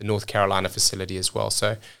the North Carolina facility as well.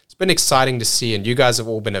 So it's been exciting to see, and you guys have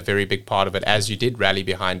all been a very big part of it, as you did rally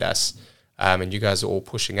behind us, and you guys are all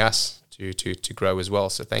pushing us to grow as well.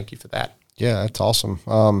 So thank you for that. Yeah, that's awesome.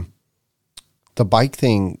 The bike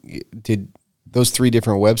thing, did those three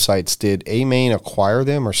different websites, did A-Main acquire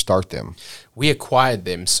them or start them? We acquired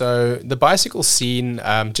them. So the bicycle scene,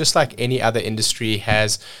 just like any other industry,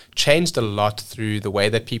 has changed a lot through the way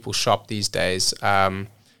that people shop these days.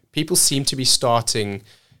 People seem to be starting,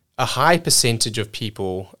 a high percentage of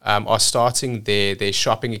people are starting their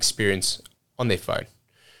shopping experience on their phone.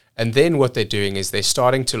 And then what they're doing is they're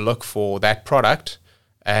starting to look for that product.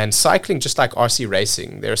 And cycling, just like RC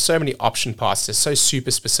racing, there are so many option parts. They're so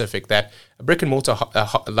super specific that a brick and mortar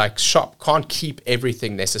like shop can't keep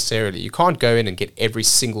everything necessarily. You can't go in and get every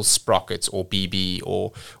single sprocket or BB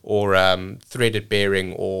or threaded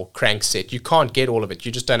bearing or crankset. You can't get all of it.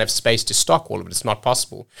 You just don't have space to stock all of it. It's not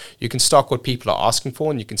possible. You can stock what people are asking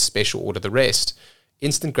for, and you can special order the rest.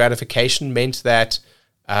 Instant gratification meant that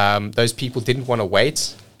those people didn't want to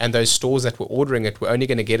wait. And those stores that were ordering it were only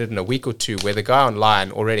going to get it in a week or two, where the guy online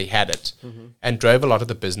already had it, and drove a lot of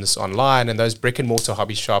the business online. And those brick and mortar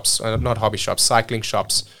hobby shops, not hobby shops, cycling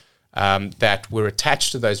shops that were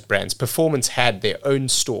attached to those brands. Performance had their own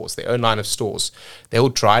stores, their own line of stores. They all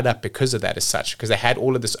dried up because of that as such, because they had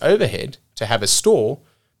all of this overhead to have a store,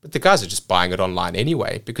 but the guys are just buying it online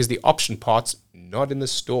anyway, because the option part's not in the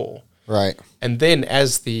store. Right. And then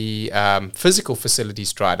as the physical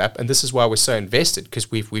facilities dried up, and this is why we're so invested,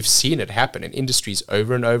 because we've seen it happen in industries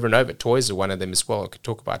over and over and over. Toys are one of them as well. I could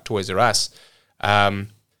talk about Toys R Us.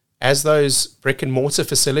 As those brick and mortar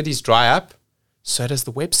facilities dry up, so does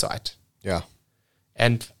the website. Yeah.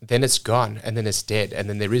 And then it's gone, and then it's dead, and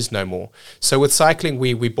then there is no more. So with cycling,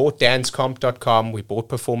 we bought danscomp.com, we bought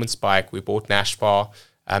Performance Bike, we bought Nashbar.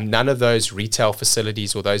 None of those retail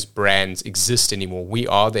facilities or those brands exist anymore. We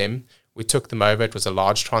are them. We took them over. It was a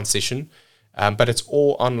large transition, but it's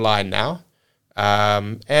all online now.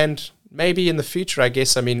 And maybe in the future, I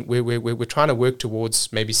guess, I mean, we're trying to work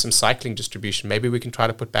towards maybe some cycling distribution. Maybe we can try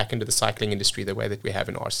to put back into the cycling industry the way that we have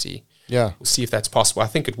in RC. Yeah. We'll see if that's possible. I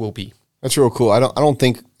think it will be. That's real cool. I don't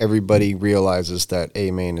think everybody realizes that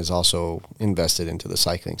A-Main is also invested into the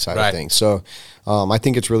cycling side of things. So I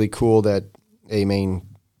think it's really cool that A-Main,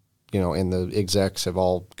 and the execs have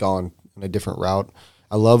all gone in a different route.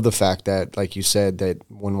 I love the fact that, like you said, that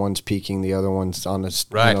when one's peaking, the other one's on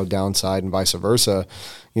the downside, and vice versa.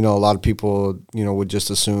 A lot of people, would just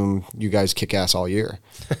assume you guys kick ass all year,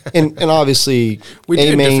 and obviously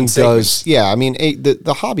A-Main does. Yeah, I mean,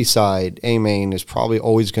 the hobby side, A-Main is probably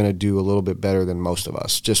always going to do a little bit better than most of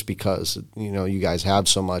us, just because you guys have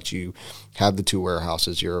so much. You have the 2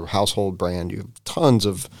 warehouses. You're a household brand. You have tons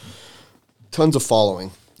of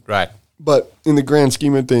following. Right. But in the grand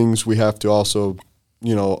scheme of things, we have to also,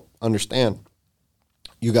 understand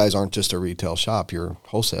you guys aren't just a retail shop, you're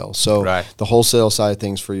wholesale. So the wholesale side of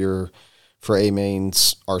things for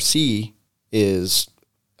A-Main's RC is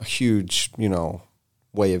a huge,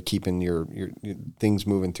 way of keeping your things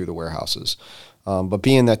moving through the warehouses. But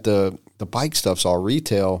being that the bike stuff's all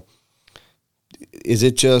retail, is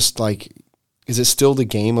it still the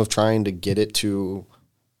game of trying to get it to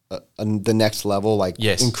the next level, like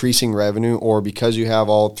increasing revenue, or because you have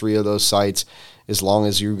all 3 of those sites, as long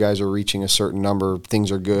as you guys are reaching a certain number,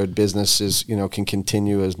 things are good, business is, can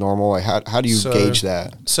continue as normal? Like how do you gauge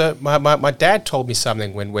that? So my dad told me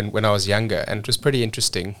something when I was younger, and it was pretty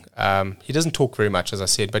interesting. He doesn't talk very much, as I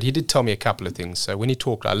said, but he did tell me a couple of things. So when he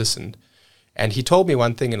talked, I listened. And he told me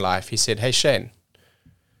one thing in life. He said, "Hey, Shane,"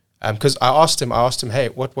 because I asked him, "Hey,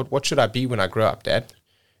 what should I be when I grow up, Dad?"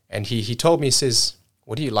 And he told me, he says,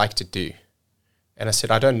 "What do you like to do?" And I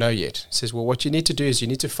said, "I don't know yet." He says, "Well, what you need to do is you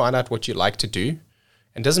need to find out what you like to do.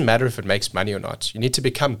 And it doesn't matter if it makes money or not. You need to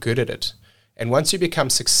become good at it. And once you become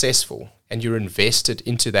successful and you're invested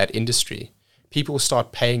into that industry, people will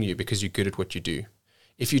start paying you because you're good at what you do.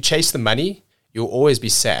 If you chase the money, you'll always be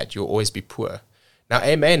sad. You'll always be poor." Now,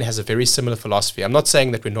 A-Main has a very similar philosophy. I'm not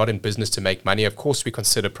saying that we're not in business to make money. Of course, we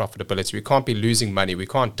consider profitability. We can't be losing money. We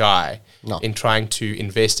can't die in trying to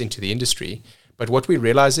invest into the industry. But what we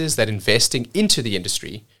realize is that investing into the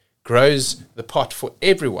industry grows the pot for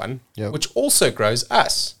everyone, which also grows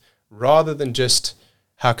us, rather than just,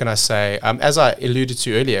 how can I say, as I alluded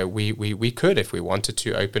to earlier, we could, if we wanted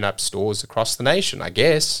to, open up stores across the nation, I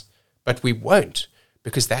guess, but we won't,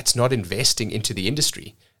 because that's not investing into the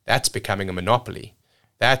industry. That's becoming a monopoly.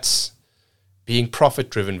 That's being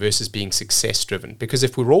profit-driven versus being success-driven. Because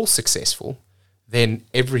if we're all successful, then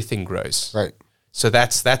everything grows. Right. So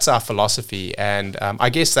that's our philosophy, and I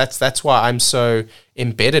guess that's why I'm so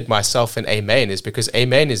embedded myself in A-Main, is because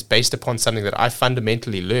A-Main is based upon something that I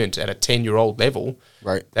fundamentally learned at a 10-year-old level.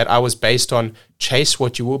 Right. That I was based on: chase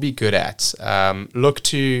what you will be good at. Look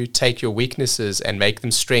to take your weaknesses and make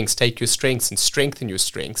them strengths. Take your strengths and strengthen your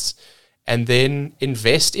strengths, and then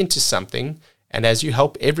invest into something. And as you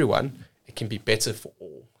help everyone, it can be better for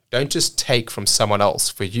all. Don't just take from someone else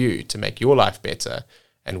for you to make your life better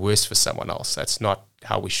and worse for someone else. That's not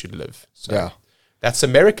how we should live. So that's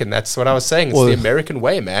American. That's what I was saying. It's the American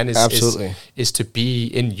way, man, is to be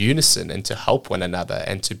in unison and to help one another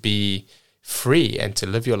and to be free and to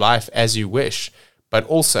live your life as you wish, but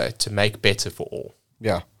also to make better for all.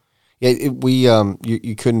 Yeah. Yeah,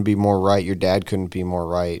 you couldn't be more right. Your dad couldn't be more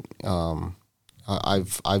right.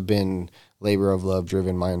 I've been labor of love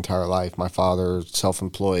driven my entire life. My father,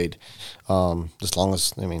 self-employed, as long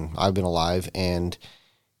as, I've been alive, and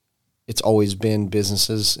it's always been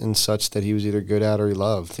businesses and such that he was either good at or he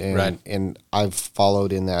loved. And I've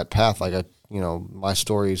followed in that path. Like, my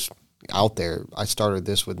story's out there. I started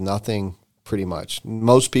this with nothing, pretty much.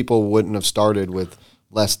 Most people wouldn't have started with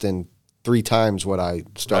less than 3 times what I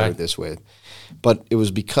started this with. But it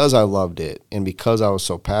was because I loved it and because I was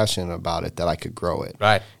so passionate about it that I could grow it.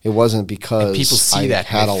 Right. It wasn't because and people see I that,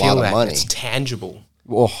 had a lot of money. It's tangible.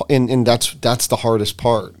 Well, and that's the hardest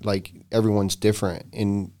part. Like, everyone's different,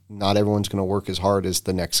 and not everyone's going to work as hard as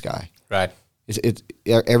the next guy. Right.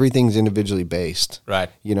 Everything's individually based. Right.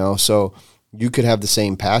 So you could have the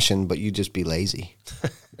same passion, but you just be lazy.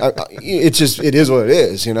 It is what it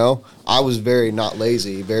is. I was very not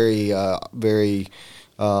lazy, very. I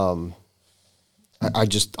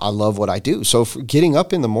love what I do. So getting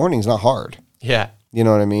up in the morning is not hard. Yeah. You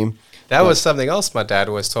know what I mean? That was something else my dad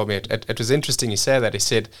always told me. It was interesting you say that. He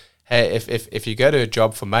said, hey, if you go to a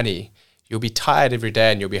job for money, you'll be tired every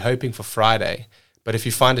day and you'll be hoping for Friday. But if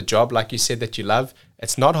you find a job, like you said, that you love,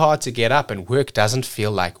 it's not hard to get up, and work doesn't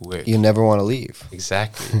feel like work. You never want to leave.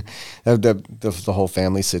 Exactly. the whole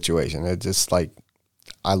family situation. It's just like,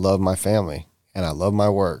 I love my family and I love my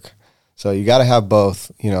work. So you got to have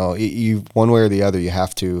both. You one way or the other, you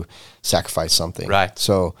have to sacrifice something. Right.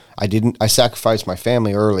 So I sacrificed my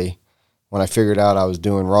family early when I figured out I was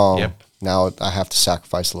doing wrong. Yep. Now I have to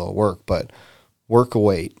sacrifice a little work, but work will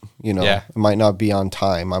wait. It might not be on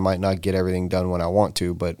time. I might not get everything done when I want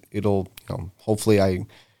to, but it'll, hopefully I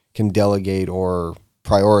can delegate or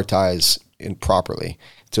prioritize properly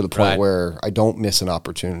to the point Right. where I don't miss an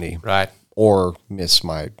opportunity, Right. or miss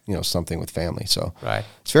my something with family. So Right.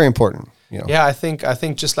 it's very important. Yeah, I think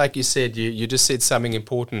just like you said, you just said something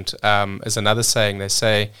important. As another saying, they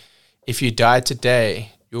say, if you die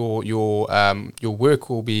today, your work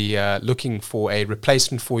will be looking for a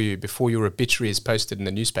replacement for you before your obituary is posted in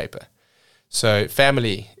the newspaper. So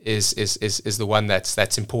family is the one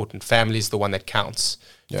that's important. Family is the one that counts.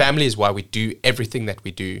 Yeah. Family is why we do everything that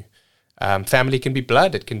we do. Family can be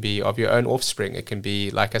blood. It can be of your own offspring. It can be,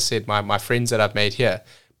 like I said, my friends that I've made here.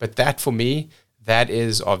 But that, for me, that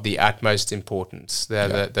is of the utmost importance.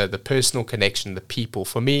 The personal connection, the people.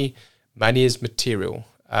 For me, money is material.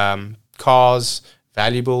 Cars,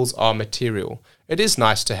 valuables are material. It is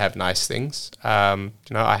nice to have nice things.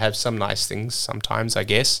 I have some nice things sometimes, I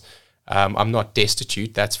guess. I'm not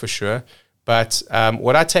destitute, that's for sure. But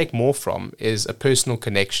what I take more from is a personal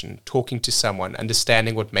connection, talking to someone,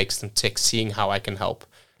 understanding what makes them tick, seeing how I can help.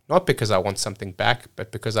 Not because I want something back,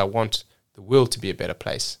 but because I want the world to be a better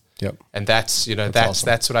place. Yep. And that's awesome.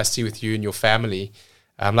 That's what I see with you and your family.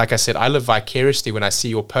 Like I said, I live vicariously when I see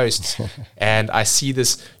your posts, and I see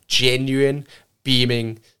this genuine,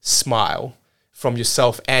 beaming smile from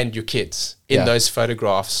yourself and your kids in those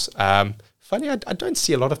photographs. Funny, I don't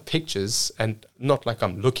see a lot of pictures, and not like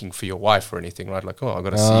I'm looking for your wife or anything, right? Like, I've got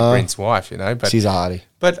to see Brent's wife, But she's a hottie.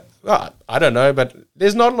 But I don't know, but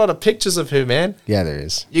there's not a lot of pictures of her, man. Yeah, there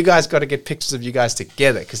is. You guys got to get pictures of you guys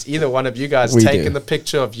together, because either one of you guys taking the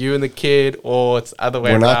picture of you and the kid, or it's the other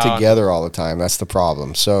way around. We're not together all the time. That's the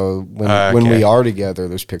problem. So when we are together,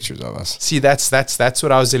 there's pictures of us. See, that's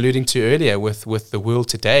what I was alluding to earlier with the world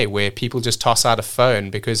today, where people just toss out a phone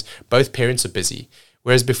because both parents are busy.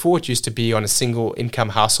 Whereas before it used to be on a single income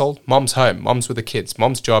household. Mom's home, mom's with the kids.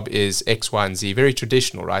 Mom's job is X, Y, and Z. Very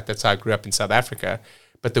traditional, right? That's how I grew up in South Africa.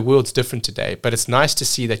 But the world's different today. But it's nice to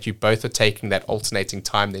see that you both are taking that alternating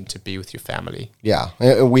time then to be with your family. Yeah.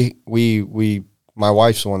 My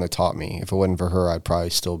wife's the one that taught me. If it wasn't for her, I'd probably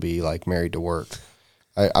still be like married to work.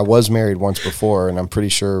 I was married once before, and I'm pretty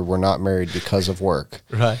sure we're not married because of work.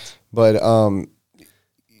 Right. But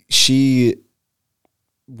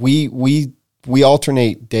we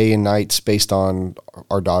alternate day and nights based on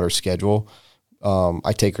our daughter's schedule.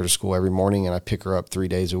 I take her to school every morning, and I pick her up 3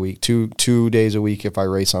 days a week, two days a week if I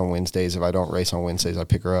race on Wednesdays. If I don't race on Wednesdays, I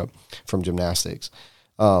pick her up from gymnastics.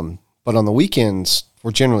 But on the weekends,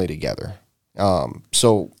 we're generally together.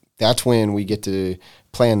 So that's when we get to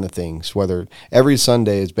plan the things, whether every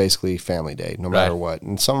Sunday is basically family day, no matter what.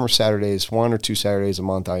 And some are Saturdays, 1 or 2 Saturdays a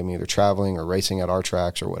month, I'm either traveling or racing at our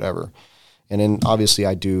tracks or whatever. And then obviously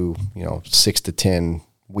I do, 6 to 10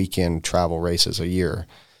 weekend travel races a year.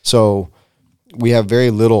 So we have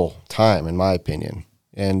very little time, in my opinion.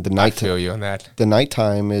 And I feel you on that. The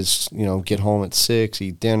nighttime is, get home at 6,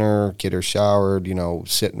 eat dinner, get her showered,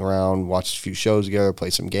 sitting around, watch a few shows together, play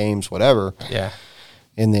some games, whatever. Yeah.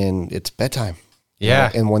 And then it's bedtime.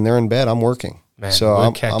 Yeah. And when they're in bed, I'm working. Man, so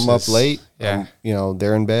I'm up late. Yeah.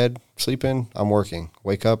 They're in bed sleeping. I'm working.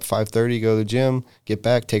 Wake up 5:30, go to the gym, get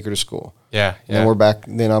back, take her to school. Yeah. And then we're back.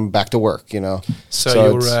 Then I'm back to work.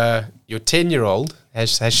 So your 10-year-old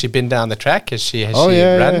has she been down the track? Has she run?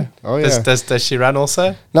 Yeah. Oh yeah. Does she run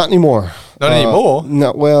also? Not anymore. Not anymore.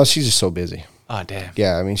 No. Well, she's just so busy. Oh damn.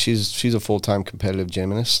 Yeah. I mean, she's a full-time competitive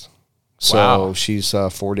gymnast. So wow. She's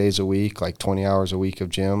 4 days a week, like 20 hours a week of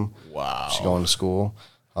gym. Wow. She's going to school.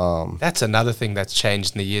 That's another thing that's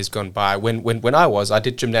changed in the years gone by. When I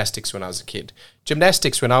did gymnastics when I was a kid.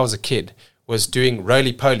 Gymnastics when I was a kid was doing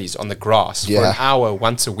roly-polies on the grass for an hour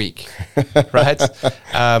once a week, right?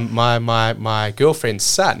 My girlfriend's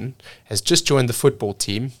son has just joined the football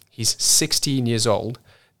team. He's 16 years old.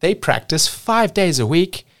 They practice 5 days a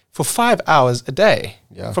week for 5 hours a day,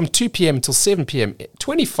 from 2 p.m. till 7 p.m.,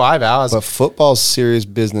 25 hours. But football's serious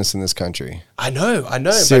business in this country. I know,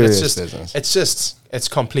 Serious but business. It's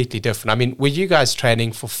completely different. I mean, were you guys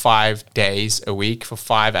training for 5 days a week for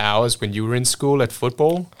 5 hours when you were in school at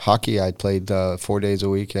football? Hockey, I played 4 days a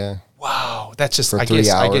week, yeah. Wow, that's just, for I 3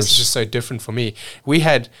 guess hours. it's just so different for me. We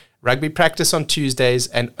had rugby practice on Tuesdays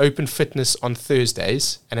and open fitness on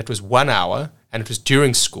Thursdays, and it was 1 hour, and it was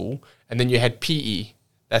during school, and then you had PE.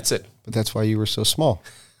 That's it. But that's why you were so small.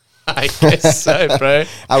 I guess so, bro.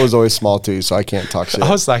 I was always small too, so I can't talk shit.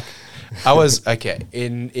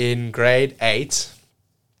 In grade 8,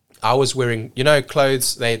 I was wearing,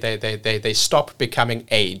 clothes, they stop becoming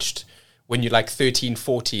aged when you're like 13,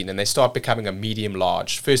 14, and they start becoming a medium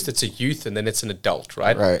large. First it's a youth, and then it's an adult,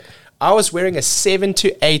 right? Right. I was wearing a 7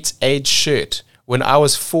 to 8 age shirt when I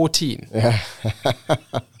was 14. Yeah.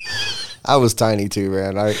 I was tiny too,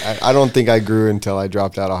 man. I don't think I grew until I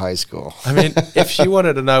dropped out of high school. I mean, if you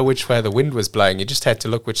wanted to know which way the wind was blowing, you just had to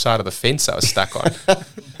look which side of the fence I was stuck on.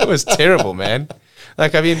 It was terrible, man.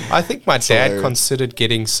 Like, I mean, I think my dad hilarious. considered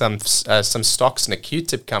getting some stocks in a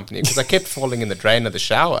Q-tip company because I kept falling in the drain of the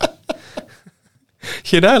shower.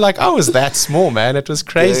 You know, like I was that small, man. It was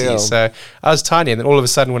crazy. Damn. So I was tiny. And then all of a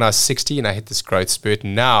sudden when I was 16, I hit this growth spurt.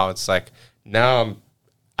 And now it's like, now I'm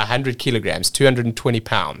 100 kilograms, 220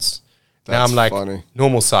 pounds. Now That's I'm like funny.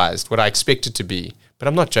 normal sized, what I expected to be. But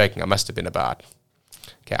I'm not joking. I must have been about,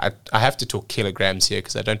 okay, I have to talk kilograms here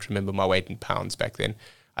because I don't remember my weight in pounds back then.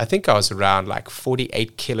 I think I was around like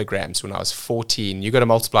 48 kilograms when I was 14. You got to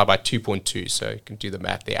multiply by 2.2, so you can do the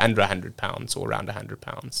math there. Under 100 pounds or around 100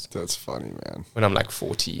 pounds. That's funny, man. When I'm like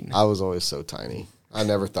 14. I was always so tiny. I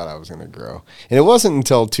never thought I was going to grow. And it wasn't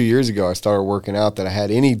until 2 years ago I started working out that I had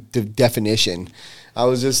any definition. I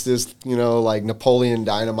was just this, like Napoleon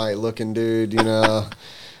Dynamite looking dude,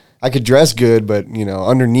 I could dress good, but,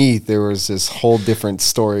 underneath there was this whole different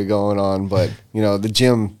story going on. But, the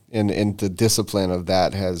gym and the discipline of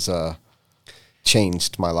that has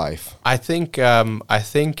changed my life. I think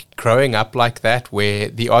growing up like that, where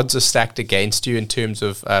the odds are stacked against you in terms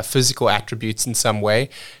of physical attributes in some way,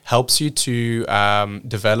 helps you to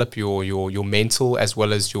develop your mental as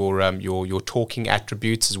well as your talking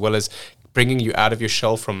attributes, as well as bringing you out of your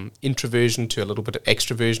shell from introversion to a little bit of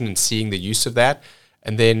extroversion and seeing the use of that.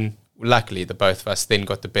 And then luckily the both of us then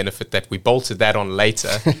got the benefit that we bolted that on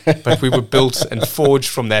later, but we were built and forged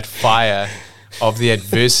from that fire of the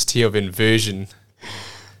adversity of inversion.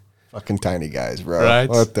 Fucking tiny guys, bro. Right.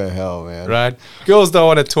 What the hell, man? Right. Girls don't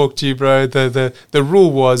want to talk to you, bro. The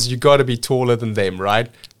rule was you got to be taller than them, right?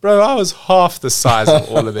 Bro, I was half the size of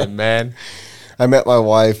all of them, man. I met my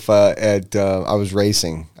wife I was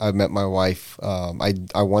racing. I met my wife.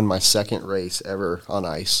 I won my second race ever on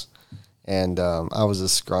ice. And I was a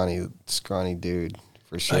scrawny dude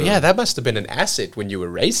for sure. Oh, yeah, that must have been an asset when you were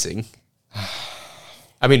racing.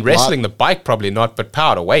 I mean, wrestling the bike, probably not, but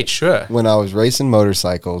power to weight, sure. When I was racing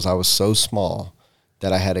motorcycles, I was so small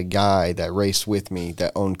that I had a guy that raced with me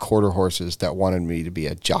that owned quarter horses that wanted me to be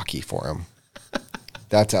a jockey for him.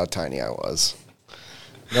 That's how tiny I was.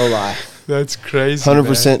 No lie. That's crazy.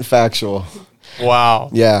 100% factual. Wow.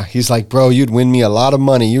 Yeah, he's like, bro, you'd win me a lot of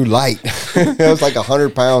money. You light. It was like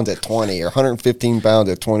 100 pounds at 20 or 115 pounds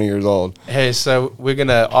at 20 years old. Hey, so we're going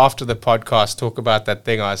to, after the podcast, talk about that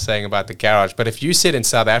thing I was saying about the garage. But if you said in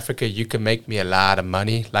South Africa, you can make me a lot of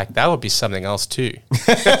money, like that would be something else too.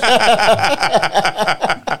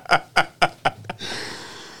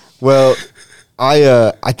 Well,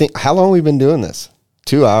 I think, how long have we been doing this?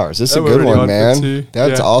 2 hours. This is a good one, man.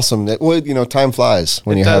 That's awesome. Time flies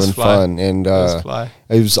when you're having fun. And it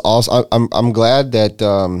was awesome. I'm glad that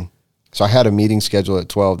so I had a meeting scheduled at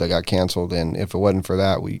 12 that got canceled, and if it wasn't for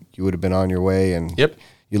that, you would have been on your way, and you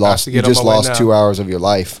just lost 2 hours of your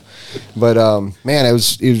life. But man, it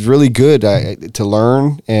was really good to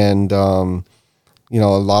learn, and a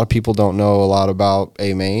lot of people don't know a lot about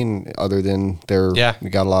A-Main other than we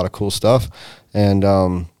got a lot of cool stuff,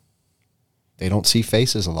 and they don't see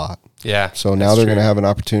faces a lot. Yeah. So now they're going to have an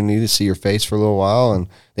opportunity to see your face for a little while. And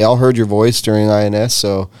they all heard your voice during INS.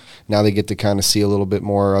 So now they get to kind of see a little bit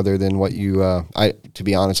more other than what you, to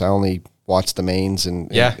be honest, I only watch the mains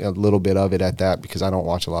and a little bit of it at that because I don't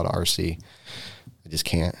watch a lot of RC. I just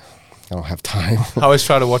can't. I don't have time. I always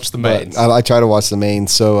try to watch the mains. I try to watch the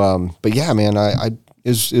mains. So, but yeah, man, it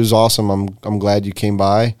was awesome. I'm glad you came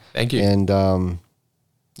by. Thank you. And,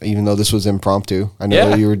 even though this was impromptu, I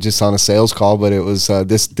know you were just on a sales call, but it was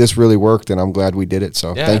this really worked, and I'm glad we did it.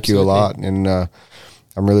 So thank you a lot, and I'm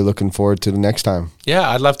really looking forward to the next time. Yeah,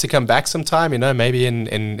 I'd love to come back sometime. Maybe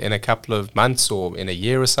in a couple of months or in a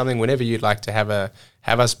year or something. Whenever you'd like to have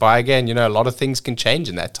us by again. A lot of things can change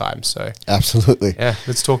in that time. So absolutely,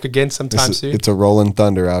 let's talk again sometime soon. It's a rolling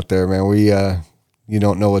thunder out there, man. You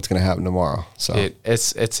don't know what's going to happen tomorrow. So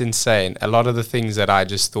it's insane. A lot of the things that I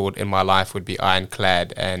just thought in my life would be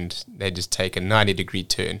ironclad, and they just take a 90-degree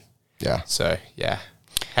turn. Yeah. So,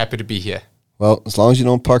 happy to be here. Well, as long as you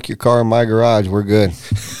don't park your car in my garage, we're good.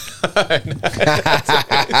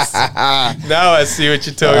 Now I see what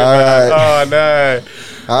you're talking about. Oh, no.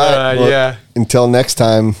 All right. Well, until next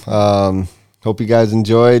time, hope you guys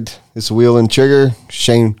enjoyed. This Wheel and Trigger,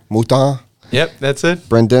 Shane Mouton. Yep, that's it.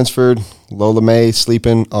 Brent Densford, Lola May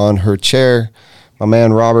sleeping on her chair. My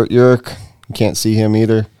man Robert Urich, you can't see him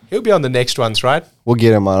either. He'll be on the next ones, right? We'll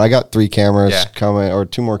get him on. I got 3 cameras coming, or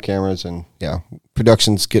 2 more cameras, and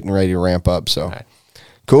production's getting ready to ramp up. So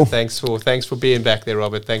cool. Thanks for being back there,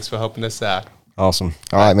 Robert. Thanks for helping us out. Awesome.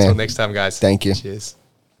 All right, man. Until next time, guys. Thank you. Cheers.